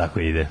 To tako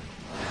ide.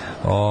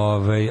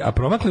 A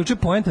promakli uče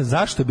poenta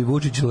zašto bi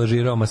Vučić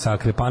lažirao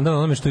masakre. Pandan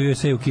onome što je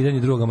USA ukidanje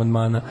drugog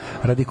amandmana.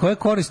 Radi koje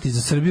koristi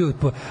za Srbiju?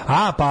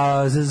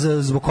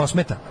 Zbog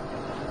kosmeta.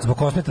 Zbog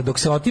kosmeta, dok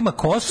se otima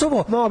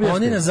Kosovo,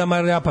 oni nas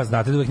zamarja, pa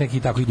znate da uvijek neki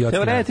tako idioti.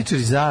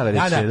 Teoretičari zavere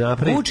će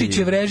napraviti.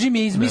 Vučićev režim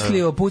je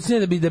izmislio pucnje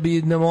da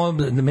bi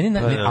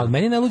ali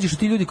meni najluđe što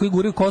ti ljudi koji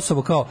guraju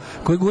Kosovo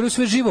koji guraju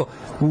sve živo,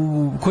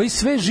 koji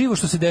sve živo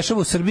što se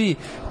dešava u Srbiji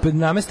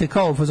nameste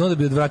kao fazon da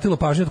bi odvratilo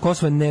pažnju od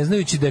Kosova, ne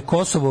znajući da je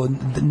Kosovo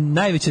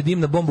najveća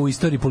dimna bomba u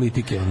istoriji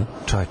politike.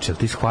 Čovječe,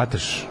 ti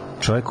shvataš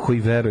čovjek koji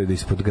veruje da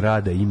ispod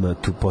grada ima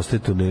tu postoje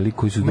tuneli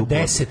koji su duplo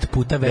 10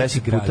 puta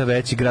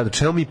veći grad. O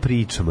čemu mi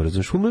pričamo,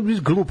 razumiješ? Ono je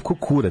glup ko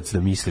kurac da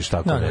misliš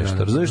tako nešto.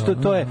 Razumiješ,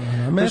 to je...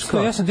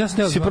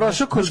 Si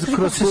prošao kroz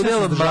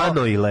tunel od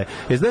Manojle.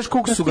 Znaš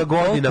koliko su ga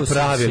godina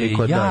pravili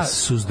kod nas? Ja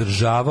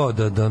suzdržavao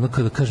da ono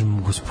kada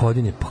kažem,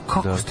 gospodine, pa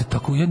kako ste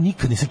tako, ja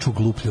nikad nisam čuo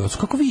gluplje od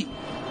kako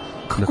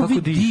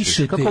vi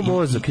dišete, kako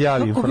mozak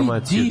javi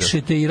informaciju. Kako vi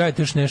dišete i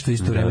radite još nešto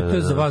isto vreme. To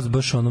je za vas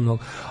baš ono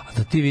mnogo. A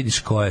da ti vidiš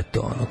ko je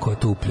to, ko je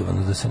to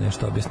upljivano da se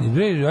nešto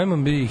objasni. Ajmo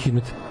bi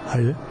hitmet.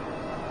 Hajde.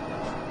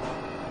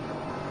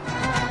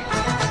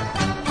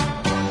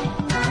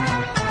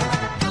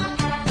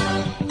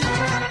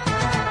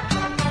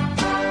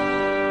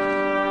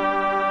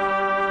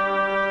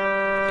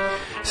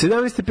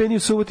 17 stepeni u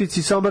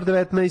Subotici, Sombor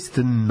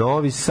 19,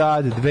 Novi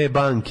Sad 2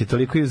 banke,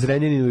 toliko i u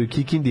Zrenjaninu i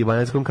Kikindi i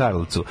Banjatskom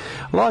Karlovcu.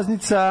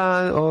 Loznica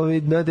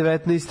na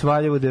 19,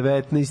 Valjevo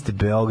 19,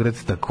 Beograd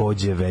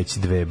takođe već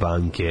 2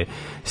 banke.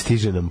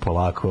 Stiže nam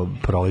polako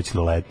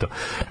prolećno leto.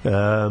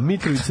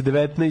 Mitrovica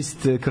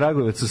 19,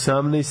 Kragujevac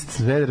 18,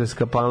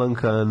 Smederevska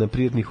Palanka na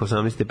prijatnih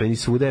 18 stepeni,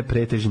 svuda je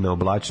pretežna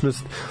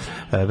oblačnost,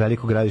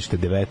 Veliko Gradište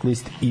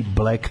 19 i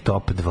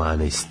Blacktop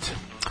 12.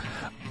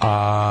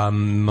 A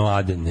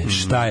Mladene,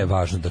 šta je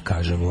važno da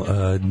kažemo?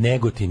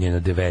 Negotin je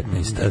na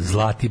 19,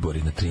 Zlatibor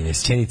je na 13,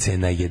 Sjenica je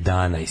na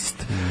 11.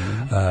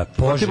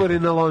 Zlatibor je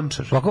na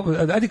Lončar.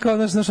 Ajde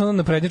kao, znaš, ono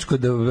na prednječko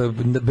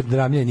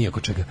dramljenje nije oko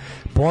čega.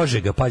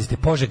 Požega, pazite,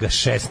 Požega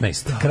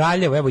 16.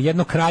 Kraljevo, evo,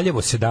 jedno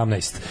Kraljevo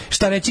 17.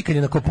 Šta reći kad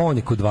je na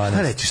Kopaoniku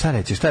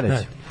 12? Šta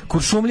reći?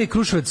 Kuršumlija i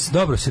Kruševac,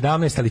 dobro,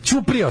 17, ali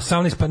Ćuprija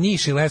 18, pa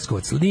Niš i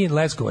Leskovac,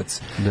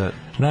 Leskovac. Da.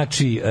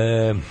 Znači,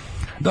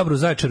 dobro, u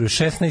Zaječaru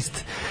 16,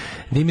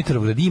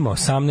 Dimitrovgrad ima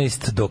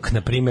 18, dok,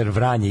 na primjer,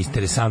 Vranje,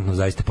 interesantno,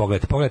 zaista,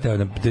 pogledajte, evo,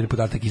 na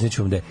podatak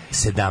izneću vam da je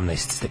 17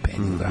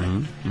 stepeni u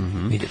Vranju.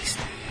 Vidjeli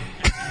ste.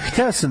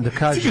 Htio sam da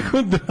kažem...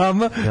 Kako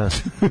drama?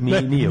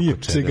 Nije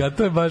oko čega.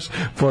 To je baš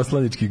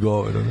poslanički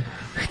govor.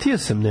 Htio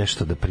sam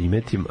nešto da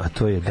primetim, a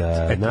to je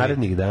da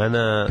narednih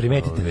dana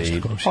primetite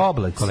nešto,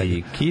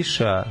 oblaci,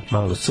 kiša,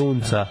 malo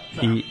sunca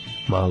i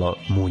malo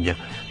munja.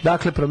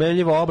 Dakle,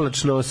 promenljivo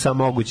oblačno sa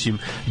mogućim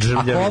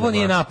džrmljavinama. Ako ovo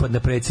nije napad na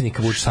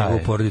predsjednika Vučića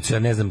u porodicu, ja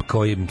ne znam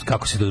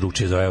kako se to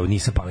drugačije zove, evo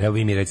nisam pamet. Evo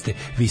vi mi recite,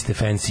 vi ste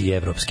fancy i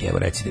evropski, evo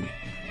recite mi.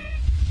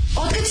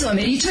 Otkad su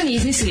Američani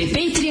izmislili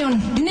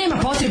Patreon,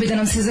 nema potrebe da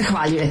nam se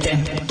zahvaljujete.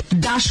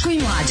 Daško i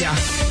Mlađa,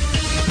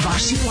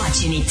 vaši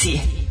plaćenici.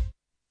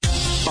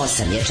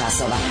 8 je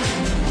časova.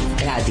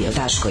 Radio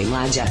Daško i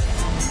Mlađa,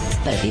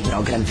 prvi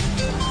program.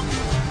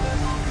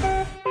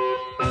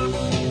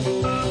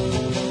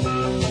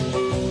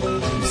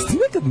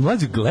 Nekad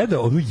Mlađe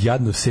gleda onu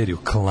jadnu seriju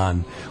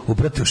Klan,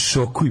 ubrate u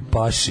Šoku i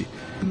Paši.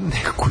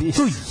 Kako je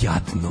to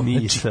jadno.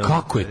 Znači,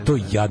 kako je to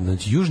jadno.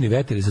 Znači, Južni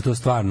veter je za to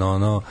stvarno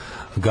ono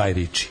Guy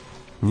Ritchie.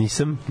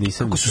 Nisam.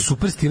 Kako su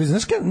super stili.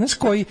 Znaš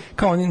koji,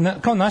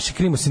 kao naši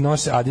krimosi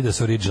nose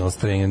Adidas Original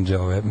Strange,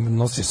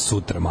 nose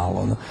sutra malo,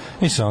 ono.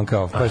 Viš on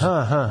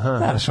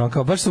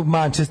kao, baš su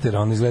Manchester,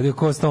 on izgledaju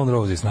kao Stone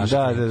Roses, naši.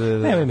 Da.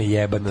 Nemoj me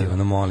jebati,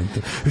 ono, molim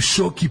te.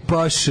 Šoki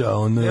Paša,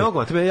 ono. Ne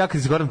mogu, tebe ja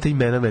kad izgovaram te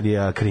imena, meni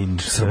je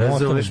cringe.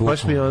 Razumeš,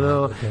 baš mi je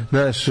ono,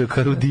 naš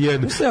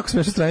Karudijan. Mislim, jako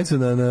smiješ stranicu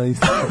na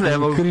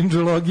Instagramu,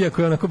 cringeologija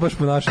koja je onako baš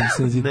po našem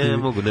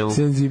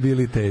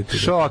senzibilitetu.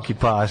 Šoki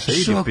Paša,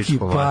 idi u pičku.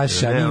 Šoki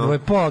Paša,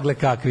 pogle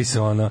kakvi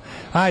su, ono.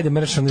 Ajde,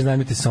 mršam, ne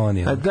znamite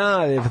Sony. A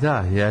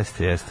da,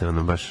 jeste,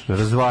 ono, baš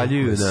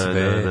razvaljuju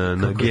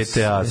na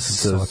GTA,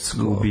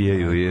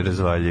 ubijaju i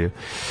razvaljuju.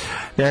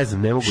 Ne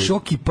znam, ne mogu.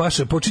 Šoki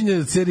Paša,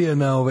 počinje serija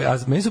na a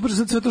meni su prvo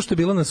sve to što je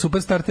bilo na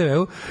Superstar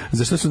TV-u,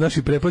 za što su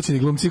naši preplaćeni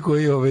glumci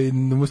koji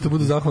umesto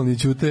budu zahvalni i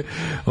ćute,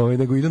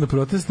 nego idu na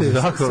proteste.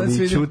 Zahvalni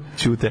i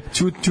ćute.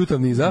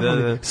 Ćutavni i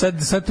zahvalni.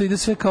 Sad to ide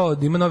sve kao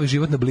ima novi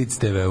život na Blitz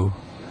TV-u.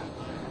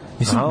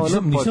 Nisam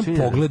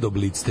pogledao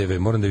Blitz TV,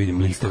 moram da vidim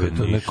Blitz TV.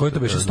 Koji je to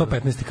beše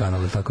 115.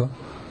 kanal, tako?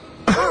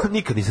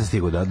 Nikad nisam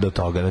stigao do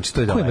toga, znači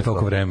to je daleko. Ko ima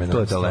toliko vremena? To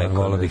je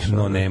daleko.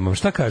 No nemam.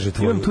 Šta kaže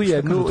tvoj? Imam tu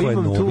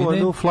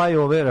onu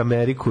Flyover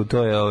Ameriku,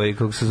 to je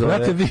kako se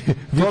zove.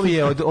 To mi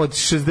je od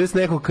 60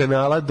 nekog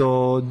kanala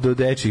do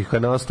dečjih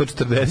kanala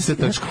 140.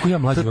 Znaš kako ja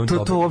mlađi imam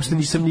dobro? To uopšte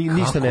nisam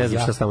ništa ne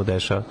znam šta se tamo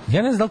dešava.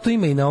 Ja ne znam da li to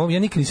ima i na ovom, ja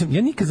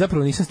nikad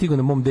zapravo nisam stigao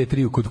na mom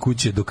D3-u kod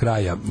kuće do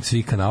kraja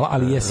svih kanala,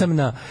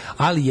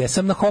 ali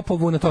jesam na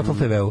Hopovu, na Total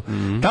TV-u.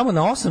 Tamo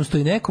na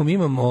 800 i nekom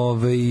imam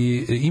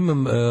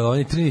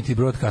onaj Trinity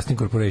Broadcasting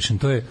Corporation,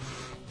 to je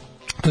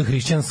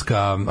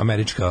hrišćanska,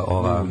 američka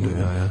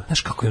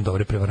znaš kako imam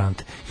dobre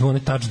prevarante. Ima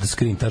onaj touch the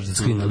screen,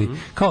 ali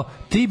kao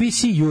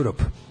TBC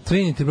Europe,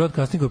 Trinity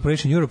Broadcasting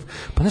Corporation Europe,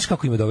 pa znaš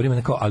kako ima dobre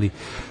ime, ali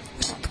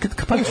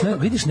kad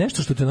vidiš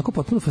nešto što te onako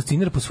potpuno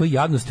fascinira po svojoj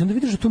jadnosti, onda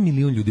vidiš da to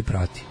milion ljudi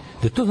prati.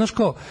 Da to, znaš,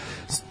 kao,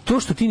 to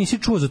što ti nisi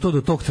čuo za to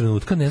do tog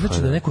trenutka, ne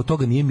znači da neko od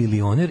toga nije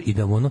milioner i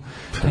da ono,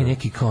 taj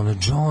neki kao ono,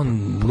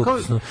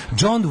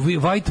 John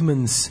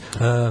Whiteman's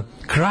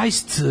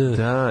Christ's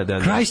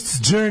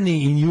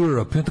Journey in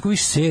Europe, ima tako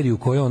viš seriju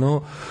koja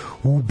ono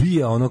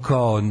ubija ono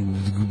kao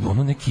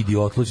ono neki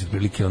idiotloć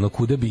otprilike ono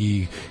kuda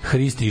bi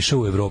Hrist išao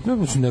u Evropu,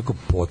 neko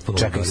potpuno.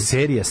 Čekaj,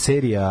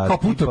 serija kao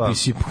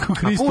putopisi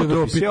Hrist u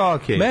Evropi.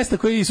 Okay. Mesta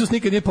koje Isus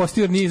nikad nije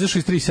postio, nije izašao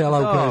iz 3 sela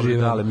u kojoj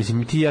žive. Ali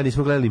mislim ti ja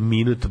nismo gledali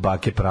minut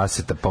bake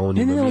praseta, pa on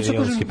ima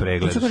milionski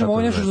pregled. Ovo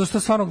je nešto što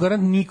stvarno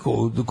garant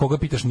niko koga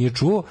pitaš nije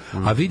čuo,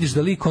 a vidiš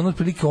da lik ono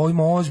otprilike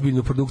ima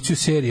ozbiljnu produkciju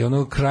serije,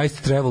 ono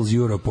Christ Travels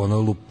Europe,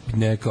 ono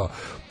neka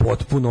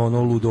potpuno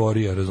ono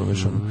ludorija,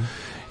 razumeš ono.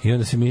 I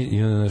onda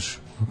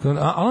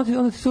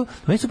ti to,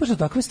 meni su baš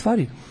takve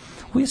stvari.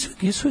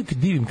 Ja se uvijek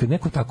divim kad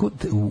neko tako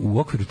u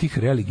okviru tih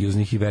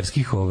religioznih i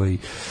verskih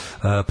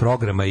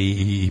programa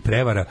i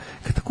prevara,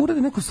 kad tako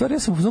urade neku stvar, ja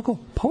sam uznao,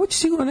 pa ovo će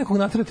sigurno nekog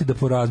natrati da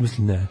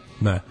porazmisli.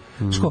 Ne.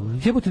 Ško,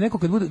 jebote neko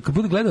kad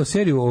bude gledao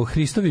seriju o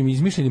Hristovim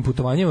izmišljenim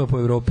putovanjima po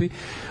Evropi,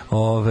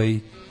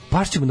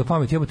 baš ćemo na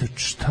pamet, jebote,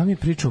 šta mi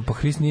pričamo, pa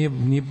Hrist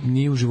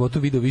nije u životu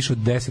video više od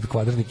 10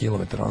 kvadratnih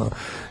kilometara, ono,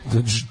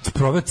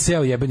 proveo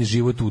ceo jebeni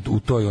život u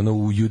toj, ono,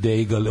 u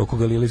Judeji, oko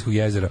Galilejskog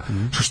jezera.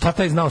 Šta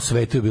taj znao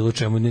svetu je bilo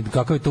čemu,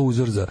 kakav je to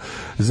uzor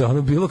za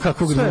ono bilo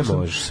kakvog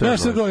društva.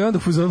 Znaš, sve kao, i onda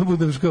fuzonu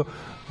budeš kao,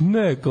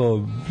 ne,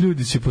 kao,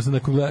 ljudi će posle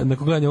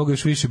nakon gledanja ovoga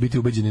još više biti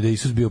ubeđeni da je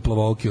Isus bio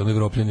plavaoki, on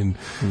evropljanin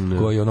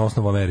koji je on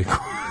osnovu Ameriku.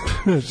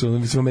 Znaš, ono,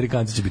 mislim,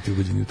 Amerikanci će biti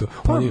ubeđeni u to.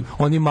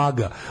 Oni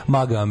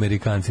maga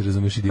Amerikanci,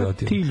 razumeš,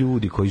 idioti. Ti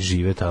ljudi koji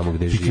žive tamo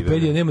gde žive.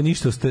 Wikipedija nema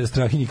ništa o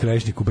Strahinji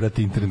Krajišniku,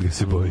 brate, internet ga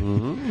se boji.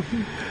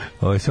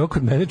 Ovo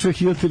kod mene čuje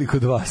Hilti ili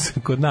kod vas?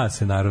 Kod nas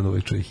se naravno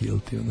ovo čuje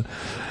Hilti.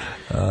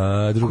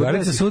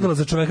 Drugarica se udala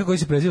za čoveka koji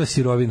se preziva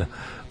Sirovina,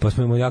 pa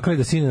smo mu jakali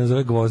da sine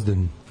nazove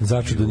Gvozden.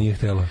 Začudo nije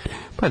htjela.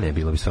 Pa ne,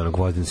 bilo bi stvarno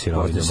Gvozden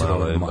Sirovina,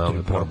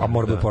 a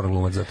mora bi porno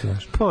glumac, zato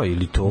znaš. Pa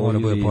ili to, mora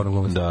ili porno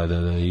glumac. Da,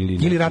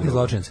 ili ratni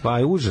zločinac. Pa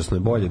je užasno,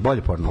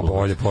 bolje porno glumac.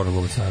 Bolje porno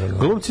glumac, naravno.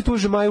 Glumci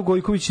tuže Maju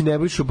Gojković i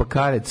Nebojšu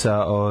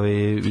Bakareca,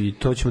 i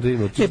to ćemo da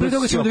vidimo. Pre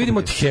toga ćemo da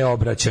vidimo tje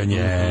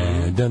obraćanje.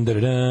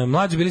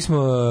 Mlađi bili smo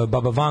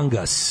Baba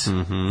Vangas.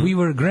 We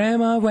were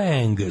Grandma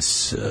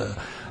Vangas.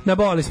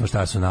 Naboli smo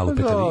šta su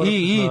nalupetali.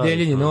 I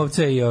deljenje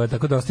novca i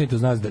tako da ostanite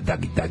uz nas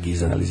da ga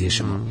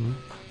izanalizišemo.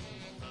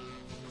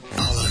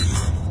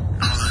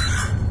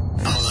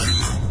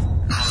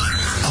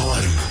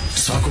 Alarm.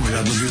 Svakog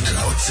radnog jutra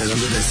od 7 do 10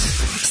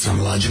 sa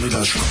Mlađom i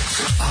Daškom.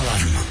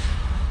 Alarm.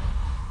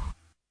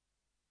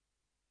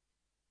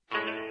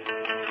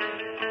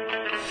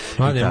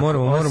 Mlađe,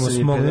 moramo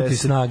smognuti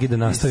snagi da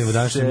nastavimo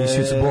današnju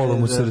emisiju s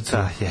bolom u srcu.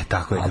 Je,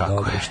 tako je,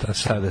 kako je.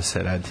 Šta da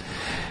se radi?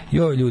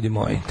 Jo, ljudi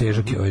moji,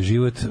 težak je ovaj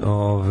život.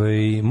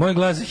 Moj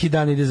glas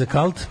Hidan ide za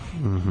kalt.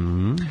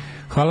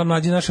 Hvala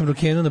Mlađi našem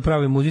rokenu na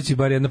pravoj muzici,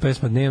 bar jedna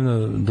pesma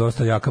dnevno,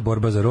 dosta jaka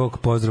borba za rok.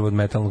 Pozdrav od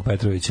Metalnog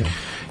Petrovića.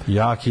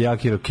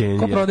 Jaki roken.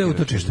 Ko prodaje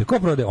utočište?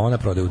 Ona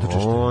prodaje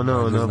utočište.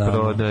 Ona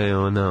prodaje,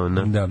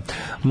 ona. Da.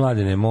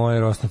 Mladene moje,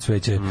 rosno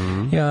cveće.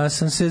 Ja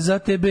sam se za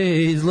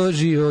tebe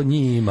izložio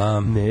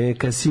njima.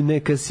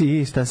 Neka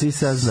si, šta si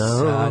saznao?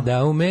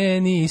 Sada u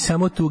meni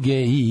samo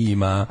tuge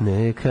ima.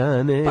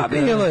 Neka. Pa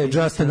bilo je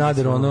Just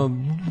Another,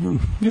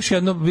 još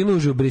jedno, bilo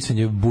je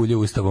brisanje bulje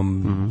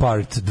ustavom,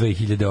 part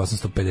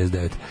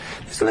 2859.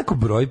 Jeste neko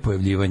broj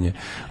pojavljivanje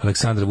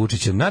Aleksandra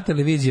Vučića na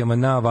televizijama,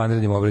 na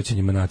vanrednim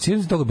obraćanjima naciji?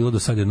 Jer toga bilo do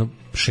sad jedno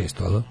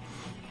 600,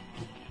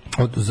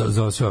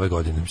 za sve ove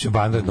godine.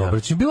 Vanredno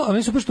obraćanje. A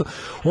meni su što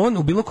on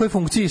u bilo kojoj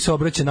funkciji se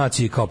obraća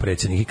naciji kao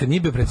predsjednik. I kad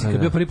nije bio predsjednik,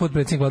 kad bio prvi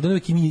potpredsjednik vlade,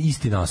 uvijek i nije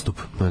isti nastup.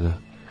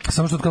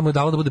 Samo što kad mu je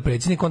dalo da bude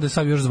predsjednik, onda je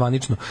sad još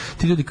zvanično.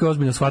 Ti ljudi koji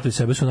ozbiljno shvataju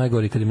sebe su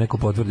najgori kad im neko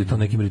potvrdi to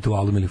nekim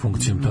ritualom ili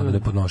funkcijom, to je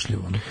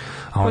nepodnošljivo.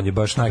 A on je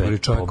baš najgori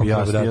čovjek.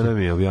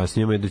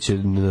 Objasnio mi da će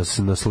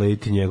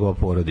naslediti njegova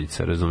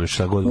porodica, razumiješ,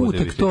 šta god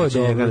bude. To je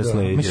dobro.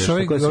 Misliš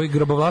ovi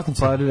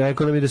grobovlasnici? Pa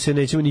rekao nam je da se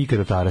nećemo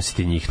nikada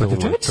tarasiti njih. Pa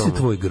čemu će se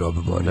tvoj grob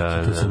boriti?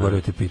 To se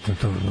borio te pitam.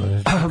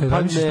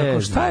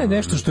 Šta je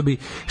nešto što bi,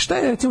 šta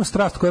je recimo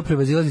strast koja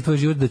prevazilazi tvoj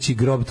život da će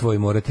grob tvoj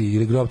morati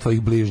ili grob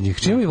tvojih bližnjih?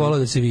 Čemu bi volao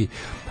da se vi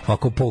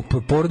ako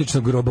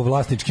porodično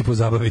grobovlasnički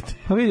pozabavite?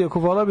 Pa vidi, ako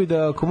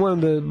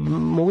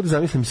mogu da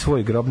zamislim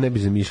svoj grob, ne bi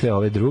zamišljao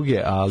ove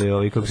druge,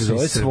 ali kako se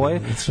zove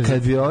svoje,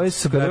 kad bi ove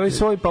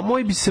svoj, pa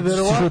moj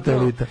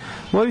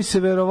bi se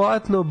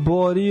verovatno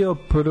borio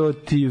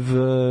protiv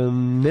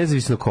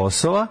nezavisnog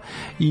Kosova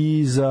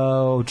i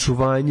za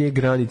očuvanje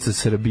granica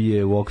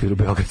Srbije u okviru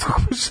Beogradskog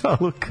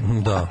pašaluka.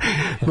 Da.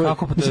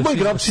 Moj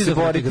grob će se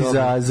boriti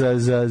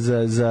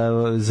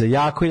za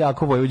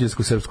jako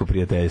vojvođansko srpsko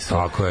prijateljstvo.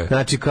 Tako je.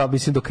 Znači, kao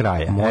mislim do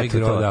kraja.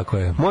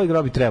 Moj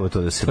grob bi trebao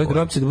to da se tvoj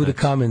grob će da bude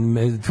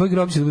kamen, tvoj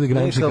grob će da bude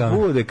granični kamen.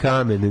 Neka bude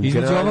kamen.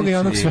 Između ovoga i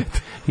onog sveta.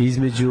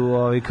 Između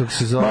kako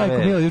se zove...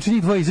 Majko mila, juče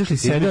njih dvoje izašli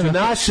sedeo. Između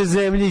naše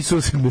zemlje i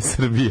susedne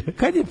Srbije.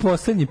 Kad je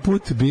poslednji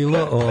put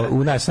bilo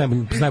u s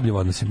najboljim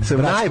odnosima?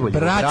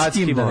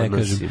 Bratskim, da ne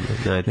kažem.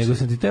 Nego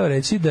sam ti teo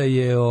reći da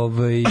je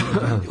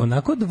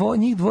onako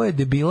njih dvoje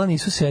debila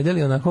nisu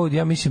sedeli, onako,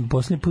 ja mislim,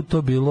 poslednji put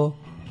to bilo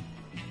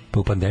pa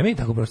u pandemiji,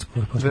 tako prosto.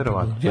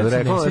 Verovatno. Ja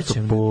rekao nešto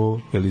po,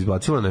 je li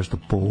izbacila nešto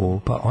po?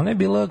 Pa ona je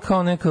bila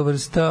kao neka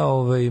vrsta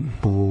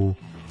po. Ona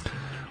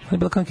je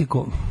bila kao neki,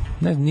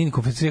 ne, nije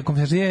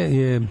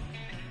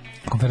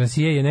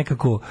konferencije je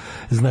nekako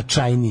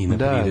značajniji na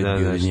prired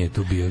bio, nije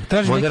tu bio.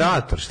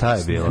 Moderator, šta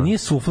je bilo? Nije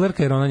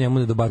suflerka, jer ona njemu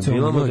ne dobacuje.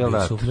 Bila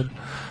moderator.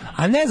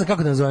 A ne znam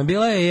kako da nazovem,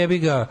 bila je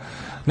jebiga,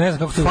 ne znam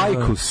kako to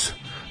Fajkus.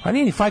 A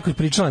nije ni Fajković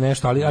pričala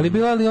nešto, ali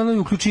bila ali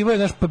ono uključivao je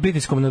naš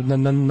pritiskom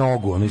na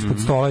nogu, ono ispod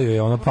stola joj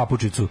je ono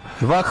papučicu.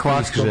 Vah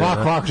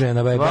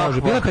žena,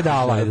 bila je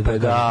pedala,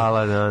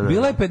 da.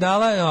 Bila je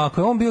pedala,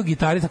 ako je on bio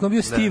gitarist, ako je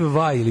bio Steve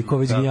Vai ili ko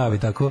već gnjavi,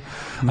 tako.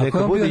 Ako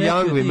je bude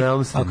Youngli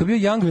Malmsteen. Ako je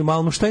bio Youngli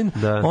Malmsteen,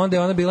 onda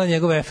je ona bila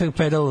njegov efekt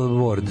pedal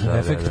board,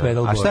 efekt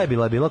pedal board. A šta je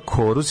bila? Bila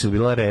chorus ili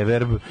bila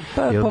reverb?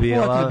 Je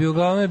bila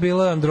uglavnom je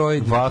bila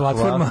Android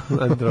platforma.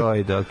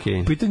 Android,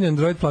 okej. Pitanje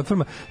Android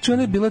platforma. Či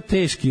ona je bila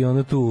teški,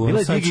 ona tu,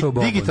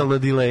 digitalna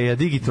delay,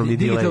 digitalni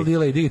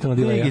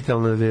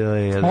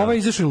delay. Ovo je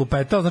izašao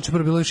lupetao, znači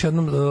prvo bilo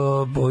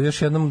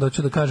još jednom da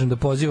ću da kažem da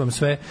pozivam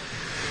sve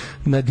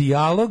na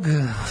dijalog,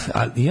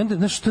 i onda,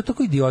 znaš, to je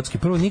tako idiotski.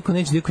 Prvo, niko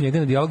neće kod njega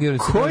na dijalog.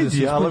 Koji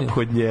dijalog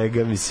kod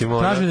njega, mislim?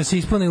 Traže da se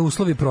ispune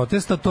uslovi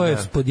protesta, to je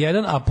pod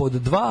jedan, a pod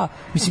dva,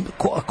 mislim,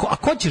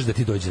 ko ćeš da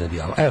ti dođe na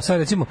dijalog? Evo, sad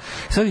recimo,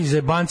 sad iz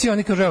jebanci,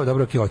 oni kažu, evo,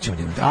 dobro, hoćemo.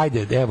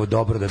 Ajde, evo,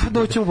 dobro da... Pa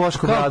doćemo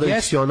Boško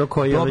Bradović i ono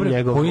koji je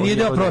njegov... Koji nije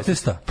deo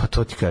protesta. Pa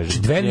to ti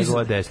kažem,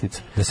 njegova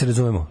desnica. Da se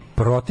razumemo,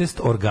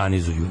 protest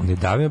organizuju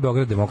Nedavimo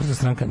Beograd, Demokratska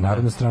stranka,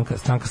 Narodna stranka,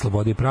 Stranka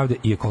slobode i pravde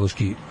i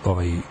ekološki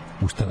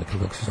ustanak,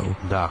 kako se zove.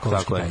 Da,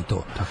 tako je.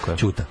 To,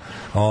 Ćuta.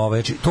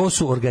 Znači, to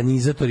su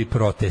organizatori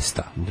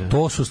protesta. Da.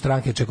 To su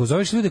stranke. Čeko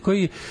zoveš ljude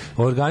koji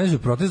organizuju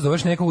protest,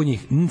 zoveš nekog od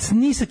njih.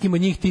 Ni sa kim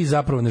od njih ti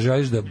zapravo ne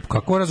želiš da...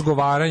 Kako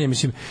razgovaranje,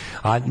 mislim,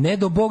 a ne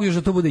do Bog još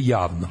da to bude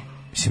javno.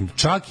 Mislim,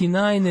 čak i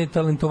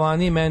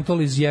najnetalentovaniji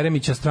mentol iz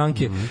Jeremića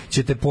stranke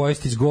će te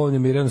pojesti s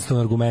govnjem, jer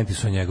jednostavno argumenti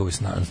su na njegovoj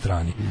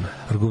strani.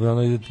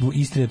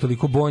 Istina je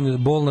toliko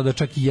bolna da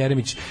čak i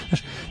Jeremić,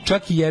 znaš,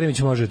 čak i Jeremić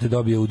može te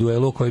dobije u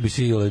duelu koji bi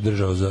se ili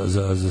držao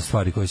za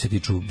stvari koje se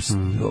tiču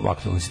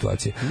aktualne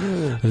situacije.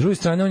 S druge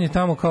strane, on je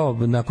tamo kao,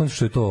 nakon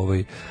što je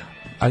to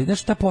ali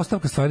znaš, ta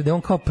postavka stvari da je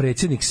on kao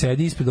predsjednik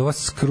sedi ispred ova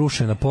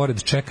skrušena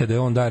pored, čeka da je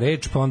on da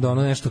reč, pa onda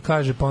ono nešto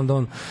kaže, pa onda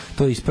on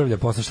to ispravlja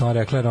posle što ona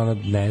rekla, jer ona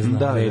ne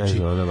zna reči. Ne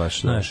zna, ona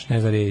baš. Znaš,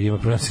 ne zna reči, ima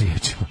problem s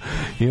riječima.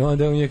 I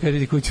onda on je kaže,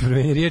 idi kući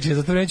promeni riječi,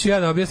 zato neću ja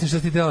da objasnim šta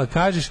ti tela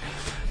kažeš.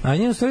 A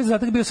njen u stvari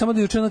zadatak bio samo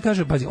da juče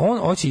kaže, pazi, on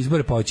hoće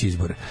izbore, pa hoće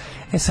izbore.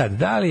 E sad,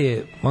 da li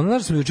je,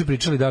 znaš smo juče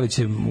pričali da li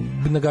će,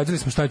 nagađali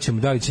smo šta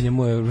ćemo, da li će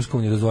njemu Evropska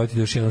unija dozvoliti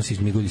da još jednom se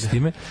izmigulji s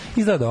time.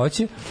 Izgleda da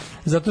hoće,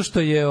 zato što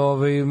je,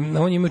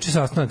 on je imao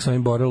sastanak sa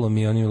ovim Borelom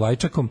i onim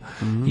Lajčakom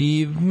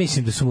i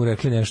mislim da su mu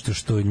rekli nešto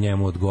što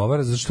njemu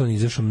odgovara, zato što on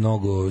izašao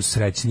mnogo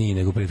srećniji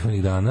nego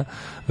prethodnih dana.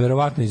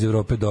 Verovatno iz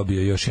Evrope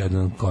dobio još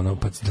jedan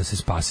konopac da se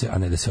spase, a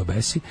ne da se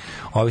obesi.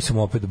 Ovi su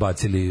mu opet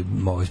bacili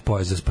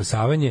pojas za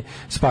spasavanje,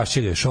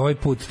 spašće ga još ovaj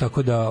put,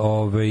 tako da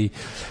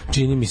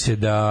čini mi se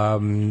da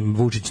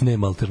Vučić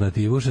nema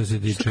alternativu što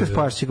se tiče... Što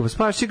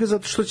spašće ga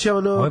zato što će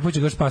ovaj put će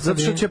ga spasati,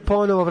 zato što će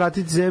ponovo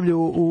vratiti zemlju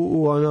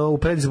u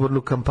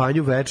predizbornu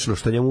kampanju večno,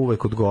 što njemu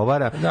uvek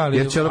odgovara,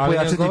 jer će ono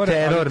pojačati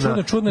teror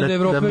na čudno da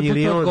Evropa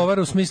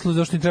odgovara u smislu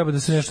zašto im treba da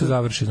se nešto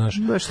završi, znaš.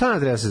 Šta ne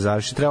treba se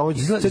završi? Treba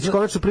će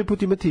konačno prvi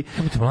put imati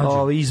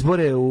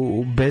izbore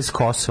bez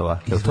Kosova.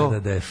 Izgleda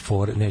da je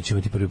neće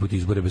imati prvi put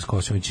izbore bez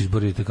Kosova, neće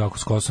izboriti kako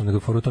s Kosovom, nego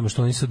for u tome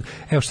što oni sad,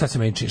 evo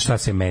šta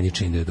se meni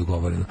čini da je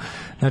dogovoreno.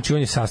 Znači, on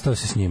je sastao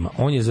se s njima.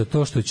 On je za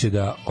to što će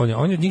da... On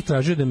od njih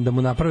tražio da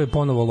mu naprave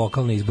ponovo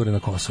lokalne izbore na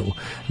Kosovu,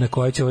 na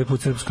koje će ovaj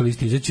put Srpska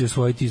lista izaći i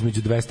osvojiti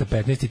između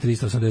 215 i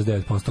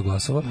 389%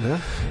 glasova.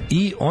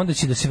 I onda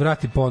će da se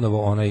vrati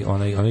ponovo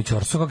onaj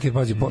Ćorsokak, jer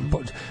pazi,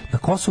 na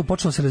Kosovu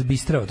počelo se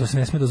razbistrava, to se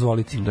ne sme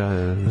dozvoliti.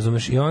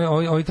 Razumeš? I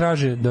oni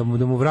traže da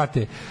mu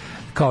vrate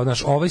kao,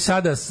 znaš,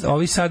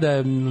 ovi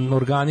sada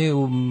organi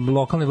u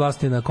lokalne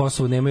vlasti na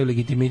Kosovu nemaju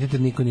legitimitet,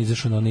 jer niko ne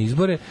izašao na one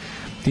izbore.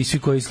 Ti svi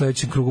koji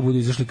sledećem krugu budu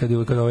izašli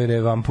kada ovaj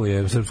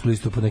revampuje Srpsku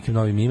listu pod nekim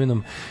novim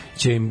imenom,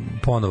 će im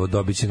ponovo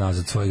dobiće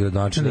nazad svoje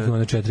gradonačelnike, ima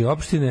na 4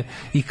 opštine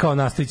i kao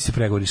nastavit će se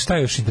pregovori. Šta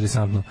je još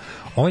interesantno?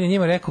 On je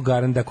njima rekao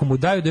garant da ako mu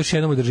daju da još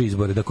jednom drži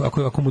izbore, da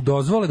ako mu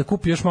dozvole da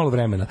kupi još malo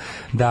vremena,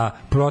 da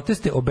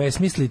proteste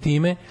obesmisli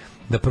time,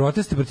 da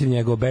proteste protiv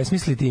njega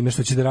obesmisli time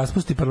što će da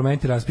raspusti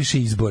parlament i raspiše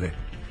izbore.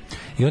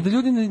 I onda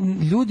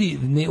ljudi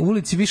na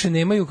ulici više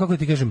nemaju, kako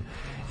ti kažem,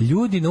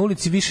 ljudi na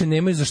ulici više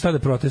nemaju za šta da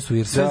protestuju,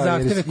 jer sve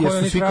zahteve koje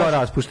oni svi kao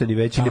raspušteni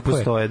već i ne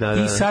postoje.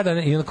 I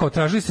sada, i onda kao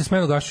tražili ste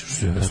smenu Gašiću,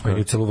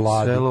 smenju celu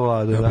vladu.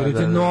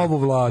 Birajte novu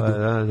vladu.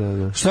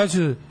 Šta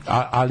će,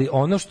 ali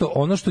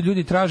ono što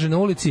ljudi traže na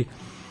ulici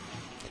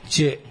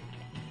će,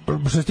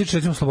 što se tiče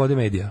recimo slobode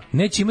medija,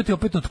 neće imati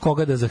opet od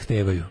koga da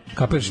zahtevaju.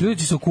 Kapiraš, ljudi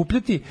će se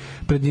okupljati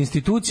pred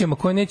institucijama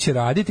koje neće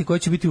raditi, koje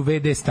će biti u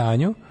VD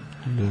stanju,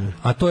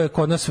 a to je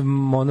kod nas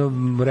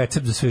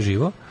recept za sve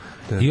živo.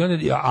 I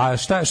onda, a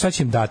šta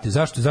će im dati?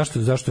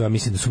 Zašto ja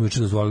mislim da su mi juče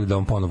dozvolili da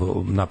on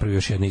ponovo napravi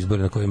još jedne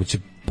izbore na kojima će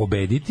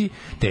pobediti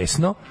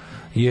tesno,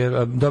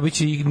 jer dobit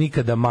će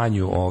nikada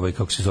manju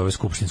kako se zove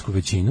skupštinsku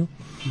većinu.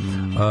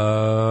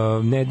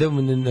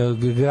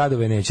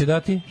 Gradove neće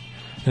dati.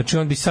 Znači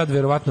on bi sad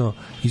verovatno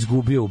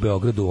izgubio u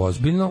Beogradu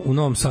ozbiljno, u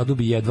Novom Sadu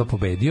bi jedva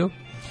pobedio,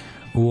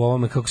 u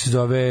ovome, kako se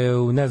zove,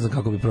 ne znam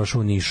kako bi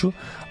prošao u Nišu,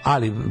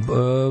 ali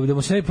da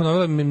mu se ne bi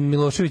ponovila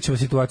Miloševićeva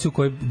situacija u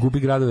kojoj gubi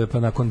gradove pa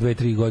nakon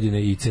 2-3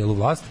 godine i celu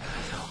vlast,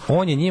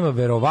 on je njima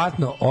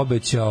verovatno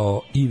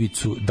obećao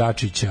Ivicu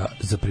Dačića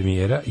za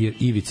premijera, jer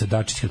Ivica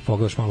Dačić, kad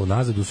pogledaš malo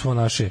nazad u svo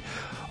naše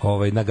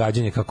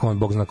nagađanje kako on,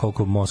 Bog zna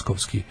koliko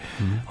moskovski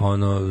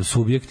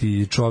subjekt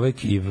i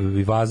čovek i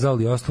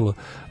vazal i ostalo,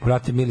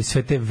 brate mili,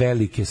 sve te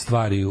velike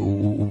stvari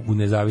u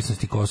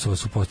nezavisnosti Kosova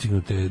su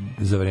postignute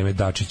za vreme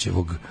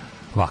Dačićevog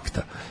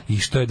vakta. I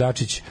što je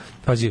Dačić,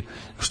 pazi,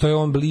 što je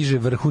on bliže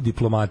vrhu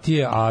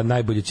diplomatije, a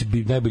najbolje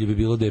bi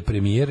bilo da je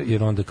premijer,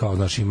 jer onda kao,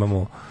 znaš,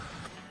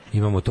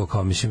 imamo to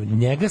kao, mislim,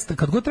 njega,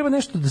 kad god treba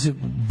nešto da se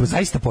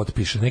zaista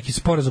potpiše, neki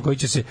sporazum koji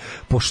će se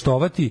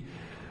poštovati,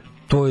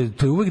 to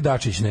je uvek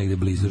Dačić negde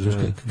blizu,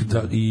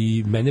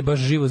 i mene baš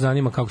živo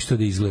zanima kako će to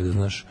da izgleda,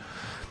 znaš.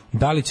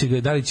 Da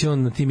li će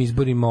on na tim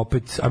izborima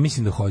opet, a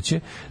mislim da hoće,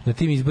 na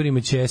tim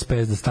izborima će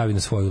SPS da stavi na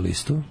svoju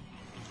listu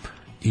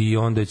i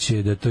onda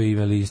će da to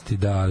ime listi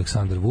da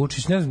Aleksandar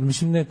Vučić, ne znam,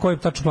 mislim, ne, koji je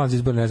tačno plan za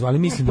izbore, ne znam, ali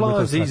mislim da je to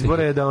strategija. Plan za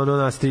izbore je da ono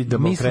nastavi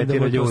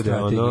demokratira ljude,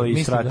 ono,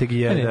 i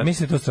strategija. Ne,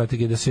 mislim da je to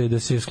strategija, da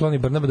se skloni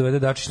Brnaba, dovede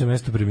Dačić na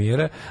mesto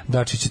premijera,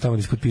 Dačić će tamo da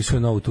ispotpisuje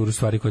novu turu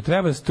stvari koje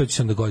treba, to će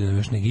se onda godinama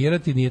još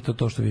negirati, nije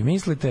to što vi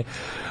mislite,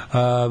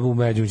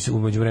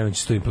 umeđu vremenu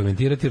će se to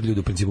implementirati, jer ljudi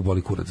u principu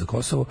boli kurac za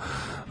Kosovo.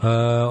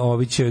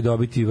 Ovi će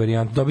dobiti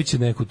varijant, dobit će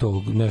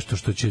nešto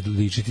što će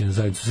ličiti na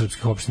zajednicu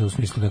srpskih opština u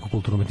smislu neko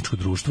kulturno-umetničko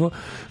društvo,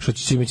 što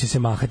čime će se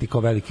mahati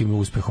kao velikim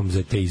uspehom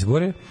za te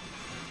izbore.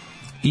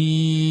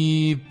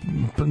 I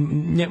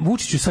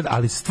Vučiću sad,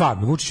 ali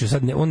stvarno, Vučiću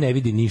sad, on ne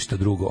vidi ništa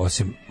drugo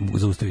osim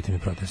zaustavite mi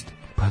proteste.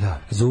 Pa da.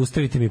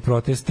 Zaustavite mi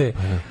proteste.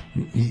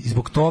 I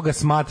zbog toga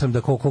smatram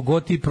da koliko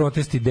god ti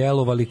protesti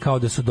delovali kao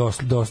da su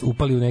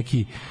upali u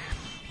neki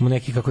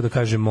kako da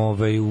kažem,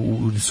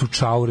 su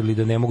čaurili,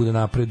 da ne mogu da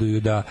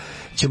napreduju, da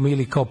ćemo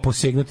ili kao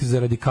posegnuti za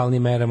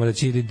radikalnim merama, da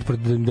će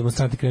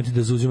demonstranti krenuti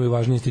da zauzimaju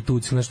važne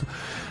institucije, nešto.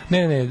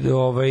 Ne,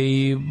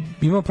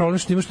 imamo problem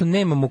što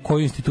nemamo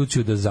koju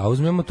instituciju da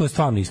zauzmemo, to je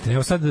stvarno istina.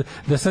 Evo sad,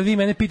 da sad vi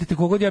mene pitate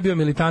kogod ja bio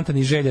militantan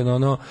i željen,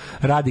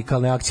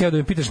 radikalne akcije, da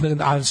me pitaš,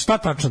 a šta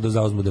tačno da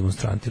zauzmu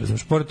demonstranti,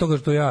 razumeš? Pored toga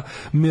što ja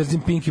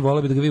mrzim Pinki,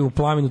 voleo bi da ga vidim u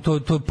plamenu, to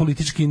je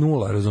politički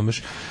nula,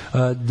 razumeš?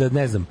 Da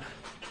ne znam,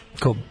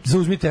 kao,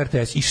 zauzmite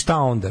RTS i šta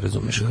onda,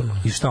 razumeš?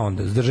 I šta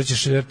onda? Zdržat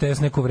ćeš RTS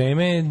neko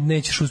vreme,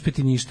 nećeš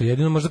uspjeti ništa.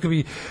 Jedino možda kad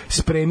bi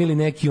spremili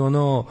neki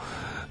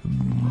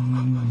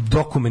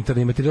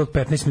dokumentarni materijal od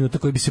 15 minuta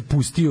koji bi se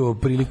pustio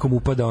prilikom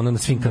upada na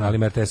svim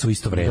kanalima RTS-a u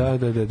isto vreme.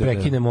 Da.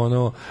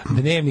 Prekinemo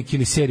dnevnik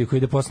ili seriju koji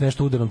ide posle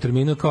nešto u udarnom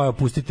terminu, kao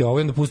pustite ovo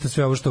i onda pustite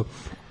sve ovo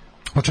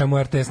o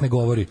čemu RTS ne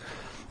govori.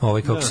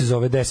 Kako se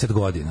zove 10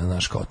 godina,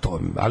 znaš, kao to.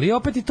 Ali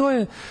opet i to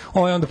je,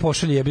 onda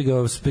pošalje jebi ga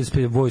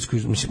vojsku,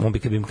 mislim, on bi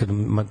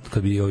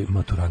kad bi ovi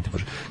maturanti,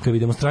 kad bi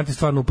demonstranti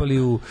stvarno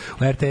upali u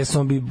RTS,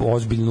 on bi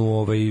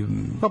ozbiljnu,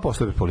 pa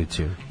posle bi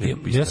policiju.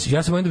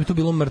 Ja se bojim da bi tu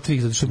bilo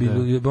mrtvih, zato što bi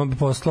on bi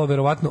poslao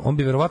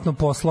verovatno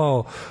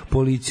poslao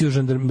policiju,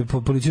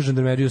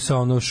 žandarmeriju sa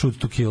shoot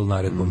to kill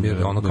naredbom,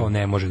 jer kao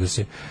ne može da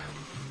se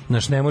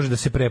ne može da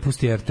se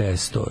prepusti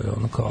RTS, to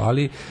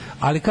je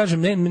ali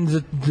kažem,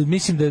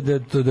 mislim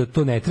da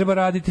to ne treba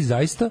raditi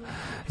zaista,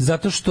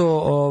 zato što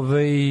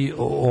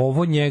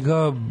ovo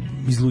njega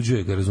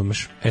izluđuje ga,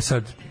 razumeš?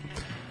 Sad,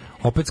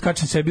 opet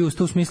skačem sebi u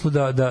smislu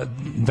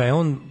da je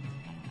on,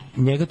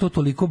 njega to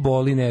toliko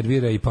boli,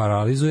 nervira i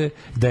paralizuje,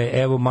 da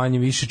je manje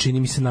više, čini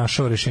mi se,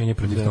 našao rešenje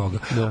protiv toga.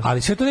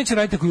 Ali sve to neće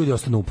raditi ako ljudi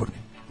ostanu uporni.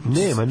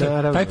 Nema,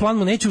 naravno. Taj plan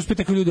mu neće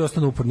uspjeti ako ljudi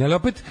ostanu uporni, ali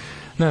opet,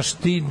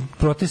 ti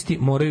protesti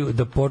moraju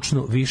da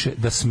počnu više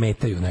da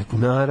smetaju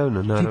nekom.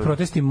 Naravno. Ti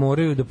protesti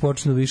moraju da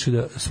počnu više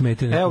da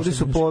smetaju nekom. Evo, ovdje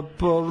su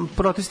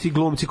protesti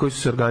glumci koji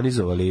su se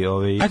organizovali.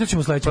 Ajde, to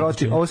ćemo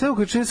sledeći. Ovo sve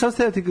koji čini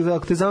sastavljati,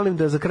 ako te zamolim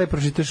da za kraj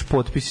pročitaš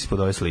potpis ispod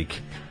ove slike.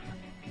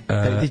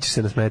 Ti ćeš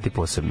se nasmejati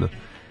posebno.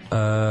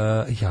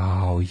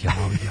 Jao.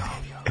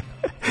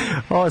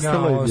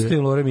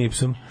 Ostavim Lorem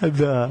Ipsum.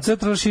 Da.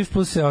 Ctrl Shift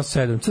plus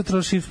 7,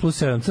 Ctrl Shift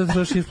plus 7,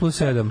 Ctrl Shift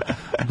plus 7.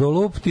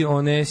 Dolupti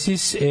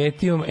onesis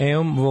etium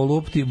eum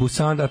volupti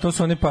busand, a to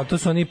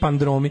su oni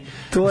pandromi.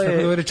 To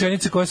je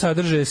rečenice koje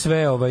sadrže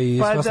sve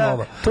sva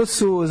slova. To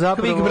su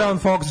zapravo Quick Brown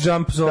Fox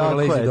jumps over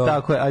lazy dog.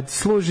 Tako je, a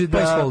služi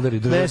da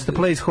nešto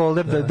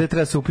placeholder da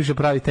treba se upiše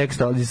pravi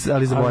tekst,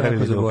 ali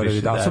zaboravili da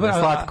upiše.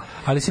 Slatko.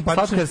 Ali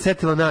simpatično. Slatko je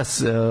setilo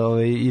nas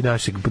i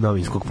našeg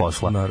novinskog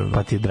posla.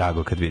 Pa ti je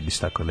drago kad vidiš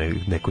tako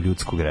neku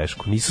ljudsku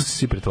grešku. Nisu se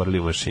svi pretvorili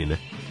u mašine.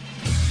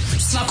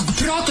 Svakog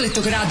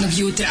prokletog radnog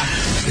jutra.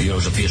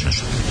 Još da piješ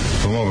nešto?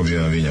 Pomogu bi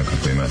jedan vinjak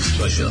ako imate.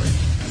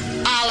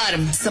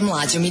 Alarm sa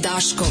Mlađom i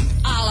Daškom.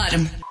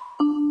 Alarm.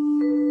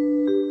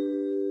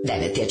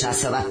 9 je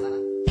časova.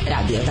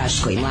 Radio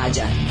Daško i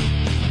Mlađa.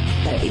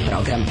 Prvi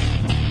program.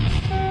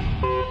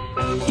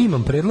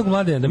 Imam predlog,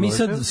 Mladen, da mi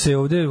sad se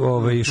ovde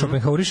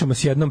šopenhaurišemo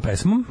s jednom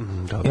pesmom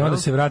i onda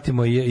se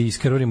vratimo i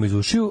iskrorimo iz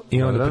ušiju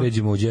i onda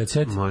pređemo u jet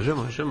set. Može.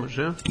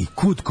 I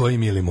kud koji,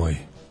 mili moji?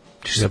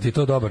 Da ti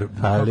to dobar.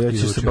 Ali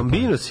hoćeš sa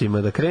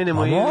Bambinosima da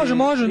krenemo?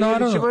 Može,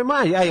 naravno.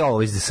 Aj,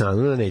 ovo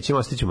izdesano, da nećemo,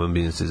 ostićemo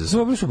Bambinosi za sve.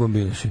 Dobro su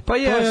Bambinosi. Pa to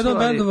je jedan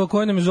bendova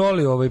koji nam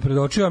Zoli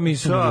predočio, a mi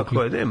smo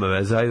tako je, nema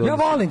veze. Ja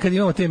volim kad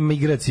imamo te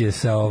migracije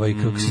sa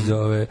kako se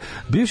zove,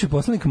 bivši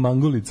poslanik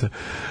Mangulica.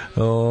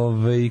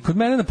 Kod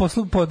mene na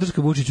poslu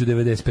podrška Vučiću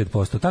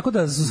 95%. Tako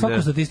da za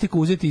svaku statistiku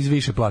uzeti iz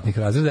više platnih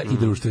razreda i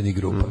društvenih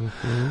grupa.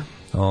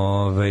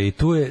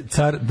 Tu je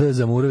car D.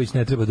 Zamurović,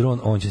 ne treba dron,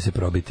 on će se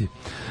probiti.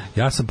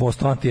 Ja sam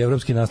postao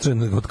anti-evropski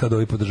nastrojen od kada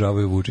ovi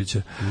podržavaju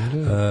Vučića.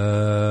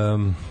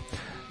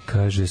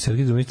 Kaže,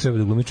 Sergij Drumić treba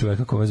da glumi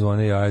čoveka kome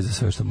zvone jaje za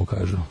sve što mu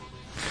kažu.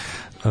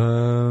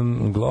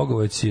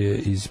 Glogovac je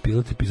iz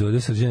pilot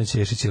epizode Srđana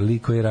Ćešića,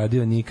 lik koji je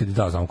radio nikad,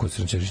 znam ko je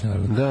Srđan Ćešić,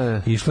 naravno.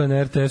 Da. Išlo je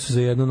na RTS-u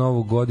za jednu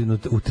novu godinu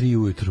u 3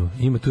 ujutru.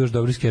 Ima tu još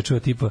dobri skečeva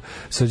tipa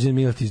Srđan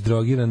Miletić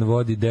drogiran,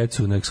 vodi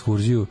decu na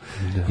ekskurziju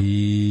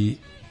i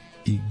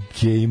i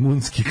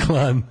Gejmunski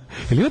klan.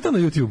 Ili ima to na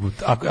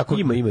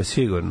YouTube-u? Ima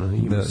sigurno.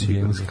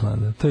 Gejmunski klan,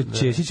 da. To je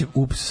Češićev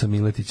ups sa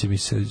Miletićem i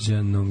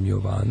Srđanom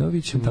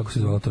Jovanovićem, tako se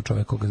zvala to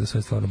čovjek koga za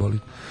sve stvarno boli.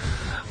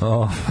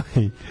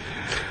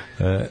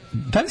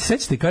 Da li se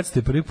sećate kad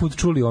ste prvi put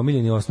čuli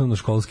omiljeni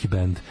osnovnoškolski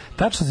bend?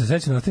 Tačno se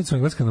sećam, nastavnica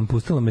engleska nam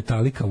pustila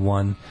Metallica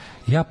One.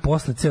 Ja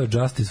posle ceo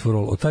Justice for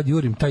All, od tad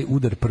jurim taj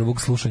udar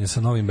prvog slušanja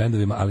sa novim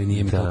bendovima, ali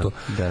nije mi to.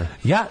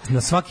 Ja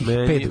na svakih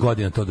 5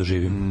 godina to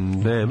doživim.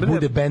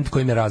 Bude bend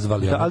koji me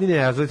razvali. Da, ali ne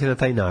razvalite na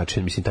taj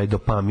način. Mislim, taj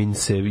dopamin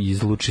se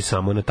izluči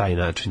samo na taj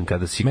način.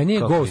 Kada si, meni je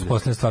Ghost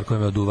poslednja stvar koja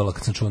me oduvala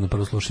kad sam čuo na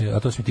prvo slušanje, a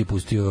to si mi ti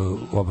pustio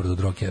obradu od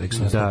Rocky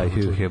Eriksona. Da,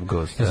 You Have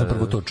Ghost. Ja sam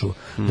prvo to čuo.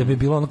 Da bi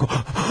bilo onako...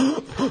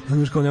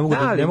 ne mogu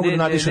da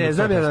nadišem. Ne,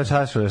 znam ja na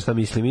čašu šta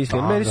mislim.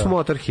 Meni su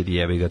Motorhead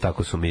jebi ga,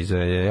 tako su mi.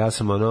 Ja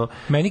sam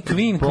meni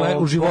Queen,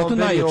 u životu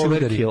najjači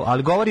udari.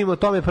 Ali govorimo o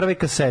tome prve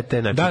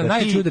kasete. Znači, da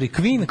najjači udari.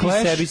 Queen,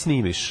 Clash. Ti sebi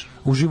snimiš.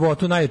 U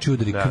životu najjači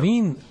udari.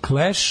 Queen,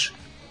 Clash.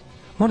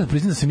 Moram da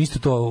priznam da sam isto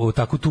to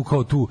tako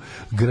tu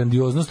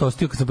grandioznost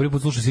ostio kad sam prvi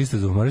put slušao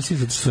Sisters of Mercy,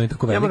 zato što su oni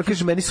tako veliki. Ja moram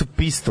kažem, meni su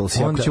Pistols.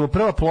 Ako ćemo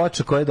prva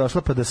ploča koja je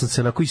došla pa da sam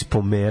se onako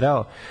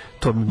ispomerao,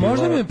 to mi bilo...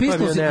 Možda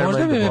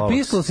mi je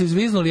Pistols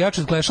izviznuli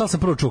jače od Clash, ali sam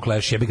prvo čuo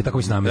Clash, jebi ga tako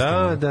i s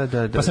namestom.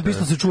 Da. Pa sam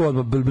Pistols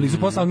čuo blizu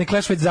posla, ali mi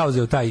Clash već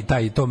zauzeo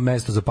to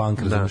mesto za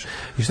punk, razumiješ.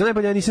 I što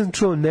najbolje, ja nisam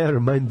čuo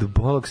Nevermind the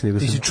Bollocks, nego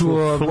sam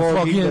čuo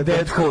Flogging the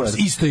Dead Horse.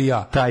 Isto i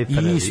ja.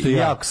 Isto i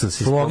ja.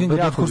 Flogging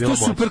the Dead Horse, to je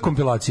super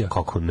kompilacija.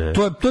 Kako ne?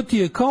 To ti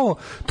je kao,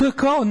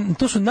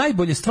 to su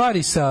najbolje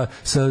stvari sa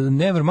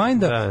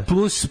Neverminda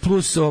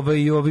plus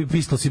ovi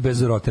Pistolsi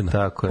bez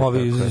Rotena.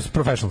 Ovi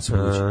Professionalsi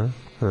budući.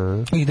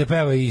 I gde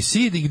peva i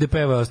Sid i gde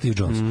peva Steve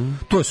Jones.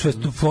 To je sve.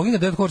 Flogging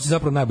the Dead Horse je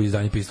zapravo najbolje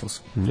izdanje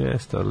Pistols.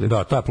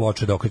 Da, to je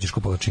ploča da okrećeš ko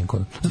palačinku.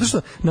 Zato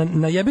što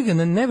na jebiga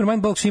na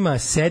Nevermind Box ima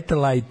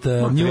Satellite,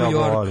 New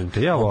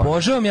York.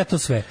 Obožavam ja to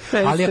sve.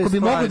 Ali ako bi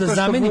mogao da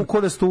zamenim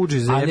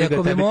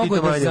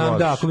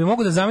ako bi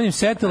mogao da zamenim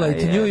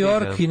Satellite, New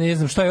York i ne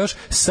znam šta još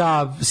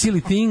sa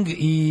Silly Thing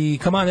i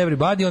Come On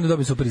Everybody, onda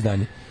dobim super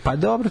izdanje. Pa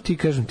dobro, ti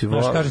kažem ti.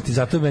 Kažem ti,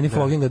 zato je meni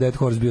Flogging the Dead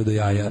Horse bio do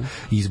jaja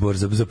izbor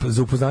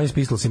za upoznanje s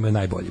Pistolsima je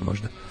najbolji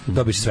možda.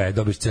 Dobiš sve,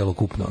 dobiš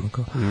celokupno.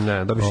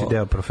 Ne, dobiš i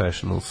deo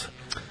Professionals.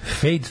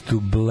 Fade to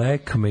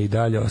Black me i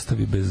dalje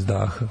ostavi bez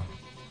daha.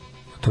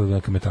 To je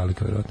neka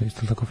Metallica, vjerojatno,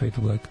 isto tako Fade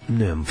to Black.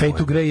 Fade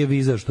to Grey je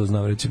Vizaž, što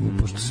znam, recimo,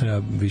 pošto sam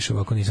ja više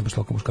ovako, nisam baš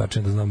toliko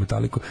muškačen da znam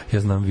Metalliku, ja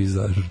znam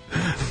Vizaž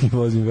i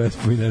vozim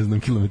Vespu i ne znam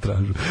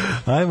kilometražu.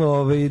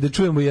 Ajmo da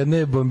čujemo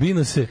jedne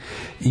Bambinose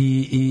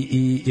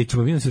i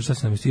Bambinose, šta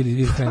se nam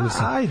ili Stranglers.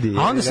 Ajde,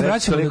 a onda se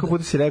vraćamo. Toliko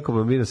puta si rekao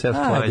Bambinose, ja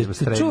sklanjam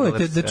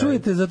Stranglers. Da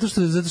čujete, zato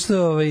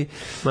što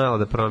malo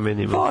da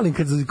promenimo. Volim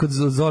kad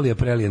Zolija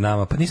prelije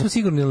nama, pa nismo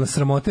sigurni na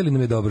sramote ili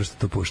nam je dobro što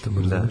to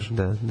puštamo.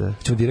 Da.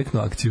 Ćemo direktnu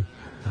akciju.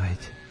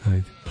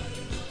 Ajde.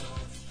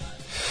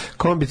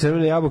 Kombi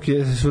Crvene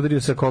jabuke se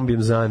sudario sa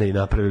kombijem Zane i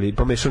napravili,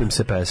 pomešali im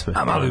se pesme.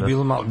 A malo je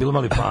bilo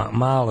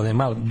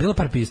bilo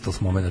par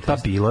Pistols momenata.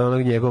 Pa bilo je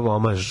onog njegov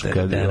omaž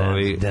kad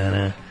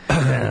je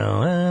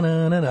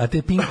a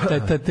te Pink,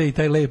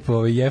 taj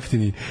lepo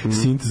jeftini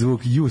synth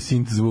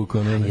zvuk,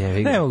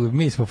 ne mogu,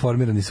 mi smo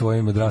formirani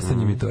svojim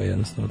odrastanjem i to je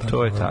jednostavno tako.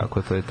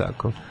 To je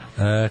tako.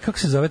 Kako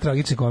se zove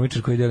tragični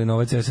komičar koji deli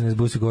novac SNS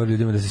busu i govori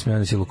ljudima da se smiju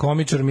na silu?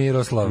 Komičar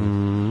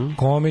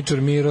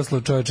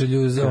Miroslav, čovječe,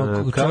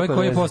 čovjek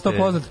koji je postao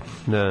poznat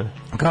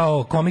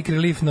kao comic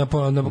relief na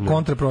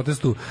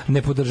kontraprotestu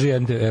ne podrži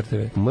RTV.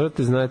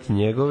 Morate znati,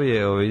 njegov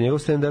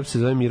stand-up se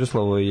zove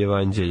Miroslovo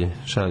evanđelje,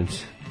 šalim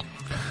se.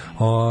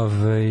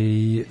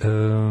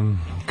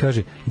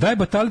 Kaže, daj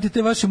batalite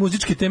te vaše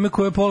muzičke teme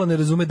koje pola ne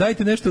razume,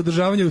 dajte nešto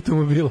održavanje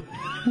automobila.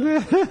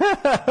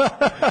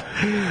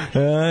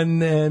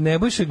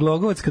 Nebojša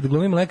Glogovac kad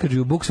glumi Mlekađi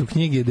u Buksu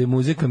knjige da je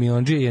muzika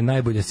Mionđije je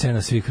najbolja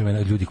scena svih vremena.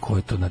 Ljudi, ko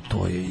je to na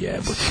to je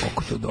jebote,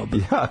 koliko to dobro.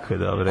 Jako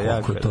dobro.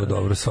 Koliko to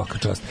dobro, svaka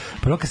čast.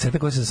 Prva kaseta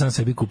koja sam sam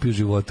sebi kupio u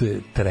životu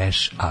je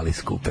trash, ali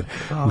super.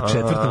 U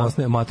 4.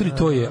 osnovne maturi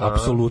to je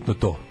apsolutno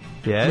to.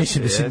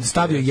 Mislim da se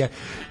stavio je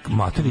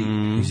matori,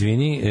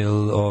 izvini,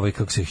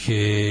 kako se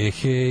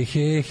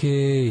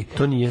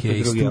to nije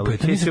Hey drugi album.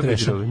 To nije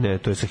sa ne,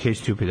 to je sa Hey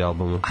Stupid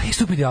albumom. A Hey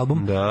Stupid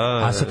album?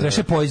 Da. A sa Trash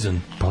je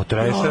Poison. Pa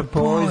Trash je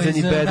Poison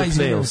i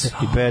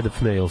Bed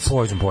of Nails.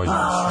 Poison.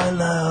 Our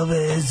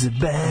love is a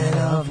bed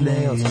of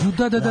nails.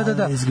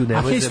 Da.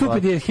 A Hey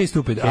Stupid je Hey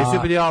Stupid. Hey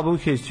Stupid je album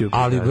Hey Stupid.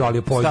 Ali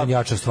je Poison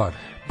jača stvar.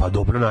 Pa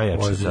dobro,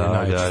 najjače.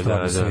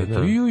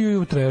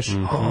 Ju, trash.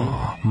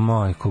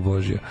 Majko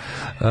Božja.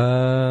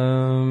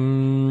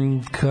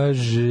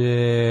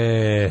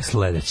 Kaže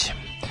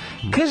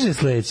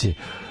sledeće.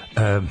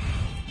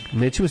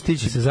 Nećemo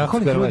stići se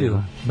zahvaliti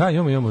ljudima. Da,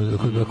 imamo.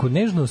 Ako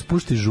nežno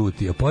spušti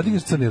žuti, a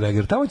podigneš crni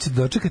reger, tamo će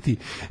dočekati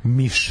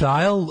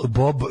Mišael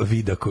Bob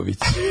Vidaković.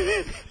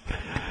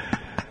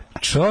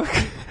 Čovjek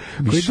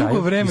koji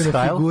dugo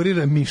vremena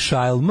figurira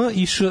Mišael,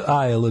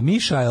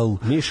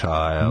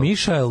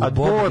 Mišael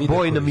Bob Vidaković.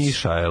 Boj na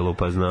Mišaelu,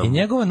 pa znam. I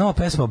njegova nova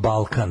pesma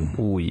Balkan.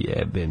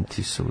 Ujebem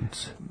ti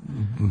sunce.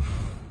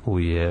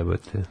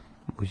 Ujebate.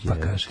 Pa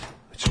kaže.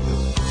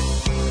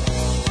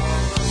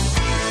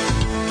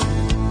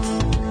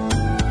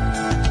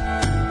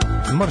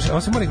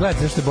 On se mora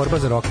gledati nešto je borba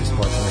za Rocky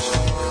spot, znaš.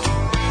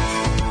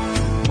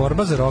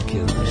 Borba za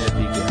Rocky, znaš.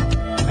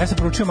 Ja sam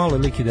proučio malo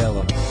lik i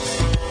delo.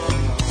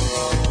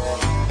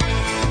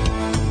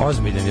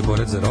 Ozbiljan je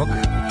borac za rock.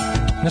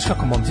 Znaš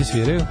kako momci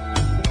sviraju?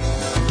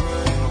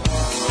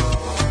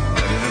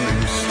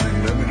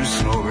 Ne miri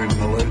snovi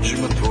na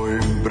leđima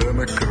tvojim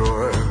breme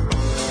kroje.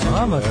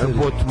 Malo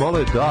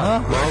je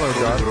dar.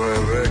 Kroje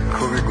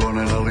vekovi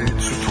gone na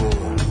licu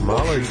tvojom.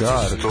 Malo je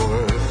dar.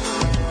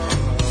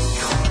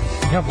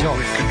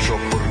 Veliki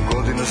čopor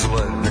godine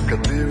zle, neka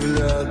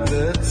divlja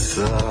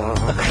deca.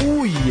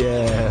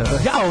 Uje.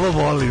 Ja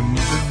ovo volim.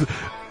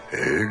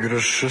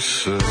 Igraše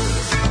se.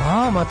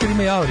 Mater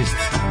ima i aurist.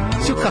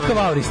 Sve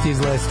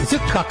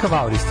kakav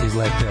aurist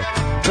izleteo.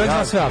 Čovjek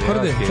zna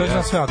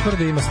sve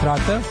akorde, ima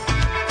strata.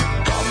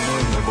 Tamo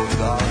je nebo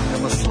dan,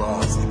 nema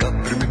slast, kad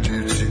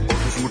primitivci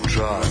oduzmu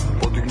čast,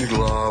 podigni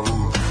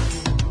glavu,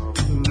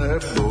 ne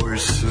boj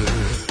se.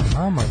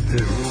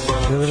 Mater,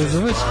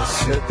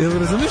 jel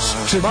razumeš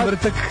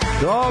četvrtak?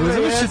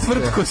 Razumeš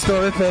četvrtkost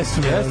ove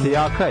pesme? Jeste,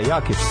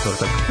 jak je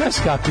četvrtak. Znaš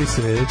kakvi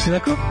su reći,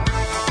 neko?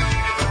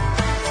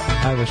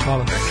 Ajde,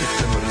 hvala. Neki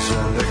se mrze,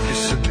 neki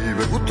se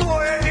dive, u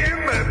tvoje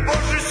ime,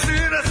 Boži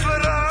sine, sve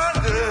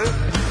rade.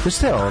 Znaš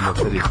šta je ovo,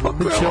 Materi?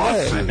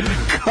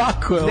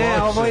 Kako je loše?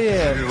 Ne, ovo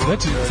je...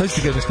 Znači, sad ću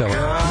ti kažem šta je ovo.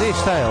 Ne,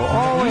 šta je ovo?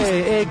 Ovo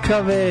je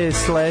EKV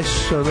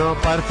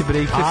 / Party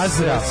Breakers.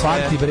 Azra,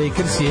 Party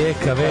Breakers i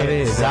EKV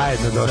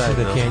zajedno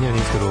došli da kenjaju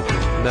ništa ruku.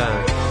 Da.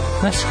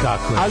 Znaš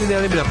kako je? Ali ne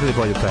li bi napravili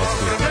bolju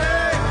pesmu.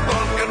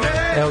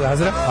 Evo ga,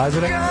 Azra,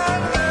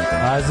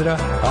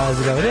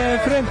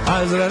 refren.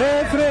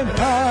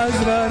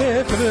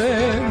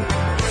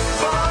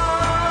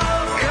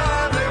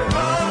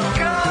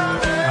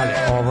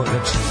 Ali ovo,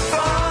 znači...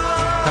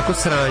 Kako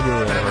sranje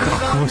je.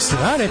 Kako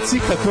sranje, reci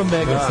kako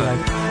mega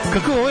sranje.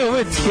 Kako ovo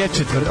je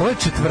četvrtak, ovo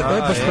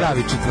je baš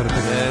pravi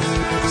četvrtak.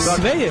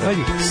 Sve je,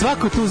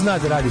 svako tu zna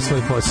da radi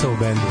svoj posao u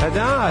bendu.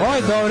 Ovo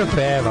dobro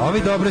peva,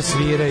 ovi dobro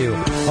sviraju,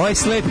 ovaj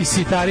slepi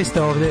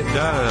sitarista ovde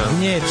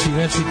nječi,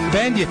 znači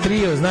bend je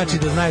trio, znači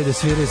da znaju da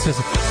sviraju sve.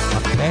 A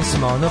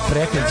pesma, ono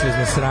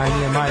pretenciozno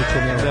sranje, majko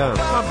njega.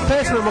 A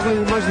pesma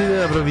možda ide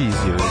na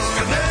Euroviziju.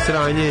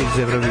 Sranje iz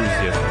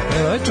Eurovizije.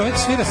 Evo, ovaj čovjek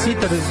svira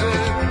sitar,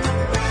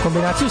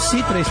 kombinaciju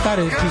sitra i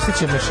stare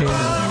pisaće mašine.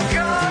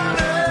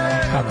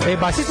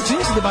 Basista,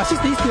 čini se da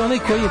basista isti onaj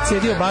koji je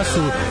cedio bas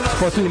u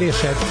spotu Ilije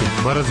Šepke.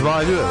 Ma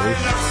razvaljuje, viš.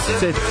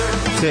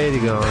 Cedi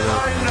ga, ono.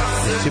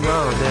 Znači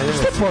malo, ne.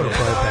 Šta je poruka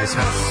ove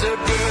pesme?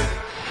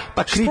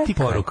 Pa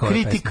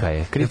kritika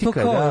je.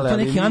 To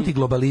neki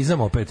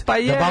antiglobalizam opet. Pa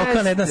da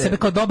Balkan ne da sebe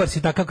kao dobar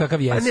si takav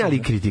kakav jesi. A ne,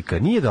 ali kritika.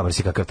 Nije dobar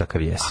si kakav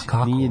takav jesi. A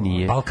kako?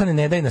 Nije. Balkan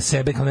ne daje na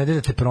sebe, kao ne daje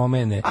da te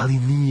promene. Ali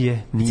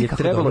nije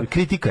trebalo.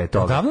 Kritika je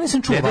toga. Davno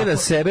nisam čuo ovako. Ne daje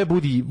na sebe,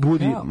 budi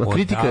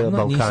kritika Balkana.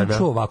 Davno nisam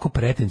čuo ovako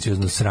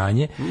pretenciozno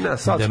sranje.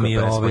 Da mi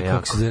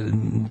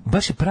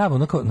baš je pravo,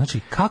 onako, znači,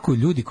 kako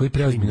ljudi koji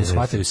preozbiljno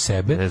shvataju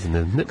sebe. Ne.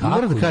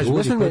 Moram da kažem,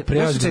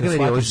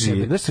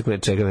 znaš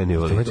čega meni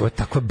voli? Ovo je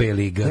takva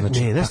beliga.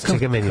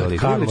 Čega meni voli?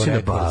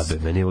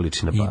 Meni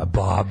uliči na babe. I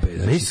babe.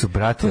 Meni su,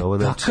 brate, ovo,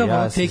 znači,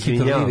 ja se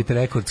izvinjam.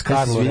 Records,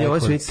 Carlo Records. Ovo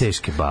su mi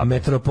teške babe.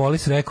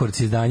 Metropolis Records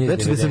izdanje.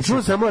 Znači, da sam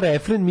čuo samo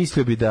refren,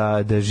 mislio bi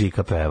da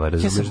Žika peva,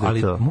 razumeš da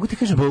je to? Mogu ti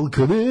kažem...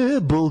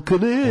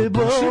 Balkane.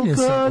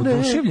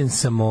 Oduševljen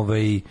sam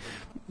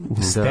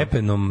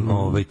stepenom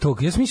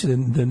tog. Ja sam mislio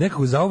da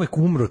nekako zauvek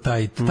umro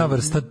ta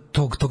vrsta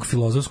tog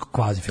filozofskog,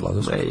 kvazi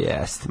filozofskog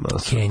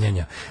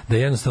kenjanja. Da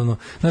jednostavno,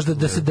 znaš,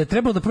 da je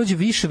trebalo da prođe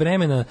više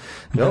vremena.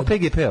 Da ovo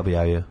PGP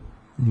objavio?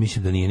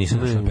 Mislim da nije, nisam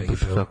došao na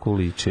PGP. Tako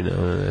liči na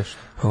nešto.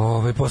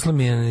 Posle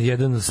mi je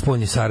jedan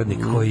spoljni saradnik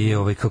koji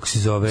je, kako se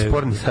zove,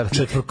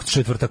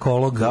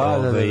 četvrtakolog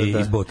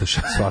iz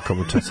Botoša.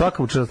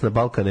 Svakom čast na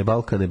Balkane.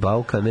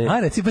 A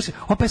reci, baš,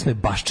 ova pesma je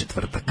baš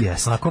četvrtak.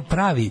 Onako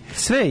pravi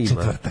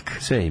četvrtak.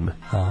 Sve ima.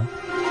 Aha.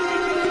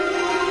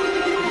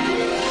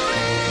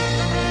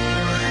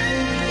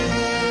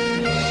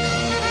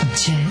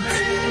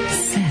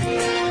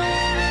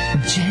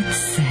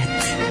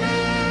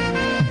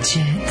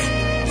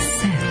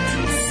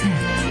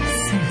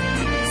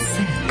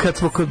 Kad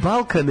smo kod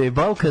Balkane,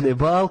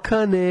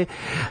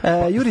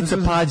 Jurica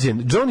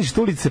Pađen, Johnny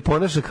Štulic se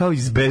ponaša kao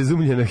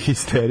izbezumljena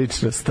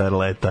histerična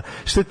starleta.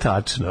 Što je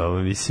tačno,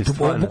 mislim,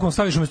 stvarno. Bukvalno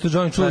staviš umesto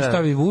Johnny Štulic,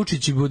 stavi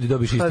Vučić i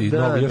dobiš isti,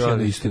 još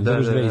jednu istinu,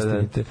 dobiš dve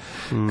istinite.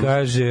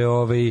 Kaže,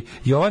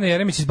 Jovana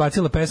Jeremić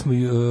izbacila pesmu,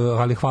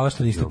 ali hvala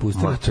što niste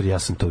pustili. Mator, ja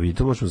sam to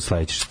vidio, možemo za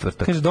sledeći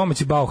četvrtak. Kaže,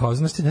 domaći Bauhaus,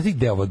 znači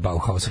gde je ovo od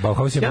Bauhausa?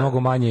 Bauhaus je mnogo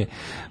manje,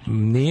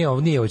 nije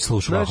ovo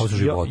slušao Bauhaus u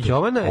životu.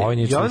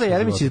 Jovana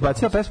Jeremić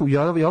izbacila pesmu,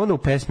 Jovana u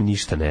pesmi pesmi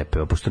ništa ne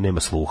peva, pošto nema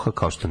sluha,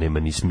 kao što nema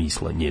ni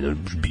smisla njeno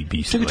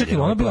bistveno. Čekaj,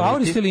 ona bila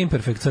aurist ili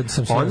imperfekt? Sad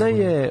sam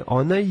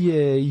ona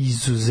je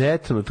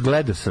izuzetno,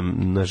 gledao sam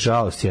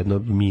nažalost jedno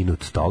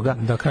minut toga.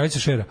 Da, kraljica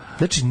šera.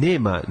 Znači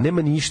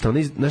nema ništa.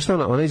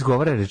 Ona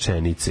izgovara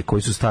rečenice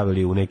koji su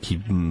stavili u neki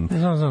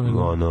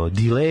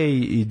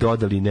delay i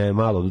dodali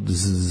malo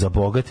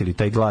zabogatili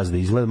taj glas da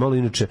izgleda malo,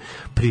 inače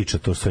priča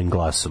to svojim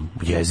glasom.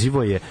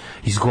 Jezivo je,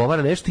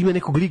 izgovara nešto, ima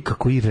nekog lika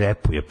koji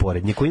repuje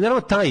pored nje, koji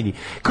naravno tajni,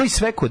 kao i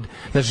sve kod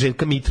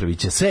Željka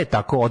Mitrovića, sve je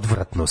tako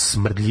odvratno,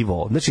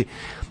 smrdljivo. Znači,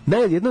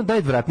 jedna od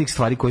najodvratnijih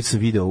stvari koje sam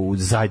video u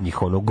zadnjih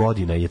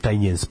godina je taj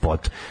njen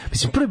spot.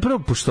 Mislim, prvo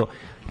pošto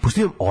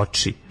imam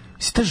oči,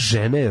 ta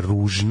žena je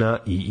ružna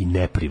i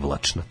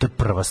neprivlačna. To je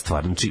prva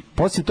stvar. Znači,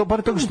 poslije to,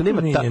 bar toga što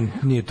nema...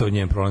 Nije to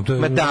njen problem. To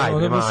je,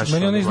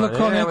 meni ona izgleda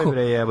kao neko...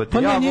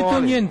 Pa nije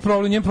to njen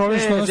problem. Njen problem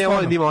što ona stvarno... Ne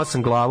volim da ima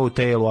 8 glava u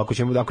telu, ako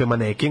je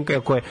manekinka,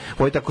 ako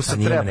je tako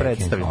se treba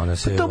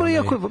predstaviti. Dobro,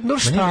 no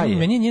šta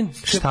je?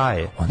 Šta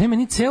je? Ona je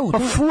meni ceo... Pa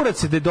furat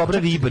se da je dobra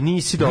riba,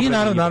 nisi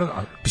dobra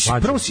riba.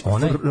 Prvo si...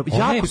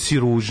 Jako si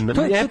ružna,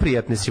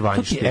 neprijatne si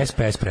vanjšte. To ti je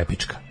SPS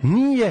prepička.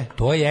 Nije.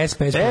 To je SPS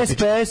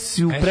prepička. SPS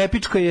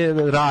prepička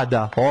je rad.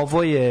 Da,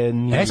 ovo je...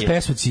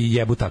 SPS-ovci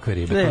jebu takve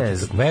ribe.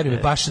 Verujem,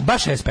 baš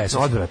SPS-ovci.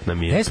 Odvratna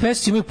mi je.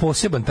 SPS-ovci imaju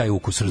poseban taj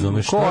ukus,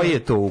 razumeš? Koji je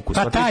to ukus?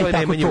 Pa taj,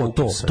 tako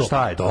to.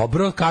 Šta je to?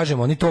 Dobro, kažem,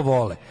 oni to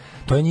vole.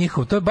 To je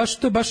njihov, to je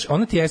baš,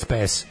 ona ti je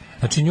SPS.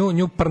 Znači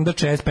nju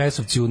prndače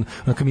SPS-ovci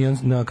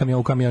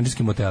u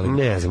kamionđiskim motelima.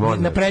 Ne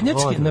znam,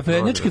 na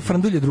prednjački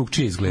frndulje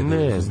drugčije izgleda.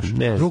 Ne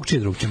znam.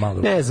 Drugčije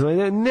malo. Ne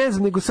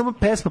znam, nego samo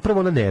pesma, prvo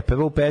ona ne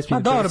peva u pesmi. A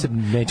dobro,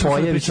 nećemo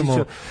sad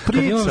pričamo. Kad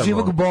imam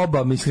živog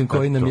Boba, mislim,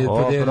 koji nam je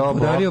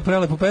podario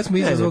prelepu pesmu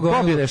izazvog...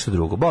 Bob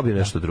je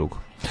nešto drugo.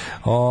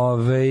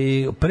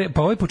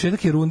 Pa ovaj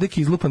početak je Rundek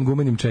izlupan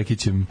gumenim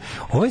čekićem.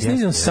 Ovo je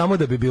snizan samo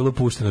da bi bilo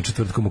pušteno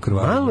četvrtkom u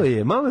krvaru.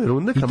 Malo je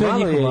Rundeka,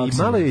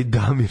 malo je i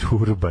Damir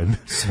Urban.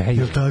 Sve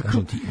je tako.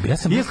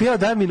 Iako ja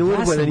Damir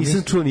Urbana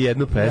nisam čuo ni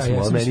jednu pesmu,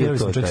 ali meni je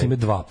to čak s njime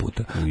 2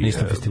 puta na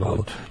istom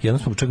festivalu.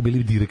 Jednom smo čak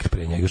bili direkt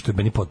pre njega, što je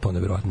meni potpuno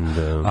nevjerojatno.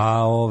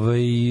 A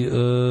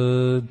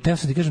teo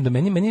sam ti kažem da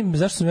meni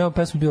zašto sam ja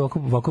pesmu bio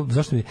ovako,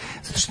 zašto mi,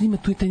 zato što ima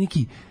tu i taj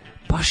neki,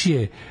 baš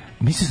je,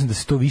 mislio sam da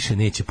se to više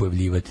neće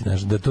pojavljivati,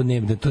 znaš, da to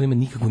nema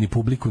nikakvu ni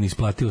publiku, ni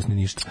isplativost, ni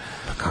ništa.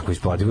 Kako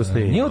isplativost?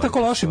 Nije tako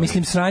loše,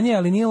 mislim sranje,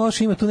 ali nije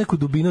loše, ima tu neku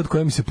dubinu od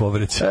koje mi se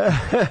povreća.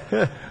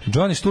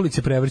 Johnny Štulić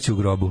se prevrće u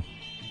grobu.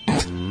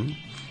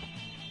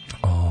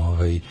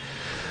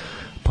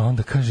 Pa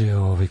onda kaže,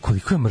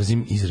 koliko ja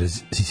mrzim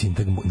izraz si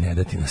sintagmu ne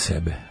dati na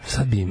sebe.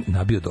 Sad bi im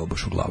nabio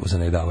doboš u glavu za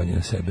nedavanje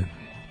na sebe.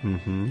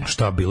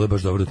 Šta, bilo je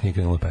baš dobro dok nije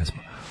krenula pesma.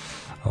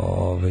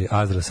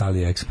 Azra s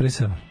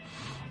AliExpressa.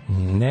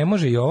 Ne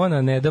može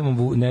Jovana, ne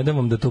dam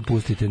vam da to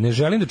pustite. Ne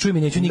želim da čujem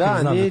i neću nikad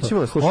znam da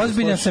to.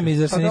 Ozbiljan sam i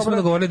zar se nismo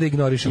dogovorili da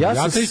ignorišemo.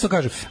 Ja to isto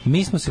kažem.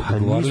 Mi smo se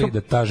dogovorili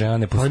da ta žena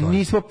ne postoji. Pa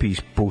nismo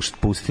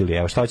pustili.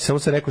 Evo šta hoće, samo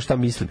sam rekao šta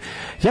mislim.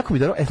 Jako mi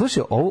dobro.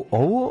 Slušaj,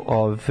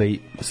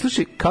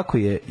 slušaj kako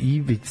je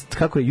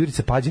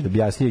Jurica Pađin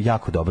objasnio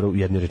jako dobro u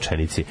jednoj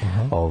rečenici.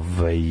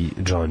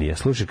 Johnny.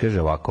 Slušaj,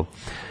 kaže ovako.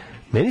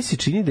 Meni se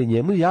čini da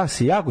njemu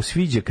se jako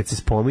sviđa kad se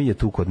spominje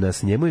tu kod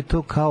nas. Njemu je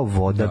to kao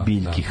voda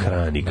biljki,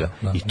 hrani ga.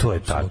 I to je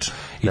tačno.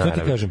 I to ti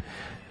kažem.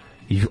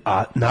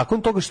 A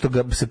nakon toga što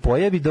ga se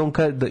pojavi da on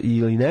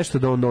ili nešto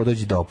da on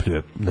dođe da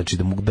opljuje. Znači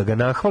da ga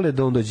nahvale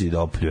da on dođe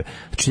da opljuje.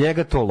 Znači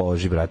njega to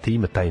loži, brate.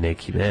 Ima taj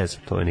neki, ne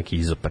znam, to je neki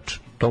izopač.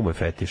 To mu je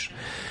fetiš.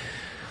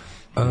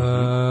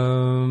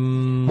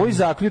 Moj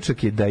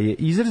zaključak je da je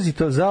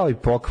izrazito zao i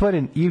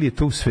pokvaren ili je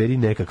to u sferi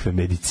nekakve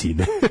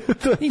medicine.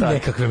 I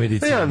nekakve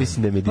medicine. Ja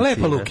mislim da je medicina.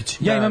 Lepa Lukić.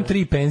 Ja imam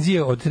 3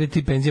 penzije, od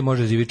 3 penzije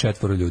može živjeti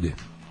 4 ljudi.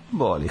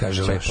 Boli.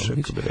 Kaže Lepa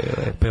Lukić.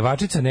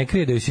 Pevačica ne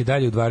krije da joj se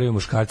dalje udvaraju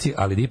muškarci,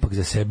 ali da ipak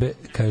za sebe,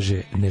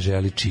 kaže, ne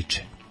želi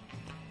čiče.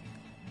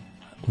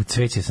 U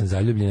cveće sam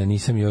zaljubljena,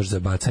 nisam još za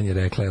bacanje,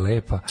 rekla je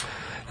Lepa.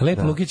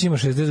 Lepa Lukić ima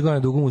 60 godina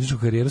dugu muzičku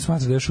karijeru,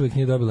 smatra da još uvijek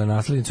nije dobila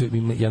naslednicu,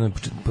 jednom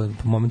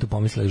momentu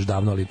pomislila još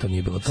davno, ali to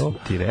nije bilo to.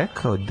 Ti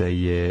rekao da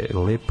je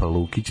Lepa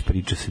Lukić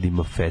priča se da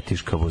ima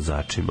fetiš ka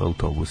vozačima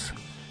autobusa.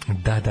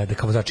 Da,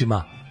 ka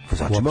vozačima.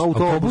 Vozačima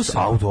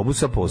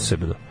autobusa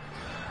posebno.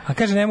 A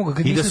kaže ne mogu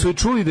i da su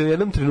čuli da u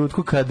jednom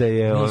trenutku kada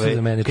je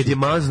kad je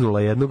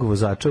maznula jednog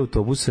vozača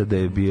autobusa da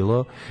je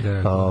bilo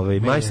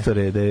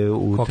majstore da je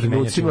u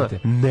trenucima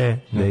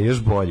ne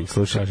još bolji,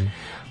 slušaj.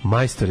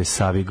 Majstore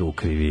saviga u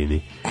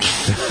krivini.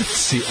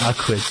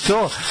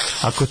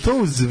 Ako to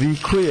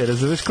uzvikuje,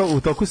 razumeš, kao u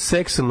toku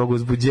seksualnog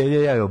uzbuđenja,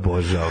 ja je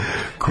obožavam.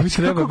 Koji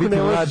treba biti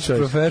large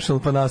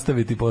professional pa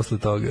nastaviti posle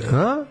toga?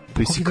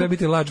 Koji treba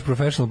biti large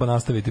professional pa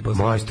nastaviti posle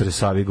toga? Majstore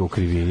saviga u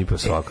krivini pa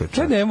svaka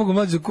čast. Ne mogu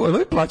mlađe,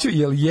 ovaj plaćaju,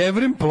 jel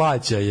Jevrem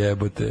plaća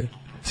jebote?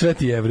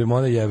 Sveti Jevrem,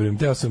 ona Jevrem,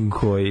 teo sam...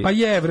 Koji? Pa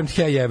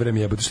Jevrem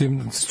jebote,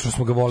 što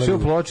smo ga voleli. Sve u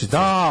pločici?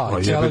 Da,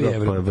 cijela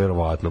Jevrem.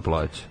 Verovatno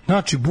plaća.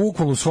 Znači,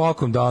 bukvalno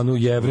svakom danu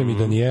Jevrem i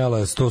Danijela,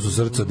 100 su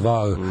srca,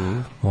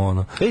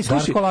 2,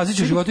 Darko Lazić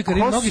u životu i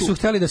karijeri, mnogi su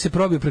hteli da se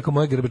probiju preko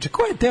moje grbače.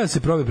 Ko je teo da se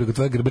probije preko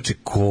tvoje grbače?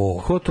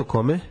 Ko to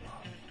kome?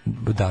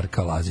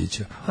 Darka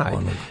Lazića.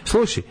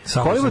 Slušaj,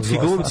 hollywoodski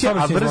glumci,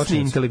 a vrsni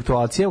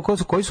intelektualci,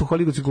 koji su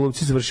hollywoodski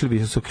glumci završili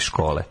visoke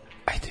škole?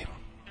 Ajde.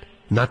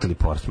 Natalie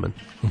Portman.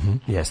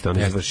 Jeste, ona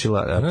je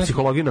završila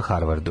psihologiju na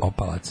Harvardu.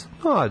 Opalac.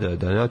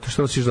 Da, to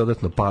što nosiš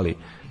dodatno pali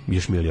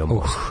još milion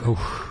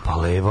mozga. Pa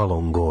Leva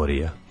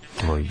Longorija.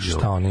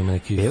 Šta on ima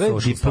neki social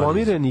studies?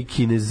 Diplomirani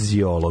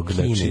kineziolog.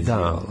 Znači,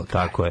 da,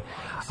 tako je.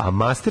 A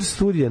master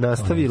studije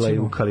nastavila je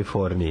u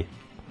Kaliforniji.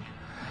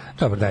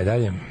 Dobro, daj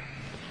dalje.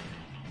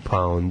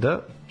 Pa onda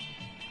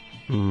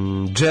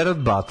Gerard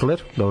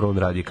Butler, dobro, on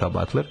radi kao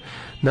Butler,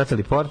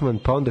 Natalie Portman,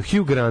 pa onda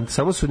Hugh Grant,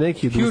 samo su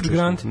neki Hugh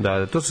Grant.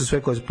 Da, to su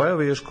sve koje, pa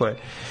evo još koje.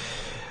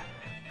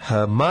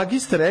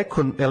 Magistar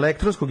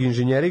elektronskog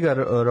inženjeriga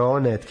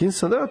Rowan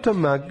Atkinson, da, to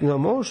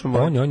možemo.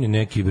 On je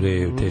neki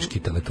teški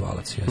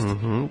intelektualac, jeste.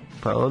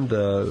 Pa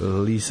onda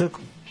Lisa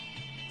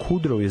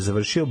Kudrow je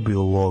završio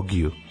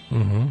biologiju.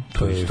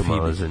 To je isto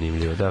malo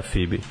zanimljivo, da,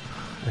 Phoebe.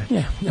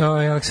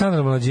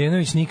 Aleksandra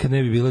Mlađenović nikad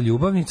ne bi bila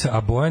ljubavnica,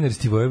 a Bojan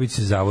Ristivojević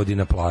se zavodi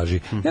na plaži.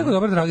 Jako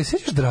dobro, Draga.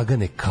 Sjećaš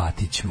Dragane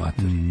Katić,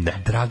 mater? Ne.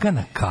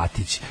 Dragana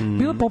Katić.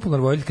 Bila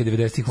popularna vojiteljka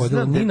 90-ih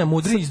vodila. Nina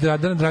Mudrinić,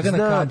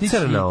 Dragana Katić.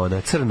 Crna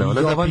ona.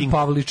 Jovan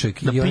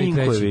Pavliček. Na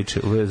Pinkojević.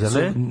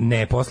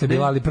 Ne, posle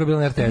bila, ali prvo bila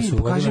na RTS-u.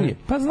 Pokaži mi.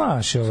 Pa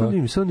znaš,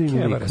 sad mi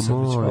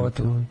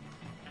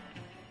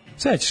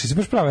sećaš se,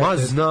 baš pravo. Ma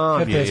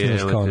znam je,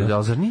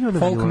 da, zar nije ona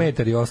Folk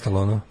meter i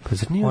ostalo, ono. Pa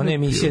zar nije one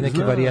emisije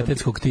neke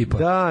varijetetskog tipa.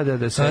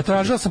 Da.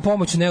 Tražila sam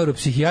pomoć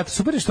neuropsihijatra.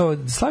 Super je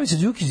što Slavica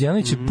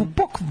Đukić-Đanović je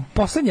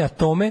poslednje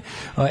atome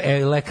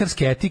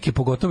lekarske etike,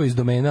 pogotovo iz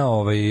domena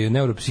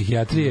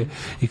neuropsihijatrije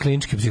i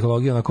kliničke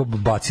psihologije, onako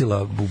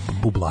bacila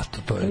u blato.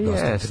 To je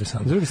dosta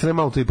interesantno. S druge strane,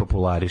 malo to i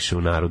populariše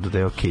u narodu, da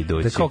je okej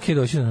doći. Da je okej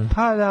doći?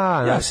 Pa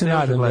da, ja se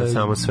nadam da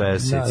samo sve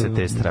se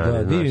te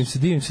strane.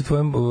 Divim se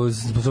tvojom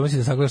sposobnosti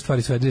da sagledaš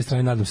stvari sve dvije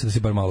strane, nadam se da si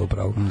bar malo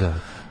upravo. Da.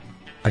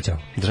 A čao.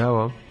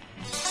 Zdravo.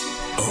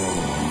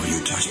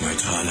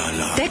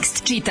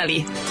 Tekst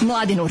čitali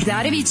Mladin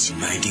Urdarević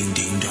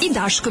i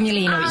Daško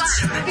Milinović.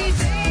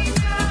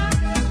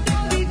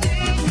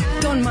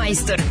 Ton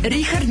majstor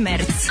Richard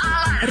Merc.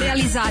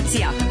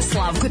 Realizacija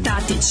Slavko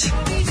Tatić.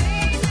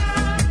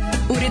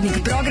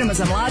 Urednik programa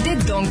za mlade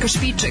Donka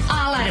Špiček.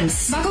 Alarms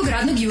svakog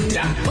radnog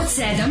jutra od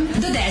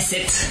 7 do 10.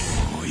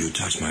 You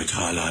touch my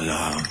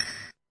tra-la-la.